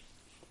that.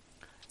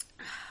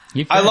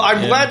 You I'm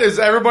yeah. glad. Does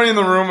everybody in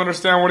the room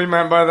understand what he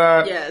meant by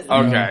that? Yes.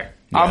 Okay. Yeah.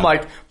 I'm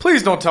like,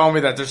 please don't tell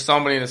me that there's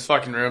somebody in this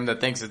fucking room that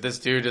thinks that this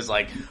dude is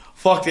like,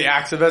 fuck the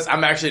activist.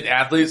 I'm actually an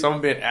athlete, so I'm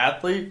gonna be an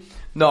athlete.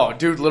 No,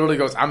 dude literally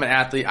goes, I'm an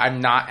athlete.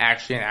 I'm not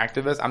actually an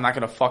activist. I'm not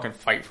gonna fucking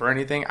fight for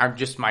anything. I'm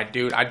just my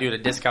dude. I do the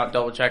discount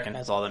double check, and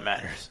that's all that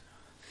matters.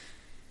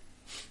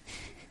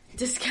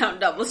 Discount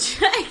double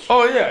check.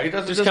 Oh yeah, he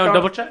does the Discount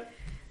double check.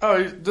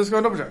 Oh,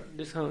 discount double check.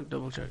 Discount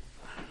double check.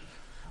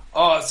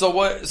 So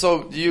what?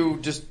 So you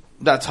just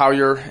that's how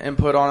your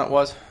input on it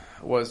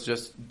was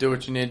just do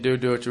what you need to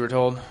do what you were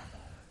told.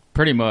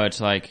 Pretty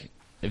much, like,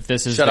 if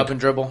this is Shut the, up and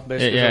dribble.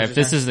 Basically, yeah, if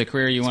this is the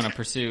career you want to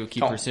pursue,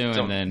 keep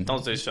pursuing, then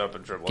don't say shut up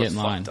and dribble. get It's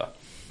in line. fucked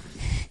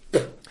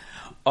up.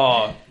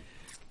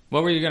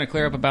 What were you going to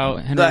clear up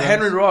about Henry The Ruggs?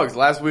 Henry Ruggs.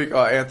 Last week,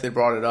 Anthony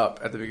brought it up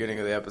at the beginning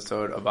of the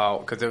episode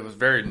about because it was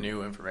very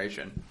new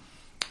information,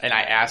 and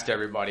I asked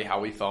everybody how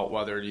we felt.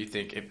 Whether you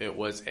think if it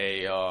was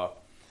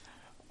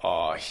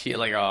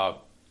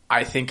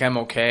I think I'm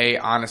okay,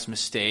 honest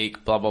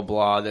mistake, blah blah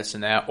blah, this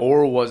and that,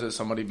 or was it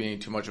somebody being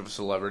too much of a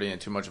celebrity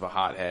and too much of a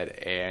hothead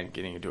and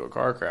getting into a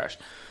car crash?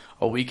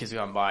 A week has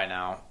gone by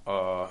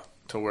now,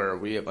 to where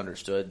we have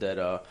understood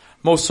that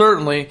most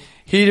certainly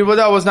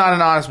that was not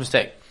an honest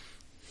mistake.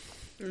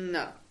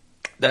 No.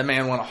 That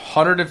man went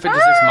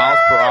 156 miles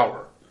per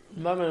hour.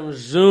 My man was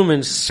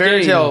zooming.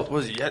 Fairy skating. tale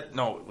was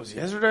was it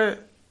yesterday?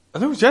 I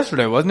think it was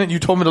yesterday, wasn't it? You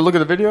told me to look at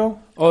the video.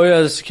 Oh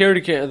yeah, the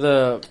security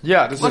the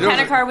Yeah, What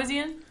kind of car was he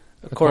in?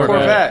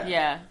 Corvette.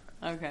 Yeah.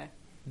 Okay.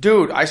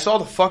 Dude, I saw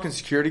the fucking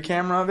security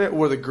camera of it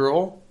where the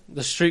girl.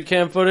 The street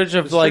cam footage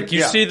of The like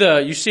street-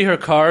 you see her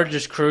car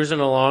just cruising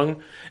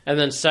along, and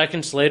then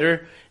seconds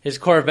later his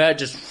Corvette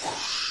just.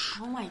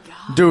 Oh my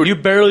god. Dude, You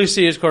barely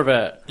see his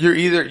Corvette. you're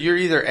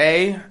either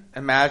A,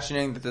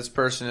 imagining that this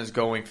person is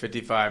going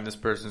 55 and this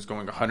person is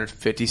going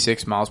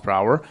 156 miles per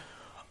hour,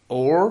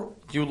 or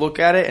you look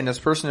at it and this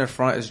person in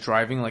front is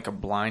driving like a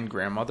blind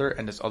grandmother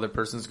and this other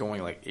person is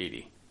going like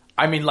 80.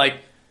 I mean, like,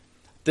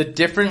 the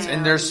difference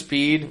in their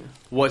speed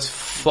was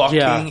fucking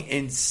Yeah.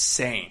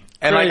 insane.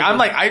 And Crazy.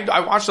 I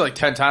watched it like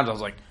 10 times. I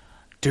was like,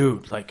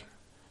 dude, like,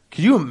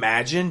 could you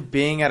imagine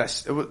being at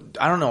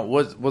I don't know,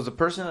 was the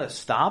person at a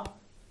stop?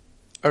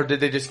 Or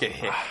did they just get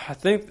hit?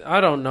 I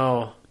don't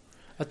know.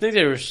 I think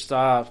they were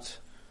stopped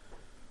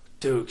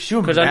Dude, could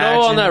you because imagine? I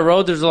know on that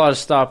road there's a lot of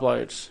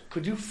stoplights.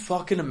 Could you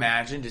fucking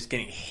imagine just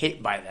getting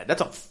hit by that?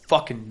 That's a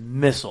fucking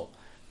missile.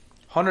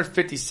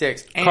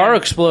 156. And, Car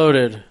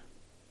exploded.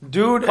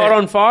 dude. Caught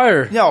on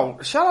fire. Yo,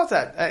 shout out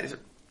that.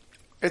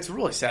 It's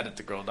really sad that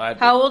the girl died.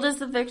 How old is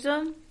the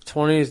victim?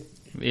 20.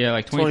 Yeah,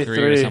 like 23 or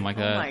 23. something like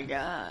Oh that. my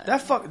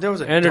god. There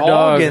was a And her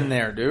dog dog. in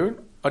there,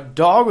 dude. A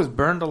dog was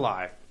burned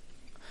alive.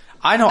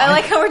 I know. I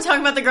like how we're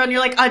talking about the girl and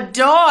you're like, a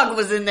dog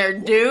was in there,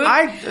 dude.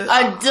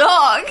 A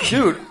dog.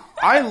 Dude,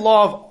 I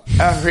love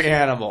every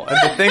animal. And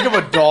to think of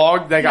a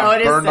dog that No,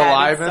 got it is burned sad.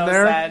 alive It's in so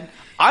there. sad.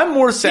 I'm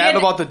more sad didn't-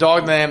 about the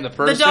dog than I am the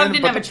person. The dog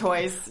didn't but have a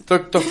choice. The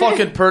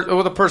fucking person,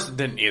 well, the person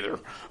didn't either.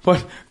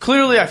 But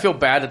clearly I feel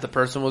bad that the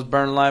person was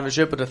burned alive and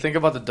shit, but to think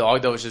about the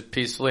dog that was just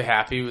peacefully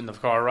happy in the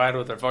car ride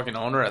with their fucking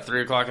owner at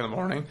 3 o'clock in the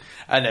morning,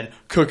 and then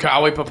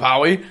Kukawi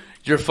Papawi,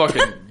 you're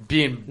fucking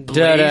being blazed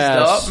Dead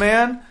ass. up,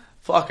 man.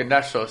 Fucking,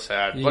 that's so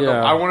sad. But no,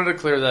 Yeah. I wanted to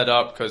clear that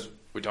up because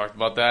we talked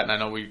about that, and I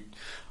know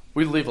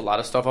we leave a lot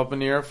of stuff up in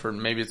the air for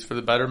maybe it's for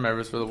the better, maybe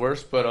it's for the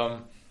worse, but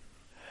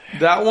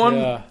that one,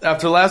 Yeah.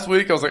 after last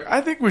week, I was like,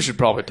 I think we should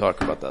probably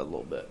talk about that a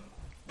little bit.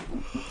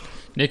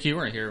 Nick, you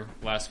weren't here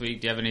last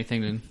week. Do you have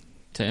anything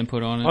to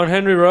input on it? On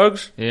Henry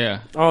Ruggs? Yeah.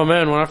 Oh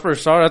man, when I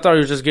first saw it, I thought he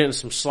was just getting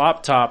some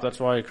slop top. That's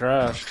why he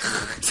crashed.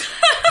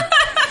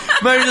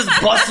 Man, you're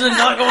just busting and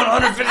not going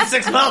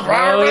 156 miles per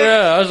hour. Oh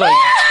yeah, I was like,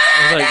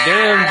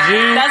 damn,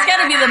 G. That's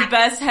gotta be the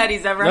best head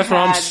he's ever That's had.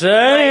 what I'm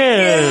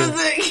saying.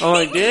 Like, I'm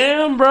like,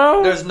 damn,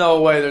 bro. There's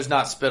no way there's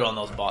not spit on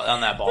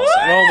on that ball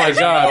sack. Oh my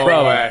god, no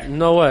bro. way.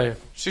 No way.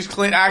 She's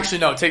clean. Actually,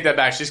 no, take that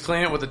back. She's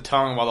cleaning it with the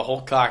tongue while the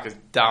whole cock is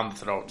down the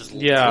throat. Just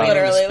Yeah. cleaning the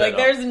literally, spit like up.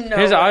 there's no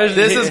His way. eyes.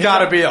 This has got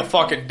to be a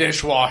fucking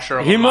dishwasher.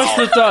 Of He a must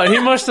mouth.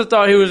 have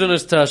thought he was in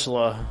his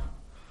Tesla.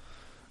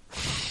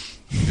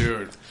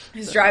 Dude.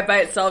 His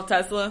drive-by-itself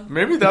Tesla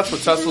Maybe that's what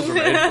Teslas are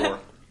made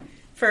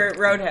for. for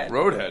Roadhead.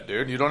 Roadhead,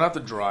 dude. You don't have to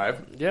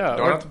drive. Yeah. You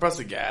don't have to press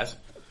the gas.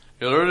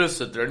 You literally just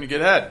sit there and you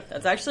get head.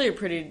 That's actually a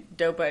pretty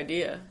dope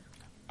idea.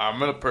 I'm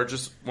going to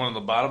purchase one of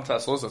the bottom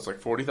Teslas that's like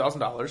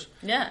 $40,000.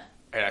 Yeah.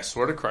 And I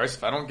swear to Christ,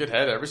 if I don't get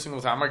head every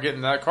single time I get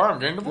in that car, I'm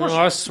getting divorced.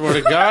 I swear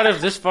to God, if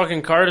this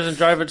fucking car doesn't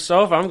drive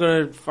itself, I'm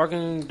gonna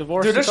fucking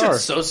divorce Dude, the that car.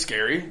 shit's so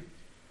scary.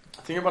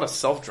 Think about a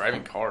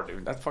self-driving car,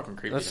 dude. That's fucking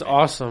creepy. That's to me.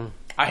 awesome.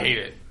 I hate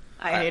it.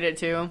 I hate it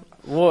too.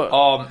 What?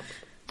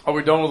 Are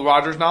we done with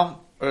Rogers now?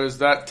 Is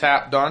that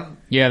tap done?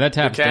 Yeah, that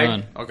tap's Okay.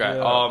 done. Okay.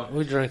 Yeah,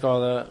 we drink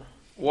all that.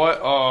 What?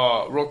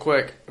 Real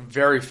quick,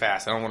 very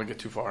fast. I don't want to get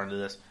too far into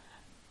this.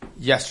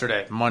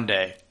 Yesterday,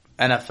 Monday,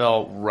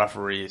 NFL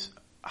referees.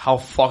 How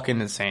fucking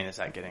insane is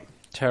that getting?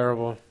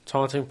 Terrible.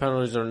 Taunting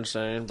penalties are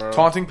insane, bro.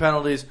 Taunting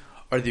penalties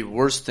are the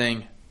worst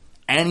thing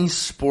any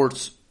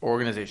sports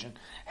organization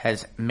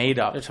has made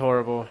up. It's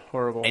horrible.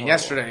 And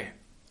yesterday,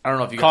 I don't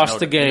know if you Cost guys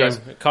the know game. you guys-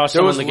 It cost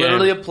there them was the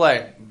literally game. a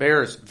play.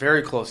 Bears,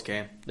 very close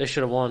game. They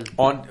should have won.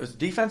 It was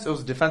defense. It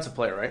was a defensive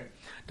player, right?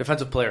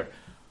 Defensive player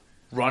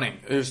running.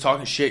 He was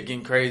talking shit,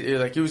 getting crazy.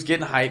 He was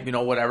getting hype,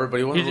 whatever. But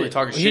he wasn't really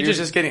talking shit. He was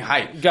just getting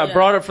hype. Got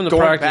brought up from the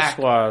practice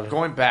squad.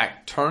 Going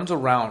back, turns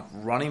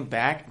around, running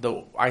back.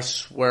 I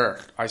swear,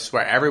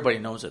 everybody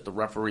knows it. The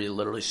referee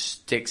literally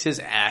sticks his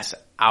ass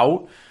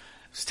out,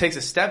 takes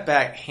a step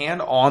back,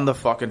 hand on the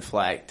fucking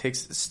flag,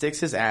 sticks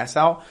his ass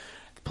out.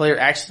 The player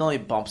accidentally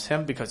bumps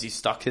him because he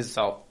stuck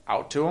himself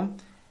out to him.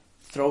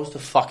 Throws the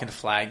fucking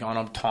flag on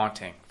him,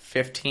 taunting.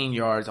 15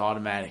 yards,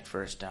 automatic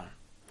first down.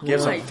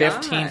 Gives Oh him my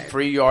 15 God.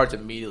 free yards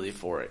immediately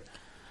for it.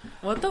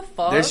 What the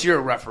fuck? This year,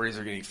 referees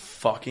are getting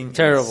fucking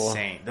Terrible.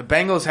 insane. The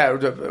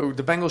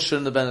Bengals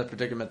shouldn't have been in the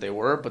predicament they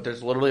were, but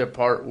there's literally a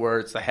part where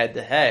it's the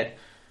head-to-head.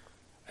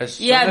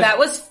 That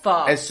was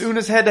fucked. As soon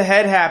as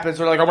head-to-head happens,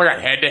 we're like, oh my God,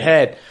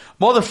 head-to-head.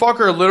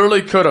 Motherfucker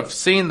literally could have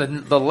seen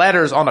the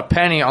letters on a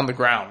penny on the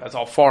ground. That's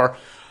how far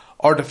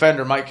our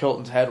defender, Mike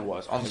Hilton's head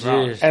was on the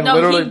ground. Jeez. And no,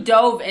 literally, he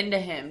dove into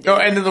him. Dude. no,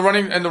 and then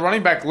the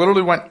running back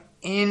literally went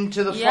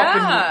into the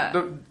Yeah.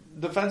 fucking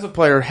the defensive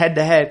player head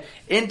to head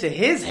into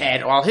his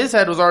head while his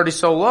head was already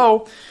so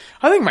low.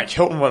 I think Mike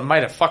Hilton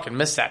might have fucking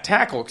missed that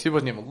tackle because he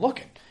wasn't even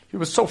looking. He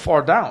was so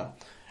far down.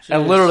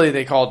 And literally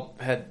they called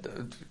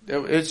head.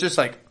 It's just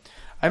like,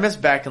 I miss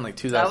back in like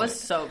 2000. That was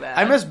so bad.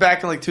 I miss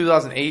back in like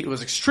 2008. It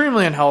was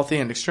extremely unhealthy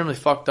and extremely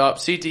fucked up.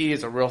 CTE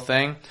is a real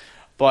thing,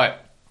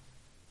 but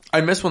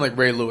I miss when like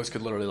Ray Lewis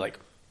could literally like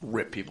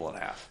rip people in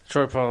half.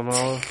 Troy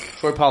Polamalu.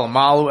 Troy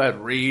Polamalu, Ed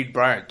Reed,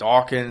 Brian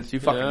Dawkins, you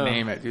fucking Yeah.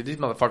 name it, dude. These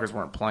motherfuckers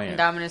weren't playing.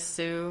 Dominus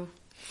Sue.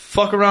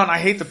 Fuck around. I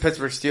hate the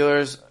Pittsburgh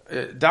Steelers.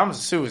 Dominic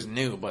Sue is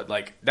new, but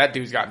like that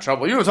dude's got in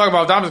trouble. You were talking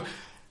about Dominic.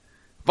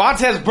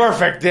 Vontez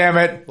Perfect, damn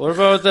it. What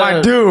about that?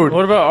 My dude.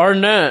 What about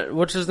Arnett?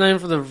 What's his name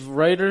for the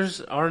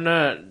Raiders?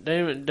 Arnett.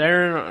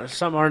 Darren,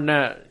 some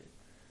Arnett.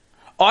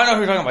 Oh, I know who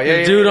you're talking about.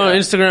 Yeah, Dude yeah. on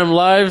Instagram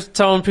Live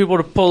telling people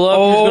to pull up.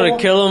 Oh. He's going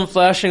to kill him,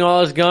 flashing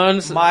all his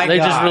guns. My They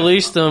just God.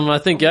 released him, I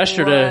think,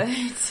 yesterday.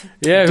 What?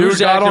 Yeah, Dude who's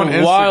got on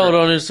acting Instagram. wild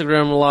on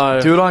Instagram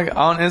Live. Dude on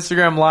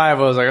Instagram Live,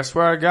 I was like, I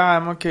swear to God,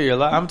 I'm gonna kill your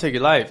life. I'm gonna take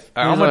your life.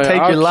 I'm He's gonna like,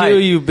 take I'll your life. kill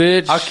you,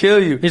 bitch. I'll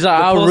kill you. He's like,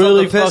 Then I'll pulls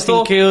really up the pistol,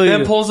 fucking kill you.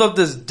 Then pulls up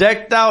this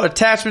decked out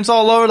attachments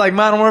all over like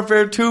Modern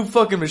Warfare 2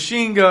 fucking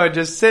machine gun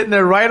just sitting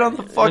there right on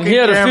the fucking And he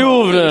had a camera.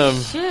 few of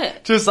them.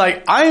 Shit. Just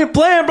like, I ain't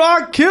playing, bro.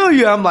 I'll kill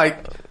you. I'm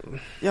like,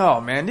 yo,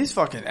 man, these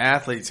fucking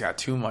athletes got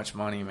too much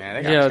money, man.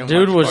 They got Yeah, too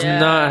dude much was fucking- Yeah.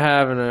 not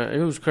having it.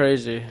 It was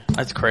crazy.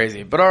 That's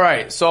crazy. But all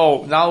right,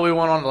 so now that we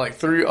went on to like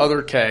 3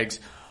 other kegs,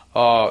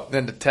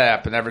 then the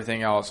tap and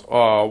everything else.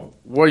 What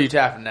are you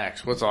tapping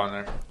next? What's on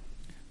there?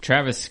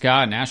 Travis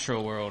Scott,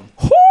 Natural World.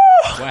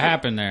 What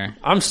happened there?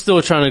 I'm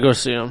still trying to go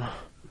see him.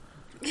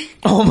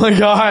 Oh my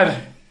God.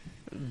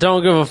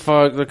 Don't give a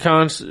fuck. The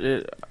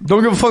concert.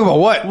 Don't give a fuck about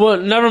what? Well,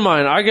 never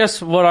mind. I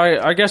guess I'm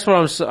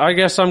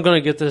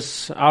gonna get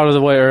this out of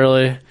the way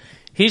early.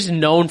 He's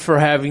known for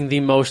having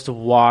the most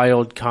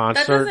wild That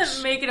concerts.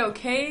 doesn't make it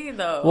okay,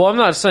 though. Well, I'm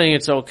not saying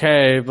it's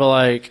okay, but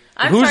like,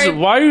 I'm sorry.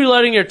 why are you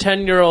letting your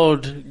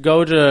 10-year-old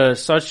go to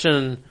such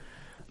a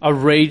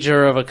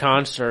rager of a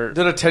concert?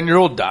 Did a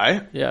 10-year-old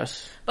die?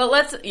 Yes. But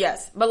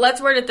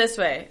let's word it this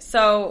way.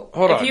 So,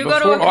 Hold if on. you go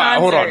to a concert,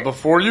 Hold on.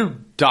 Before you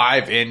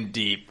dive in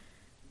deep,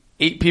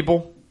 8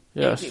 people,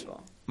 Yes.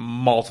 people.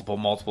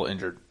 multiple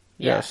injured.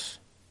 Yes.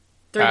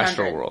 300.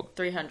 Astroworld.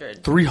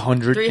 300.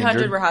 300 300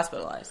 injured. were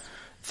hospitalized.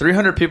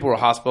 300 people were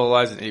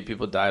hospitalized and 8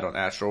 people died on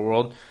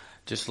Astroworld.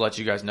 Just to let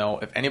you guys know,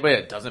 if anybody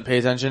that doesn't pay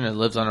attention and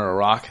lives under a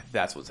rock,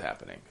 that's what's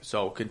happening.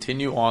 So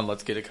continue on.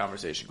 Let's get a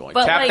conversation going.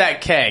 But, Tap like-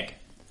 that keg.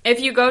 If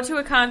you go to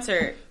a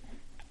concert,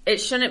 it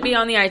shouldn't be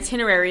on the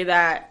itinerary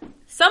that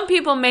some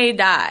people may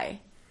die.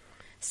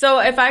 So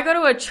if I go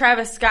to a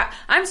Travis Scott,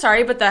 I'm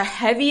sorry, but the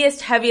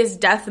heaviest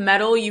death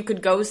metal you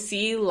could go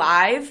see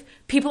live,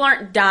 people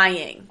aren't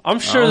dying. I'm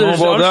sure I don't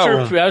know about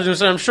that one. I was gonna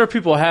say, I'm sure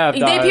people have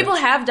died. People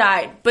have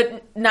died,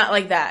 but not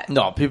like that.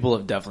 No, people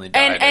have definitely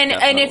died. at And death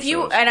and metal if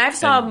you shows. and I've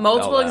saw And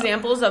multiple all that.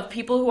 examples of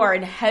people who are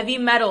in heavy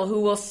metal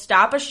who will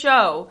stop a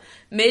show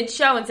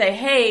mid-show and say,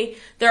 "Hey,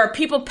 there are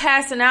people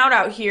passing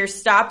out here.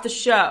 Stop the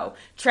show."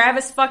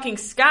 Travis fucking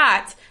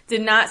Scott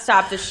did not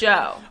stop the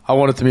show. I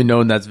want it to be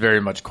known that's very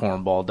much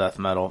cornball death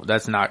metal.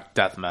 That's not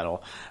death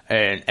metal.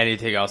 and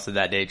anything else of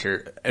that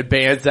nature.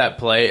 Bands that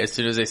play, as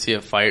soon as they see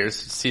a fight or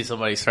see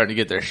somebody starting to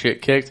get their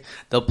shit kicked,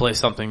 they'll play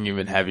something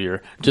even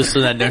heavier, just so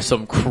that there's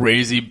some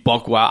crazy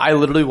buck wild. I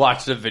literally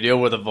watched a video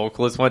where the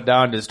vocalist went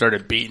down and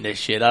started beating the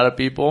shit out of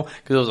people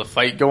because there was a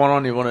fight going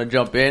on. He wanted to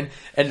jump in,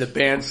 and the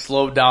band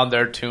slowed down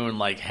their tune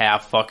like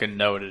half fucking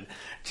noted.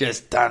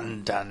 Just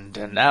dun dun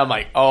dun. Now I'm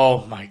like,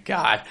 oh my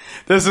god,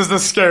 this is the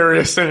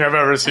scariest thing I've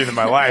ever seen in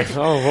my life.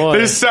 Oh, boy.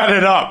 They set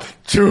it up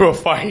to a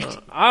fight.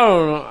 I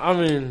don't know. I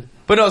mean,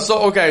 But no,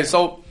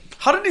 so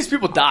how did these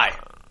people die?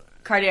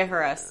 Cardiac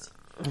arrest.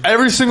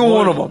 Every single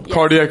one of them, Yes.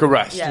 cardiac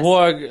arrest. Yes.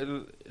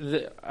 well,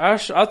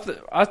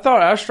 I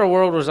thought Astro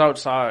World was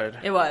outside.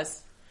 It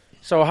was.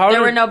 So how There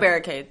did, were no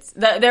barricades.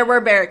 There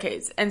were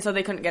barricades, and so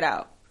they couldn't get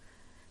out.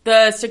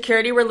 The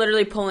security were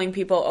literally pulling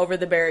people over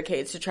the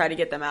barricades to try to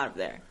get them out of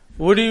there.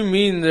 What do you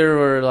mean there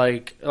were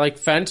like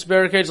fence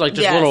barricades, like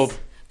just Yes. little?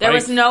 There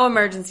was like- no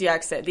emergency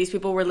exit. These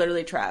people were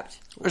literally trapped.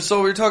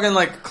 So we're talking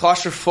like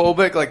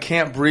claustrophobic, like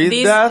can't breathe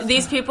death?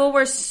 These people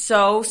were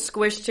so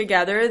squished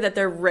together that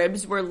their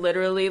ribs were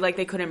literally like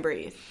they couldn't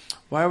breathe.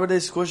 Why were they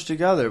squished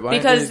together? Why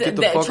didn't Because they get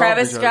the fuck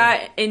Travis off each other?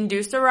 Scott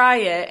induced a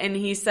riot, and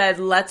he said,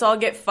 "Let's all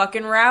get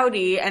fucking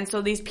rowdy." And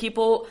so these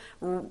people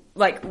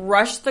like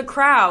rushed the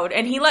crowd,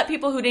 and he let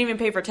people who didn't even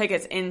pay for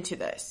tickets into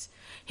this.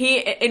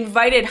 He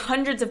invited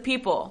hundreds of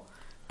people.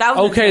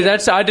 Thousands Okay, of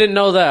people. I didn't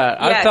know that.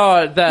 Yes. I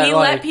thought that he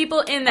like, let people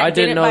in that I didn't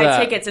didn't know buy that.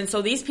 tickets, and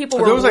so these people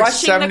There were was like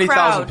rushing the 70,000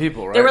 crowd.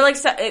 people, right? There were like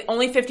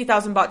only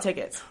 50,000 bought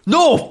tickets.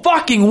 No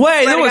fucking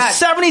way! Swear There to was God.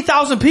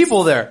 70,000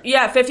 people there.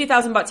 Yeah,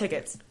 50,000 bought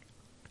tickets.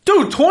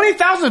 Dude,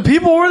 20,000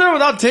 people were there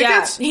without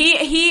tickets? Yeah,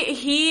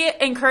 he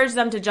encouraged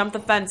them to jump the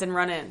fence and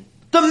run in.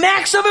 The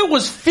max of it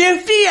was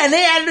 50 and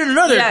they added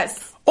another.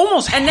 Yes.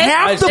 Almost And this,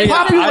 half this the isn't the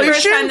first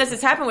population? time this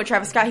has happened with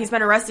Travis Scott. He's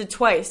been arrested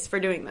twice for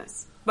doing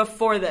this.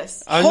 Before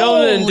this. I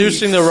know that Holy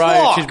inducing the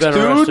riot fuck, she's been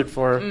dude. arrested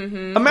for. Mm-hmm.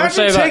 I'll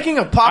say Imagine that. taking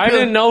a popular... I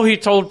didn't know he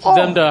told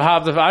them to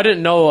have the. I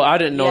didn't know Yes.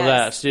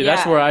 that. See,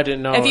 that's Yeah. where I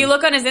didn't know. If you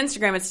look on his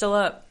Instagram, it's still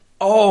up.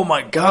 Oh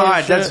my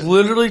god, shit. that's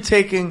literally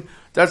taking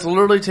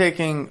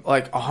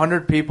like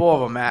 100 people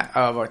of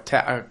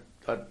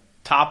a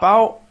top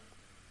out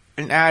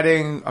and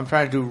adding, I'm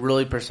trying to do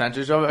really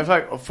percentage of it. It's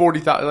like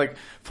 40,000, like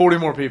 40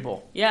 more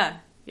people. Yeah.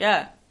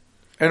 Yeah.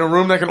 In a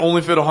room that can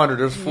only fit 100,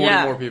 there's 40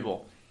 Yeah. more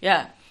people.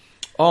 Yeah.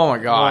 Oh my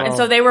god. And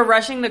so they were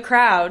rushing the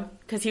crowd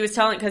because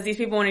because these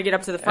people want to get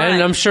up to the front.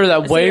 And I'm sure that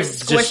So he wave was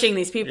just- squishing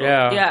these people.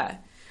 yeah. Yeah.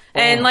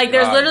 And my like,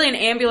 there's God. literally an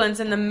ambulance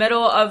in the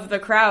middle of the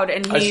crowd,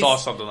 and I he's, saw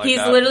something like he's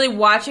that. literally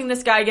watching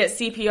this guy get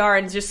CPR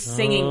and just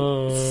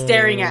singing,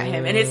 staring at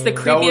him, and it's the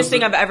was creepiest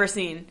thing the- I've ever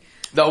seen.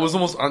 That was the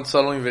most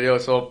unsettling video.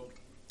 So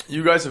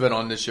you guys have been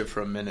on this shit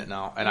for a minute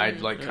now, and I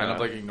like kind of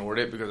like ignored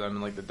it because I'm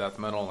in like the death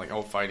metal, and like,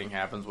 oh, fighting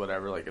happens,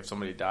 whatever. Like if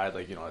somebody died,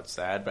 like, you know, it's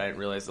sad, but I didn't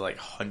realize that like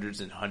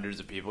hundreds and hundreds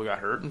of people got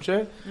hurt and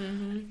shit.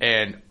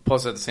 And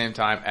plus, at the same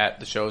time,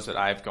 at the shows that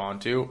I've gone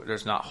to,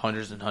 there's not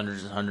hundreds and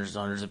hundreds and hundreds and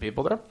hundreds of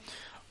people there.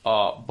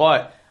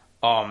 But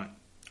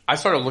I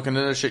started looking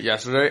into this shit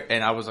yesterday,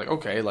 and I was like,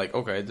 okay,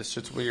 this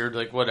shit's weird,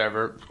 like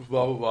whatever,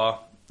 blah blah blah.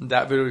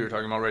 That video you're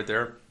talking about right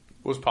there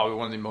was probably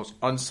one of the most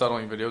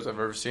unsettling videos I've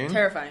ever seen.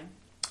 Terrifying.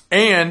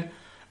 And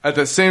at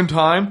the same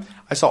time,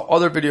 I saw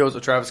other videos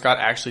of Travis Scott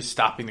actually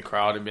stopping the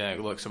crowd and being like,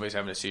 look, somebody's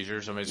having a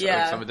seizure, somebody's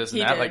Yeah, like, some of this and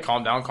he that, did. like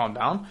calm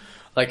down.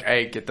 Like,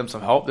 hey, get them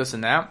some help, this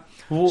and that.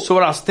 So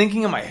what I was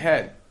thinking in my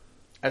head,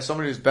 as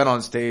somebody who's been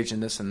on stage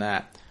and this and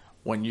that,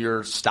 when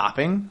you're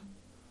stopping,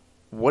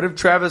 what if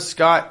Travis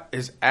Scott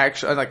is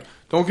actually, like,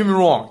 don't get me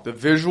wrong, the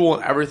visual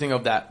and everything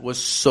of that was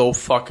so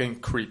fucking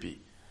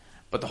creepy.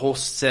 But the whole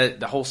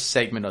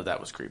segment of that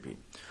was creepy.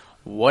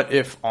 What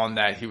if on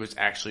that he was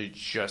actually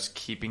just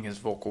keeping his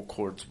vocal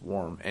cords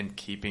warm and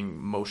keeping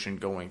motion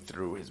going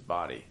through his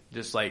body?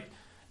 Just like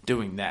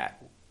doing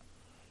that.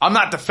 I'm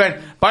not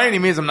by any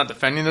means I'm not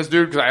defending this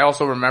dude, because I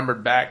also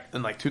remembered back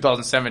in like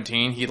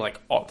 2017 he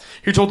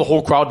told the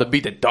whole crowd to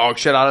beat the dog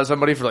shit out of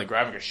somebody for like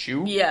grabbing a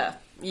shoe. Yeah.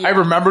 Yeah. I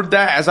remembered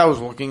that as I was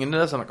looking into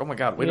this. I'm like, oh my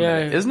god, wait a Yeah.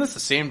 minute. Isn't this the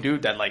same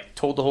dude that like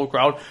told the whole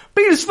crowd,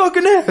 beat his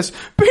fucking ass,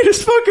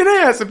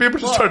 and people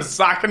just started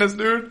socking this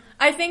dude?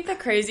 I think the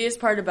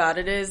craziest part about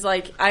it is,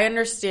 like, I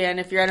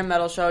understand if you're at a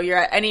metal show, you're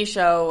at any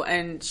show,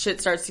 and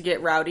shit starts to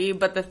get rowdy,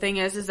 but the thing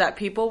is that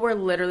people were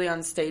literally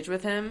on stage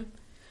with him.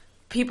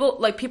 People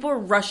were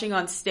rushing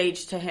on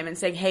stage to him and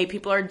saying, hey,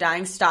 people are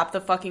dying, stop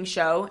the fucking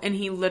show. And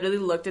he literally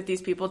looked at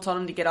these people, told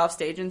them to get off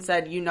stage, and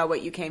said, you know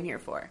what you came here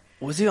for.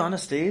 Was he on a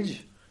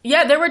stage?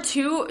 Yeah, there were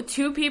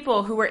two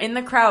people who were in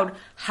the crowd,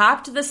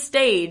 hopped the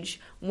stage,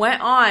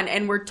 went on,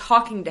 and were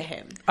talking to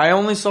him. I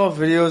only saw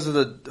videos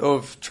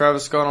of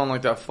Travis Scott on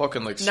like that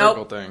fucking like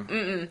circle Nope.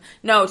 thing.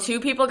 No, two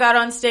people got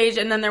on stage,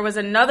 and then there was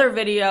another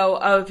video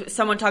of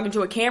someone talking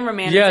to a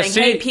cameraman Yeah, and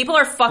saying, hey, people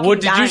are fucking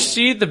What did dying. you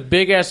see the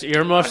big ass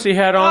earmuffs he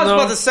had on? I was though?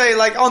 about to say,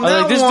 like, on I was that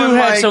like, this one, dude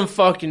had like, some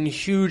fucking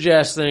huge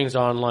ass things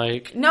on.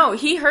 Like, No,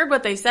 he heard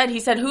what they said. He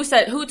said,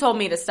 who told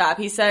me to stop?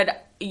 He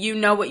said, you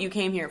know what you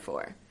came here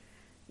for.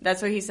 That's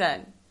what he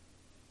said.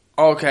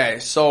 Okay,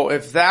 so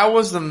if that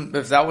was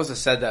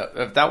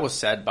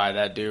said by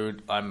that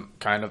dude,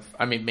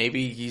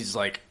 maybe he's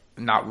like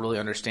not really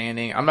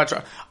understanding. I'm not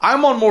trying.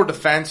 I'm on more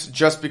defense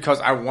just because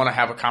I want to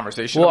have a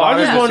conversation. Well, about I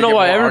just it, want to know get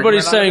why more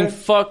everybody's argument out saying of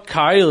it. fuck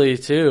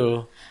Kylie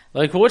too.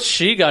 Like, what's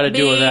she got to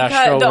do with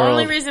Astro the World?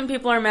 only reason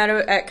people are mad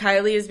at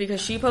Kylie is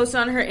because she posted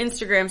on her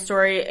Instagram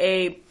story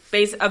a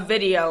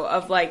video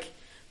of like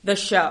the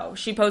show.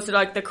 She posted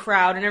like the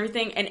crowd and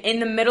everything, and in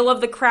the middle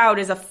of the crowd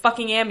is a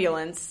fucking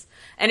ambulance,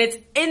 and it's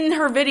in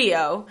her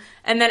video.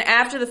 And then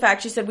after the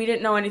fact, she said we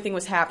didn't know anything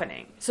was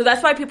happening. So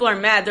that's why people are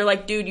mad. They're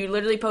like, dude, you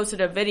literally posted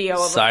a video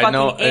of a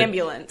fucking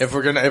ambulance. If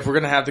we're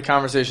gonna have the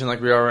conversation like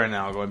we are right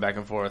now, going back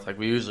and forth like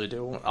we usually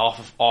do,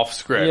 off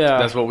script. Yeah.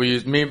 That's what we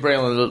use. Me and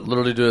Braylon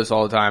literally do this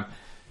all the time.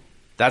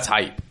 That's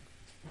hype.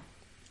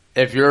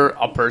 If you're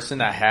a person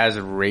that has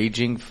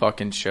raging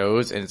fucking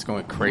shows and it's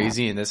going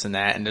crazy and this and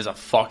that, and there's a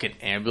fucking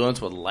ambulance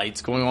with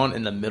lights going on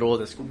in the middle of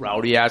this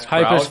rowdy ass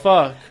crowd, Hype as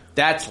fuck.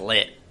 that's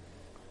lit.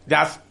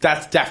 That's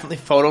definitely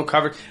photo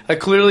covered. Like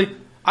clearly,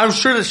 I'm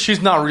sure that she's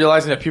not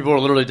realizing that people are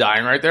literally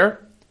dying right there.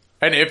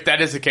 And if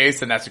that is the case,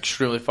 then that's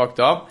extremely fucked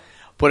up.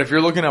 But if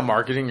you're looking at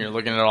marketing, you're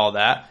looking at all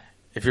that.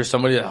 If you're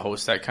somebody that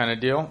hosts that kind of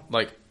deal,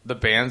 like the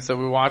bands that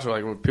we watch,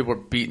 like where people are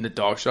beating the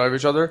dog shit out of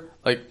each other,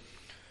 like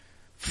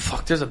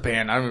fuck, there's a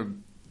band. I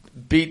don't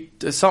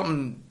beat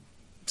something.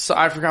 So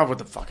I forgot what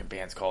the fucking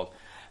band's called.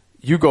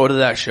 You go to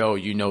that show,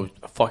 you know,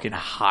 fucking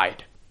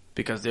hide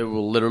because they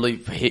will literally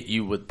hit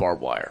you with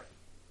barbed wire.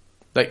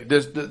 Like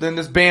this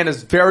band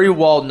is very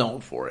well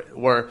known for it,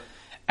 where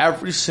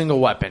every single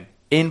weapon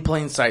in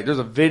plain sight. There's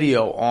a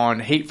video on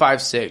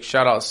Hate56.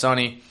 Shout out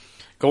Sonny.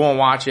 Go and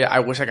watch it. I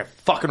wish I could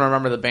fucking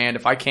remember the band.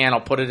 If I can,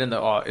 I'll put it in the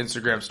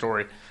Instagram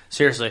story.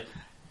 Seriously,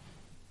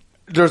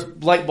 there's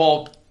light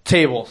bulb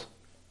tables.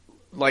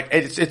 Like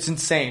it's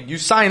insane. You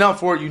sign up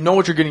for it, you know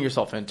what you're getting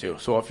yourself into.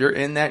 So if you're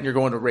in that and you're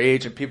going to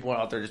rage and people are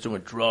out there just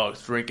doing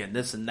drugs, drinking,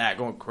 this and that,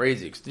 going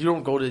crazy, 'cause you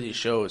don't go to these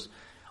shows.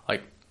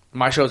 Like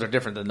my shows are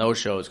different than those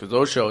shows because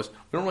those shows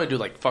we don't really do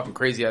like fucking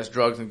crazy ass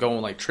drugs and go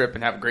and like trip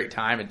and have a great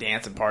time and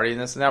dance and party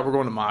and this and that. We're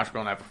going to mosh, we're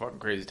going to have a fucking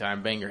crazy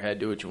time, bang your head,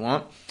 do what you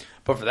want.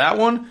 But for that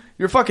one,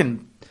 you're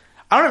fucking.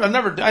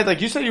 Like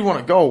you said, you want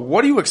to go.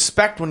 What do you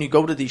expect when you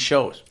go to these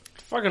shows?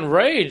 Fucking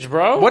rage,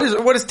 bro. What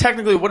is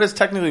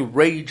technically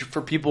rage for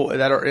people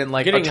that are in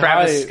like Getting a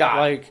Travis high, Scott?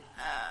 like,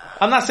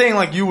 I'm not saying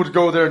like you would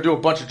go there and do a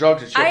bunch of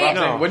drugs and shit. But I'm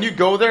No. saying when you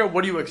go there,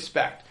 what do you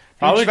expect?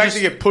 You Probably expect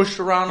just- to get pushed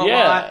around a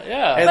Yeah, lot,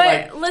 yeah. and But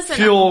like listen,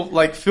 feel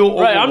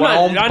right,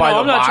 overwhelmed by the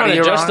I'm not trying body to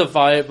around.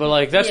 justify it, but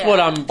like that's Yeah. what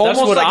that's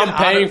Almost what like I'm an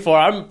paying outer- for.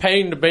 I'm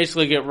paying to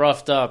basically get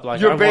roughed up. Like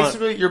You're I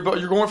basically you're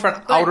going for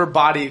an outer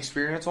body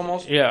experience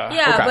almost. yeah.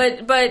 Yeah,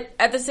 Okay. but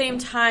at the same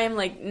time,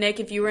 like Nick,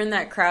 if you were in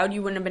that crowd,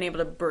 you wouldn't have been able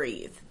to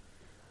breathe.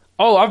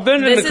 Oh, I've been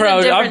in This the is a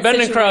crowd. different I've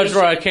been in crowds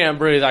where I situation. can't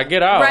breathe. I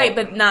get out. Right,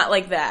 but not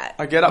like that.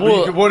 I get up.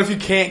 Well, but what if you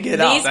can't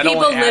get out? These That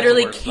people only adds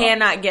literally worse stuff.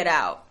 cannot get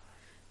out.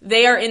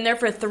 They are in there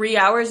for 3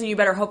 hours, and you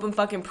better hope and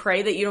fucking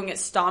pray that you don't get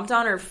stomped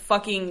on or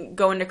fucking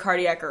go into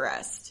cardiac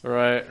arrest.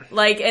 Right.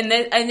 Like, and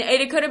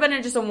it could have been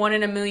just a 1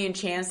 in a million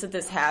chance that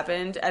this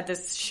happened at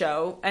this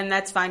show, and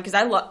that's fine because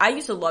I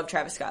used to love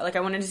Travis Scott. Like, I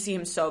wanted to see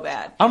him so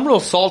bad. I'm real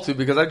salty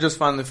because I just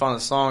finally found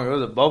a song.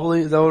 Was it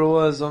Bubbly? Is that what it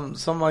was?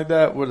 Something like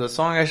that. With the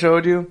song I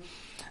showed you,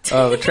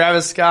 with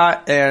Travis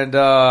Scott and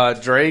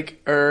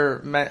Drake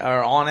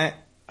are on it.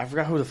 I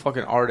forgot who the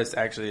fucking artist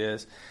actually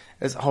is.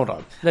 Hold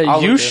on. That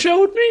I'll you look it.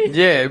 showed me?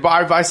 Yeah,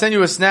 but I send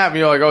you a snap and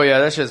you're like, oh yeah,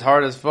 that shit's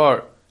hard as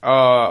fuck.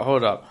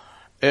 Hold up.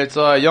 It's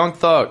Young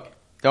Thug.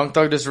 Young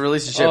Thug just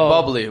released a shit Oh,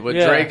 Bubbly with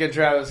yeah. Drake and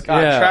Travis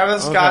Scott. Yeah,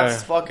 Travis Scott's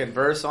okay. fucking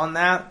verse on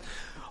that.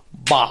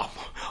 Bop.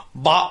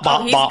 Bop, Oh,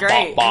 bop, he's bop,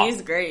 great. bop, bop.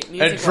 He's great. And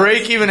Music-wise.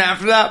 Drake, even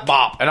after that,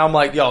 bop. And I'm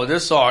like, yo,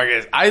 this song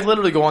is. I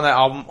literally go on that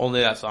album,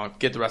 only that song.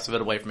 Get the rest of it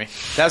away from me.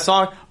 That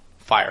song,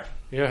 fire.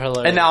 You're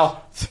hilarious. And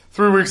now,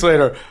 3 weeks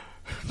later,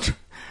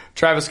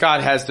 Travis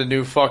Scott has the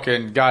new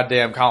fucking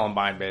goddamn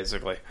Columbine,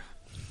 basically.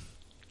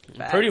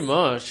 pretty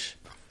much.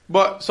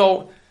 But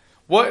so,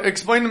 what?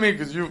 Explain to me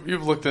because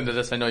you've looked into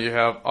this. I know you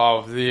have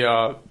of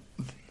the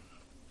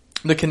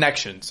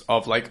connections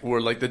of like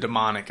where like the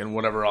demonic and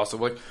whatever else. So,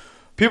 like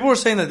people are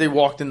saying that they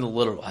walked into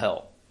literal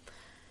hell.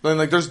 And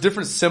like there's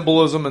different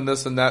symbolism and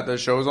this and that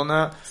shows on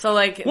that. So,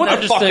 like, What I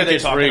the just fuck are think they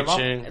it's talking about?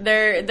 reaching.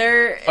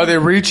 they're Are they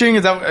reaching?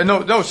 Is that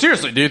no?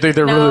 Seriously, do you think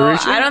they're no, really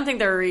reaching? I don't think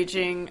they're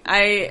reaching.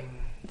 I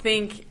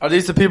think Are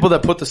these the people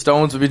that put the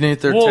stones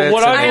beneath their Well, tits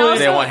what and I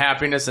they also- want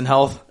happiness and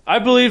health? I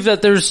believe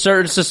that there's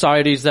certain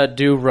societies that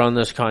do run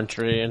this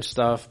country and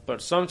stuff,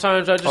 but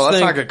sometimes I just Oh, let's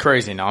think. not get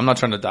crazy now. I'm not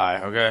trying to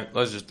die. Okay,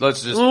 let's just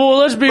Well,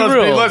 let's be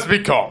real. let's be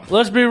calm.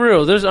 Let's be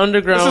real. There's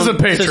underground This isn't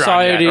Patreon yet,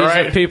 societies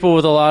alright? of people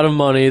with a lot of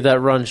money that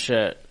run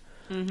shit.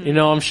 Mm-hmm. You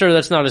know, I'm sure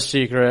that's not a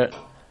secret.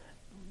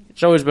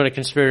 It's always been a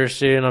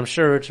conspiracy, and I'm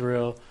sure it's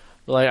real.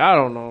 But like, I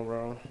don't know,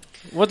 bro.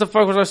 What the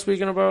fuck was I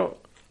speaking about?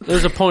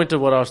 There's a point to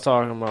what I was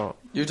talking about.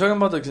 You're talking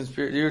about the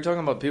conspiracy. You were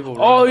talking about people.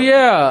 Oh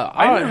yeah,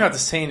 I didn't even have to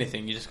say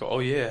anything. You just go, oh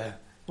yeah.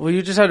 Well,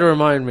 you just had to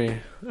remind me.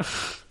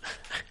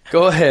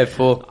 Go ahead,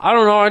 fool. I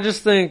don't know. I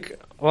just think,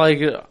 like,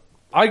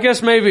 I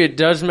guess maybe it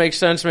does make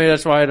sense. Maybe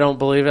that's why I don't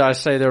believe it. I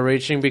say they're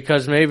reaching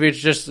because maybe it's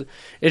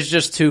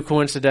just too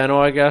coincidental.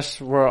 I guess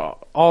where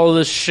all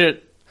this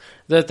shit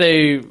that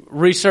they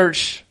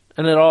research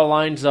and it all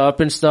lines up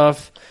and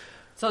stuff.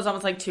 So it's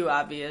almost like too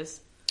obvious.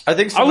 I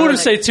think I wouldn't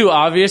say too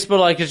obvious, but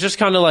like it's just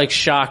kind of like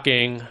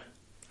shocking.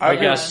 I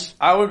guess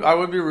I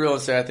would be real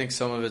and say I think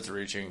some of it's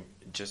reaching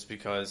just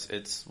because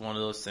it's one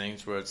of those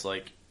things where it's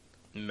like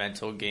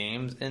mental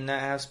games in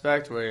that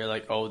aspect where you're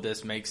like, oh,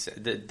 this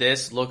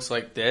looks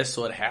like this,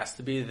 so it has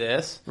to be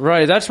this.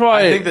 Right. That's why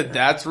I think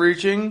that's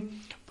reaching.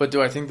 But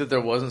do I think that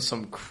there wasn't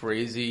some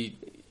crazy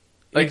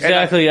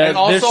exactly? And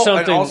there's something.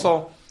 And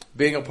also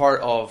being a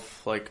part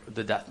of like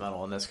the death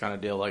metal and this kind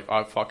of deal, like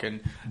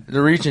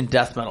the region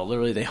death metal.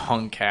 Literally, they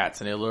hung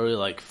cats and they literally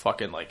like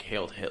fucking like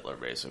hailed Hitler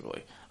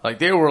basically. Like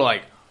they were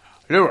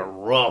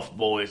rough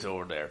boys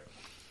over there.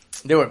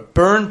 They would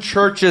burn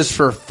churches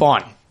for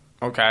fun.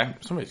 Okay,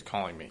 somebody's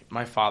calling me.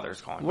 My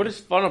father's calling me. What is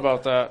fun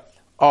about that?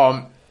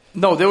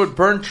 No, they would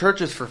burn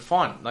churches for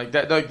fun. Like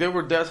that. Like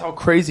that's how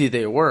crazy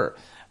they were.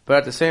 But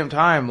at the same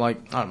time,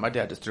 like my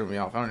dad just threw me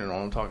off. I don't even know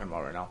what I'm talking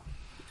about right now.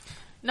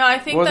 No, I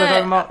think what was that I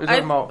talking about? You're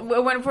talking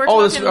about when we're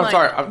talking I'm like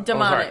sorry. I'm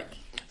demonic. sorry.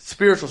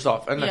 Spiritual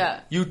stuff, and Yeah.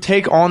 you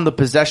take on the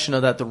possession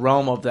of that, the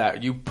realm of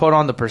that. You put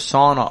on the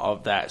persona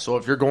of that. So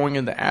if you're going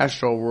in the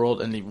astral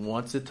world and he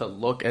wants it to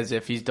look as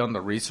if he's done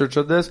the research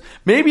of this,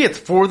 maybe it's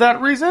for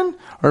that reason,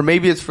 or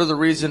maybe it's for the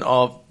reason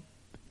of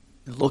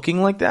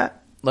looking like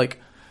that. Like,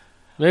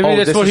 Maybe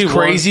that's this what is he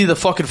crazy. The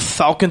fucking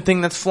falcon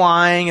thing that's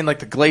flying, and like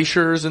the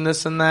glaciers and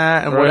this and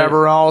that, and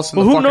whatever else. And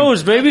Well, the who fucking-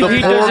 knows? Maybe the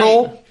he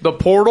portal. The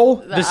portal.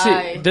 The Does he-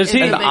 eye does is he-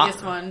 the and the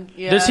biggest one?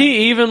 Yeah. Does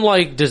he even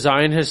like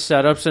design his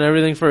setups and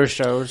everything for his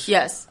shows?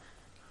 Yes.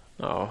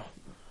 Oh.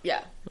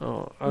 Yeah.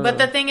 Oh. But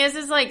the thing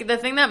is like the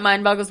thing that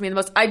mind boggles me the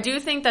most. I do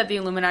think that the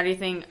Illuminati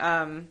thing.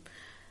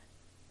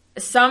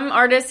 Some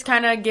artists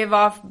kind of give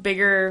off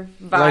bigger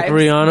vibes, Like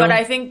Rihanna? but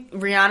I think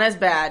Rihanna's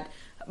bad.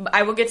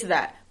 I will get to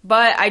that.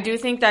 But I do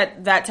think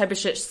that type of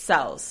shit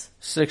sells.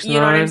 6ix9ine. You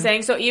know what I'm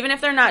saying? So even if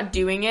they're not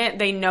doing it,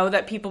 they know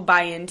that people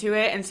buy into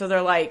it, and so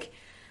they're like,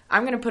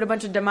 I'm going to put a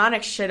bunch of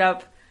demonic shit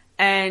up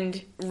and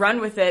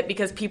run with it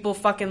because people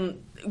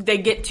they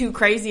get too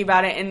crazy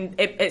about it and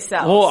it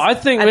sells. Well, I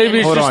think At the maybe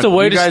end it's of just a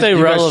way to stay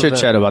relevant.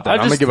 chit chat about that. I I'm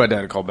gonna just- give my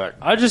dad a call back.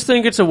 I just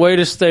think it's a way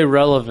to stay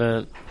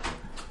relevant.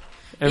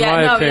 In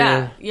my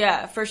opinion.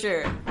 Yeah, for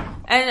sure.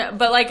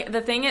 But like the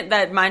thing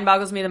that mind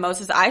boggles me the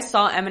most is I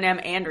saw Eminem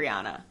and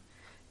Rihanna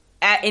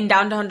in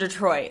downtown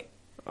Detroit.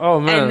 Oh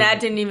man. And that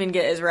didn't even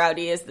get as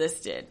rowdy as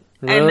this did.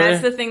 Really? And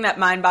that's the thing that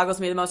mind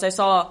boggles me the most. I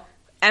saw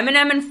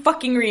Eminem and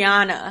fucking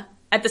Rihanna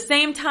at the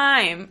same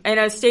time in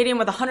a stadium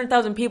with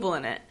 100,000 people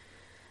in it.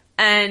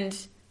 And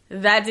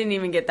that didn't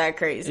even get that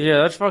crazy. Yeah,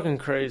 that's fucking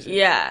crazy.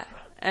 Yeah.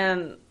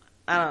 And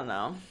I don't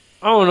know.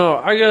 I don't know.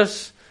 I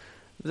guess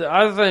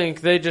I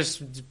think they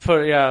just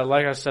put,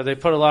 like I said, they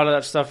put a lot of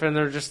that stuff in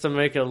there just to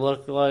make it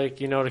look like,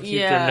 to keep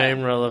Yeah. their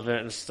name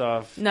relevant and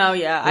stuff. No,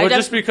 yeah. Well,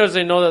 just because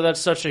they know that that's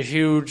such a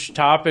huge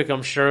topic,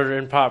 I'm sure,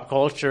 in pop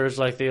culture, is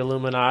like the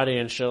Illuminati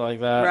and shit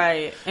like that.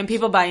 Right. And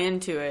people buy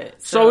into it.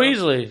 So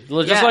easily.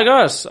 Just Yeah. like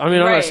us. I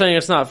mean, I'm Right. not saying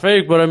it's not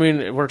fake, but I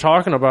mean, we're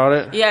talking about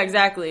it. Yeah,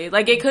 exactly.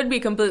 Like, it could be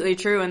completely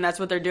true, and that's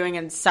what they're doing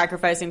and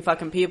sacrificing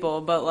fucking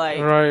people, but, like,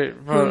 Right.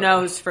 who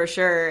knows for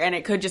sure? And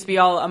it could just be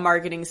all a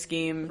marketing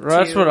scheme.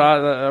 That's to-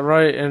 what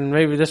right, and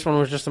maybe this one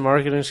was just a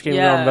marketing scheme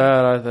Yeah. gone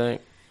bad, I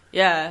think.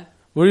 Yeah.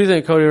 What do you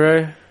think, Cody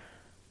Ray?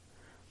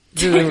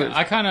 Do you think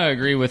I kind of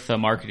agree with the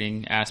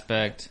marketing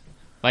aspect.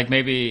 Like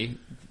maybe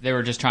they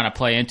were just trying to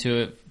play into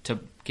it to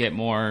get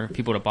more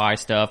people to buy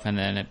stuff, and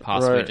then it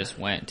possibly Right. just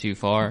went too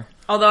far.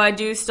 Although I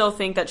do still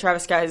think that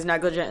Travis Scott is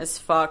negligent as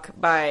fuck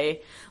by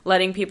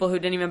letting people who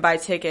didn't even buy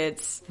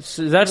tickets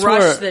So that's rush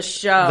where, the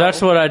show.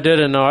 That's what I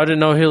didn't know. I didn't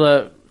know he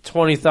let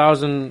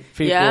 20,000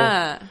 people.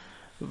 Yeah.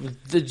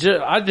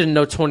 I didn't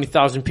know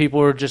 20,000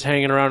 people were just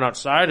hanging around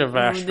outside of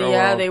Astro.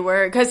 Yeah, they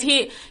were. Because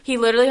he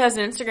literally has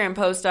an Instagram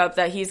post up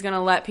that he's going to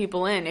let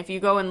people in. If you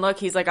go and look,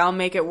 he's like, I'll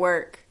make it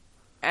work.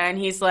 And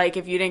he's like,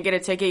 if you didn't get a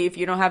ticket, if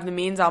you don't have the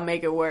means, I'll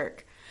make it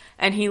work.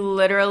 And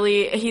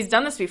he's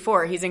done this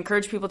before. He's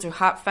encouraged people to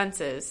hop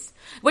fences,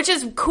 which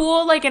is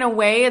cool. Like, in a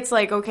way, it's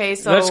like, okay,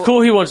 so. That's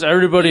cool. He wants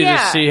everybody Yeah.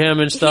 to see him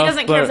and stuff. He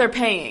doesn't care but if they're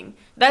paying.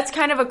 That's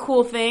kind of a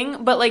cool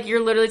thing, but like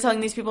you're literally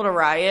telling these people to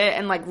riot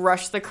and like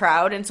rush the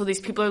crowd, and so these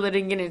people are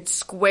literally getting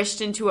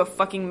squished into a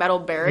fucking metal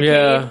barricade,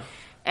 Yeah.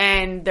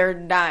 and they're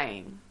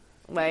dying.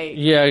 Like,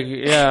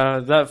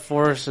 Yeah, that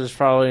force is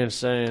probably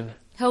insane.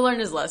 he'll learn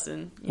his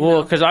lesson. you Well,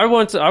 know? because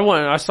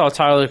I saw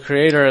Tyler the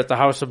Creator at the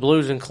House of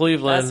Blues in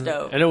Cleveland, That's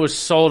dope. and it was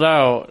sold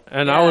out,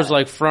 and I Yeah. was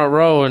like front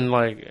row, and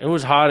like it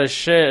was hot as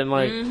shit, and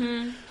like,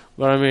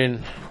 but I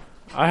mean,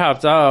 I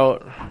hopped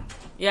out,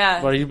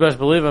 Yeah. but you best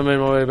believe I made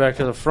my way back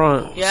to the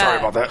front. Yeah. Sorry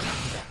about that.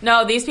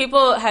 No, these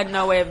people had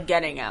no way of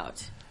getting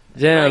out.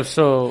 Damn, Like,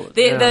 so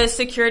The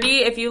security,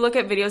 if you look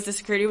at videos, the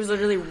security was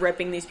literally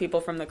ripping these people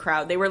from the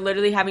crowd. They were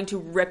literally having to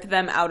rip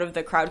them out of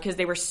the crowd because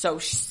they were so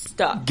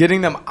stuck.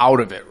 Getting them out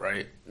of it,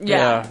 right?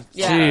 Yeah.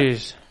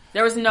 Jeez.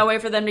 There was no way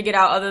for them to get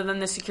out other than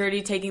the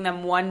security taking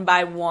them one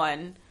by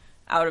one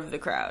out of the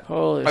crowd.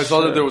 Holy I saw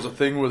shit. that there was a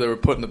thing where they were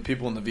putting the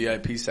people in the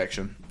VIP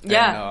section.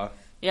 Yeah. And,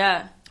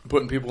 Yeah.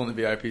 putting people in the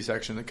VIP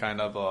section to kind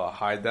of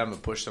hide them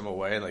and push them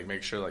away and like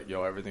make sure like,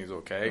 yo, everything's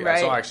okay. I Right.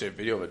 saw actually a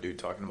video of a dude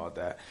talking about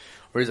that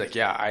where he's like,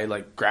 yeah, I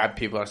like grabbed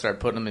people and I started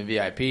putting them in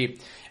VIP,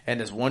 and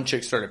this one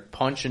chick started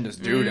punching this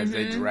dude as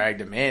they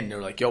dragged him in.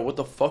 They're like, yo, what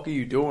the fuck are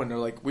you doing? They're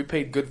like, we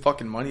paid good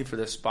fucking money for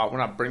this spot. We're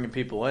not bringing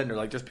people in. They're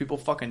like, there's people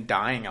fucking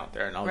dying out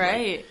there. And I was like,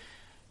 Right.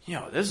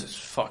 yo, this is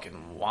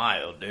fucking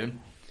wild, dude.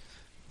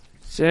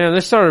 Damn, they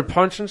started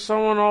punching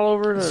someone all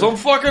over. Some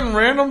fucking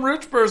random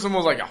rich person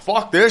was like,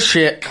 fuck this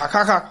shit.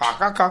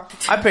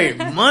 I paid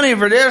money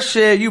for this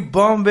shit, you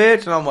bum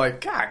bitch. And I'm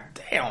like, God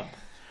damn.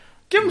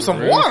 Give him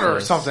some water or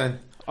Ruthless. something.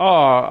 Oh,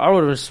 I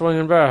would have been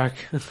swinging back.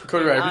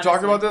 Cody, have you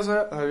talked about this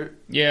yet?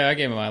 Yeah, I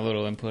gave my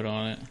little input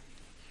on it.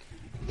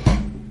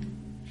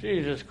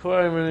 Jesus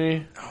Christ.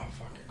 Oh,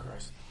 fucking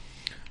Christ.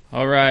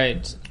 All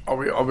right. Are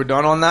we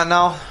done on that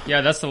now?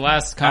 Yeah, that's the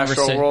last Astro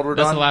conversation. World, we're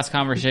That's done? the last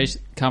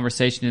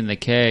conversation in the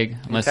keg.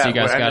 Unless you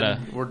guys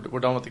We're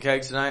done with the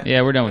kegs tonight?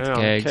 Yeah, we're done with Yeah,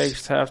 the kegs.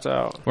 kegs tapped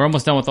out. We're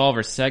almost done with all of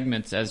our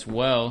segments as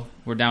well.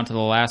 We're down to the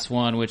last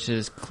one, which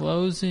is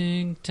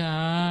closing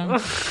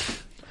time.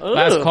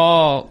 Last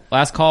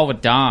call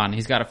with Don.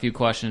 He's got a few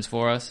questions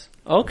for us.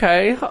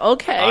 Okay.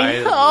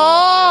 I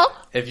love it.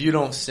 If you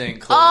don't sing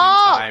closing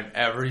time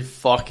every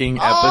fucking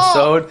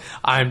episode,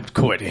 I'm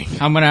quitting.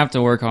 I'm gonna have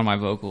to work on my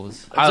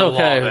vocals. It's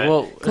okay. love it.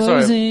 Well, it's all right.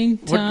 Closing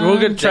We'll time.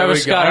 get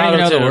Travis There we go. Scott I don't even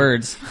know the auto-tune.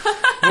 words.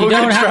 We'll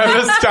get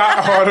Travis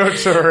Scott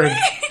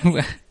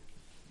auto-tune.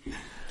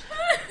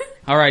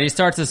 All right, he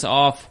starts us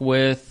off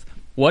with,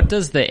 what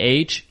does the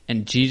H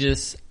and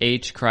Jesus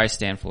H Christ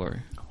stand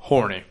for?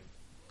 Horny.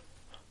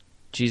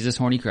 Jesus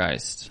Horny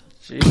Christ.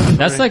 Jesus,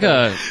 That's like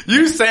a...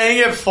 You saying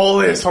it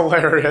fully is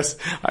hilarious.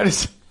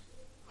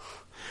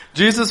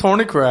 Jesus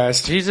horny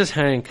Christ. Jesus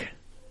Hank.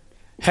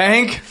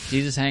 Hank.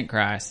 Jesus Hank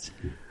Christ.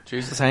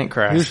 Jesus Hank He's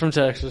Christ. from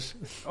Texas.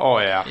 Oh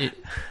yeah.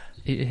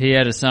 He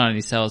had a son and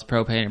he sells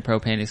propane and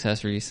propane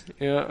accessories.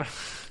 Yeah.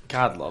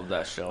 God love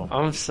that show.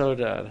 I'm so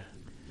dead.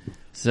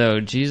 So,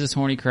 Jesus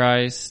Horny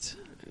Christ.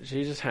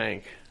 Jesus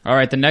Hank. All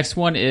right, the next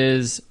one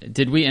is,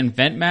 did we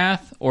invent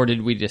math or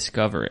did we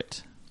discover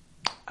it?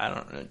 I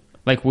don't know.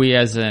 Like we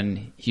as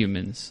in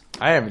humans.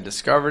 I haven't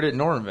discovered it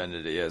nor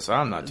invented it yet, so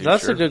I'm not too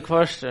That's sure. a good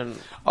question.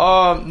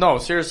 No,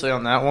 seriously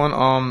on that one.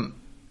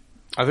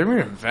 I think we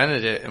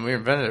invented it, and we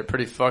invented it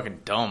pretty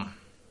fucking dumb.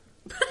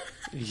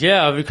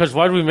 Yeah, because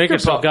why do we make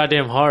it so thought.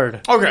 goddamn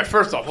hard? Okay,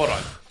 first off, hold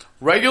on.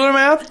 Regular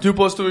math, 2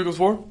 + 2 =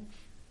 4.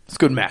 It's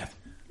good math.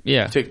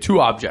 Yeah. Take 2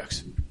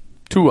 objects.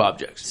 2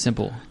 objects.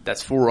 Simple.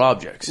 That's 4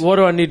 objects. What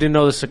do I need to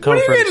know the What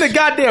circumference? do you mean the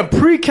goddamn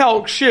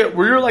pre-calc shit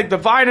where you're like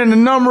dividing the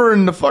number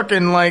and the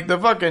fucking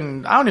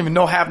I don't even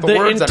know half the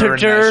words that are in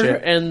that integer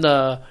shit. and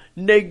the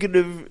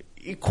negative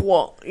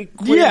equation.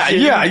 Yeah.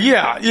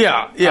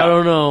 I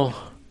don't know.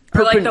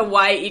 Or like the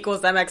y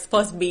equals mx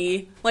plus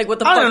b. Like what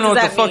the I fuck don't know does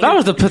what that the fuck mean? That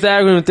was the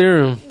Pythagorean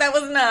theorem. That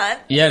was not.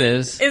 Yeah, it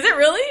is. Is it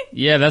really?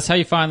 Yeah, that's how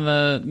you find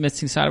the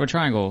missing side of a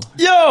triangle.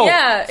 Yo!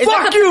 Yeah, is that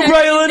Fuck the you,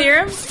 Pythagorean Braylon!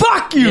 theorem?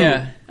 Fuck you!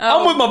 Yeah.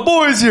 I'm Oh. with my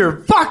boys here.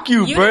 Fuck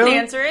you, You Braylon. didn't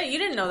answer it. You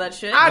didn't know that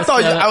shit. I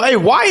thought, hey,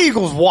 y =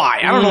 y.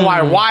 I don't know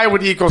why y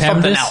would equal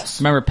something PEMDAS? else.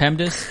 Remember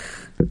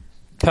PEMDAS?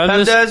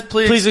 PEMDAS,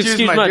 please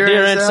excuse my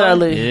dear Aunt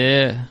Sally.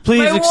 Yeah.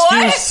 Please Wait,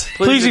 excuse.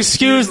 what? Please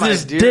excuse my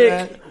this dear dick.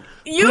 Aunt-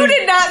 You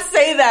did not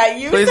say that.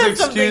 You Please said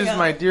something excuse else.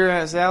 my dear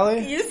Aunt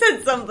Sally. You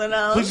said something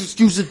else. Please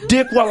excuse the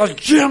dick while I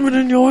jam it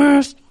in your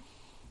ass.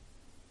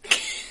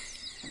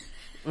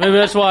 Maybe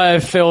that's why I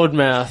failed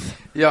math.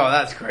 Yo,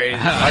 that's crazy.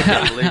 I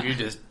can't believe you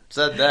just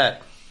said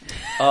that.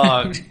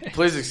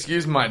 Please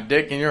excuse my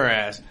dick in your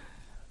ass.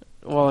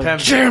 Well, I Pem-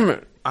 jam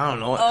it. I don't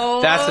know.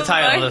 Oh That's the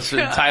title my of the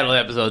God. title of the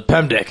episode.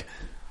 Pem dick.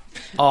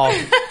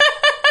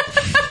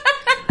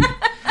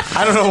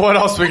 I don't know what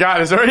else we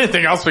got. Is there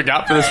anything else we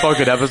got for this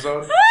fucking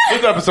episode?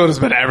 This episode has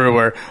been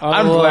everywhere.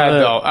 I'm love glad it.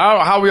 though.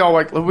 How we all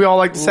like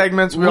the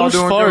segments. We all Loose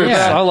doing farts. good.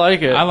 Yeah. I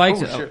like it. I liked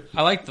shit.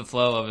 I like the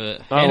flow of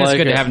it. I And it's like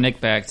good it. to have Nick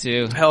back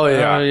too. Hell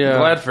yeah. Yeah.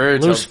 Glad for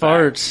it. Loose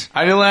farts.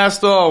 Any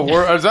last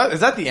word? Is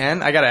that the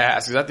end? I gotta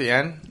ask. Is that the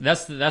end?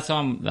 That's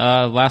on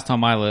last on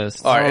my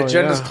list. All right. Oh,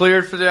 Agenda's yeah.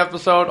 cleared for the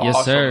episode. Yes,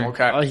 awesome. sir.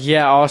 Okay.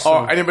 Yeah, awesome.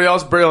 Oh, anybody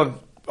else? Braylon,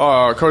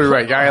 Cody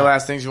Ray, got any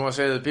last things you want to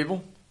say to the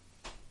people?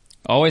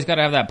 Always got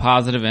to have that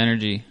positive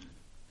energy.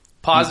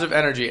 Positive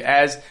energy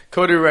as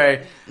Cody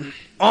Ray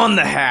on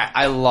the hat.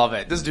 I love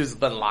it. This dude's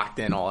been locked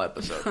in all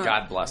episode.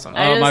 God bless him.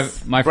 I My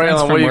just- my friends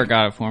Braylon, what from do you- work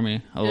got it for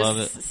me. I love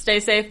it. Just stay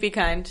safe, be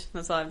kind.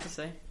 That's all I have to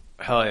say.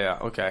 Hell yeah.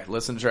 Okay.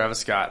 Listen to Travis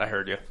Scott. I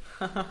heard you.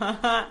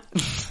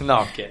 No,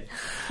 I'm kidding.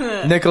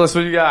 Nicholas,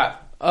 what you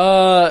got?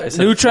 New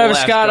full Travis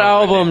ass Scott drum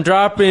album right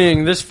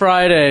dropping this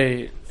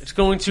Friday. It's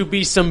going to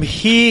be some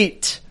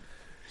heat.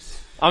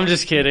 I'm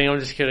just kidding. What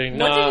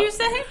did you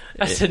say?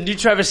 I said new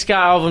Travis Scott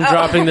album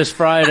dropping this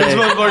Friday.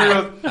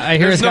 I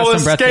hear There's it's got no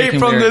some escape breathtaking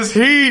from lyrics. this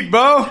heat,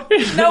 bro.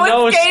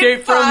 no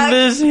escape from fuck.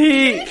 this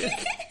heat.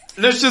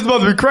 This shit's about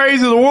to be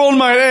crazy. The world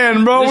might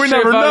end, bro. This We shit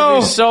never about to know.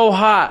 be so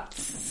hot.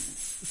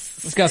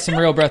 It's got some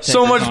real breathtaking.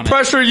 So much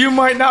pressure, you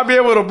might not be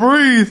able to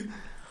breathe.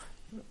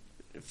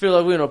 I feel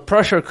like we're in a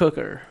pressure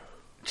cooker.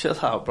 Chill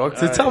out, bro.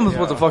 Tell us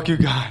what the fuck you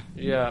got.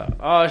 Yeah.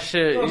 Oh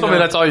shit. Tell me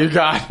that's all you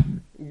got.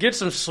 Get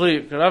some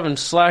sleep, because I've been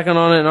slacking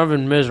on it and I've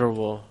been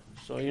miserable.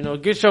 So,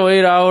 get your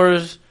 8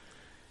 hours,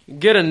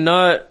 get a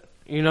nut,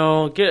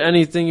 get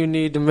anything you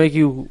need to make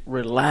you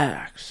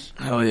relax.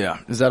 Hell yeah.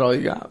 Is that all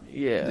you got?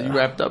 Yeah. You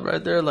wrapped up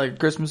right there like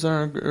Christmas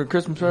or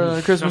Christmas tree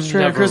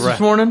on never Christmas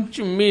morning? What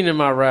you mean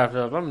am I wrapped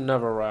up? I'm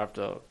never wrapped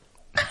up.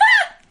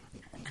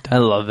 I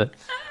love it.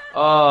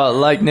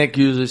 Like Nick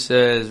usually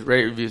says,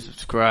 rate, review,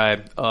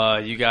 subscribe.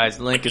 You guys,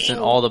 link is in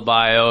all the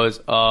bios.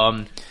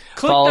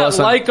 Click follow that us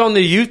on- like on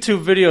the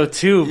YouTube video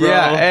too, bro.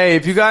 Yeah, hey,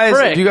 if you guys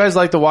Frick.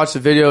 like to watch the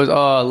videos,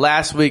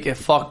 last week it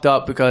fucked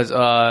up because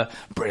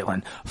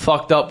Braylon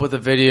fucked up with the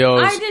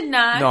videos. I did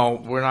not. No,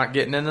 we're not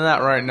getting into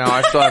that right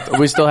now.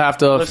 We still have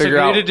to Let's figure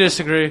agree out. to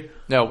disagree.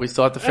 No, we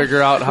still have to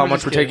figure out how I'm much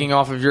just we're kidding. taking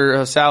off of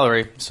your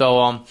salary.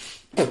 So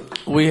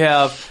we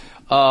have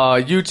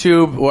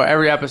YouTube where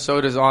every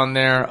episode is on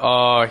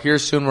there. Here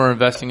soon we're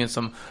investing in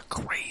some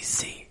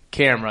crazy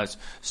cameras.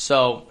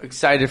 So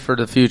excited for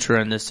the future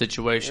in this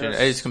situation.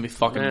 Yes. It's gonna be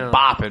fucking Man.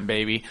 bopping,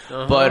 baby.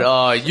 But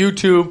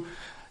YouTube,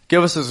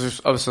 give us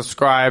a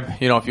subscribe.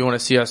 If you want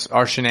to see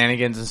our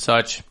shenanigans and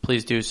such,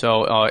 please do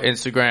so.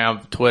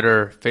 Instagram,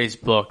 Twitter,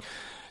 Facebook,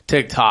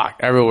 TikTok,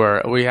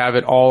 everywhere. We have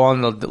it all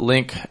on the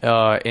link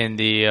in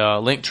the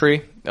link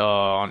tree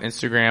on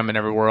Instagram and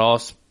everywhere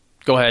else.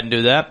 Go ahead and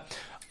do that.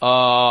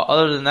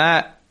 Other than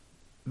that,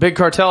 Big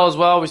Cartel as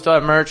well. We still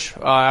have merch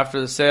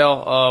after the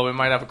sale. We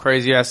might have a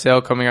crazy ass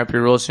sale coming up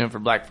here real soon for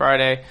Black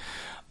Friday.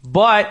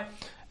 But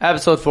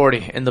episode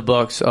 40 in the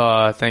books.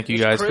 Thank you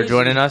guys for crazy.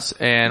 joining us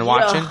and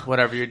watching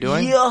whatever you're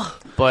doing. Yeah.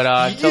 But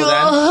until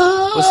then,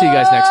 we'll see you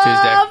guys next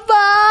Tuesday.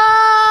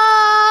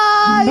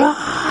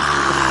 Bye.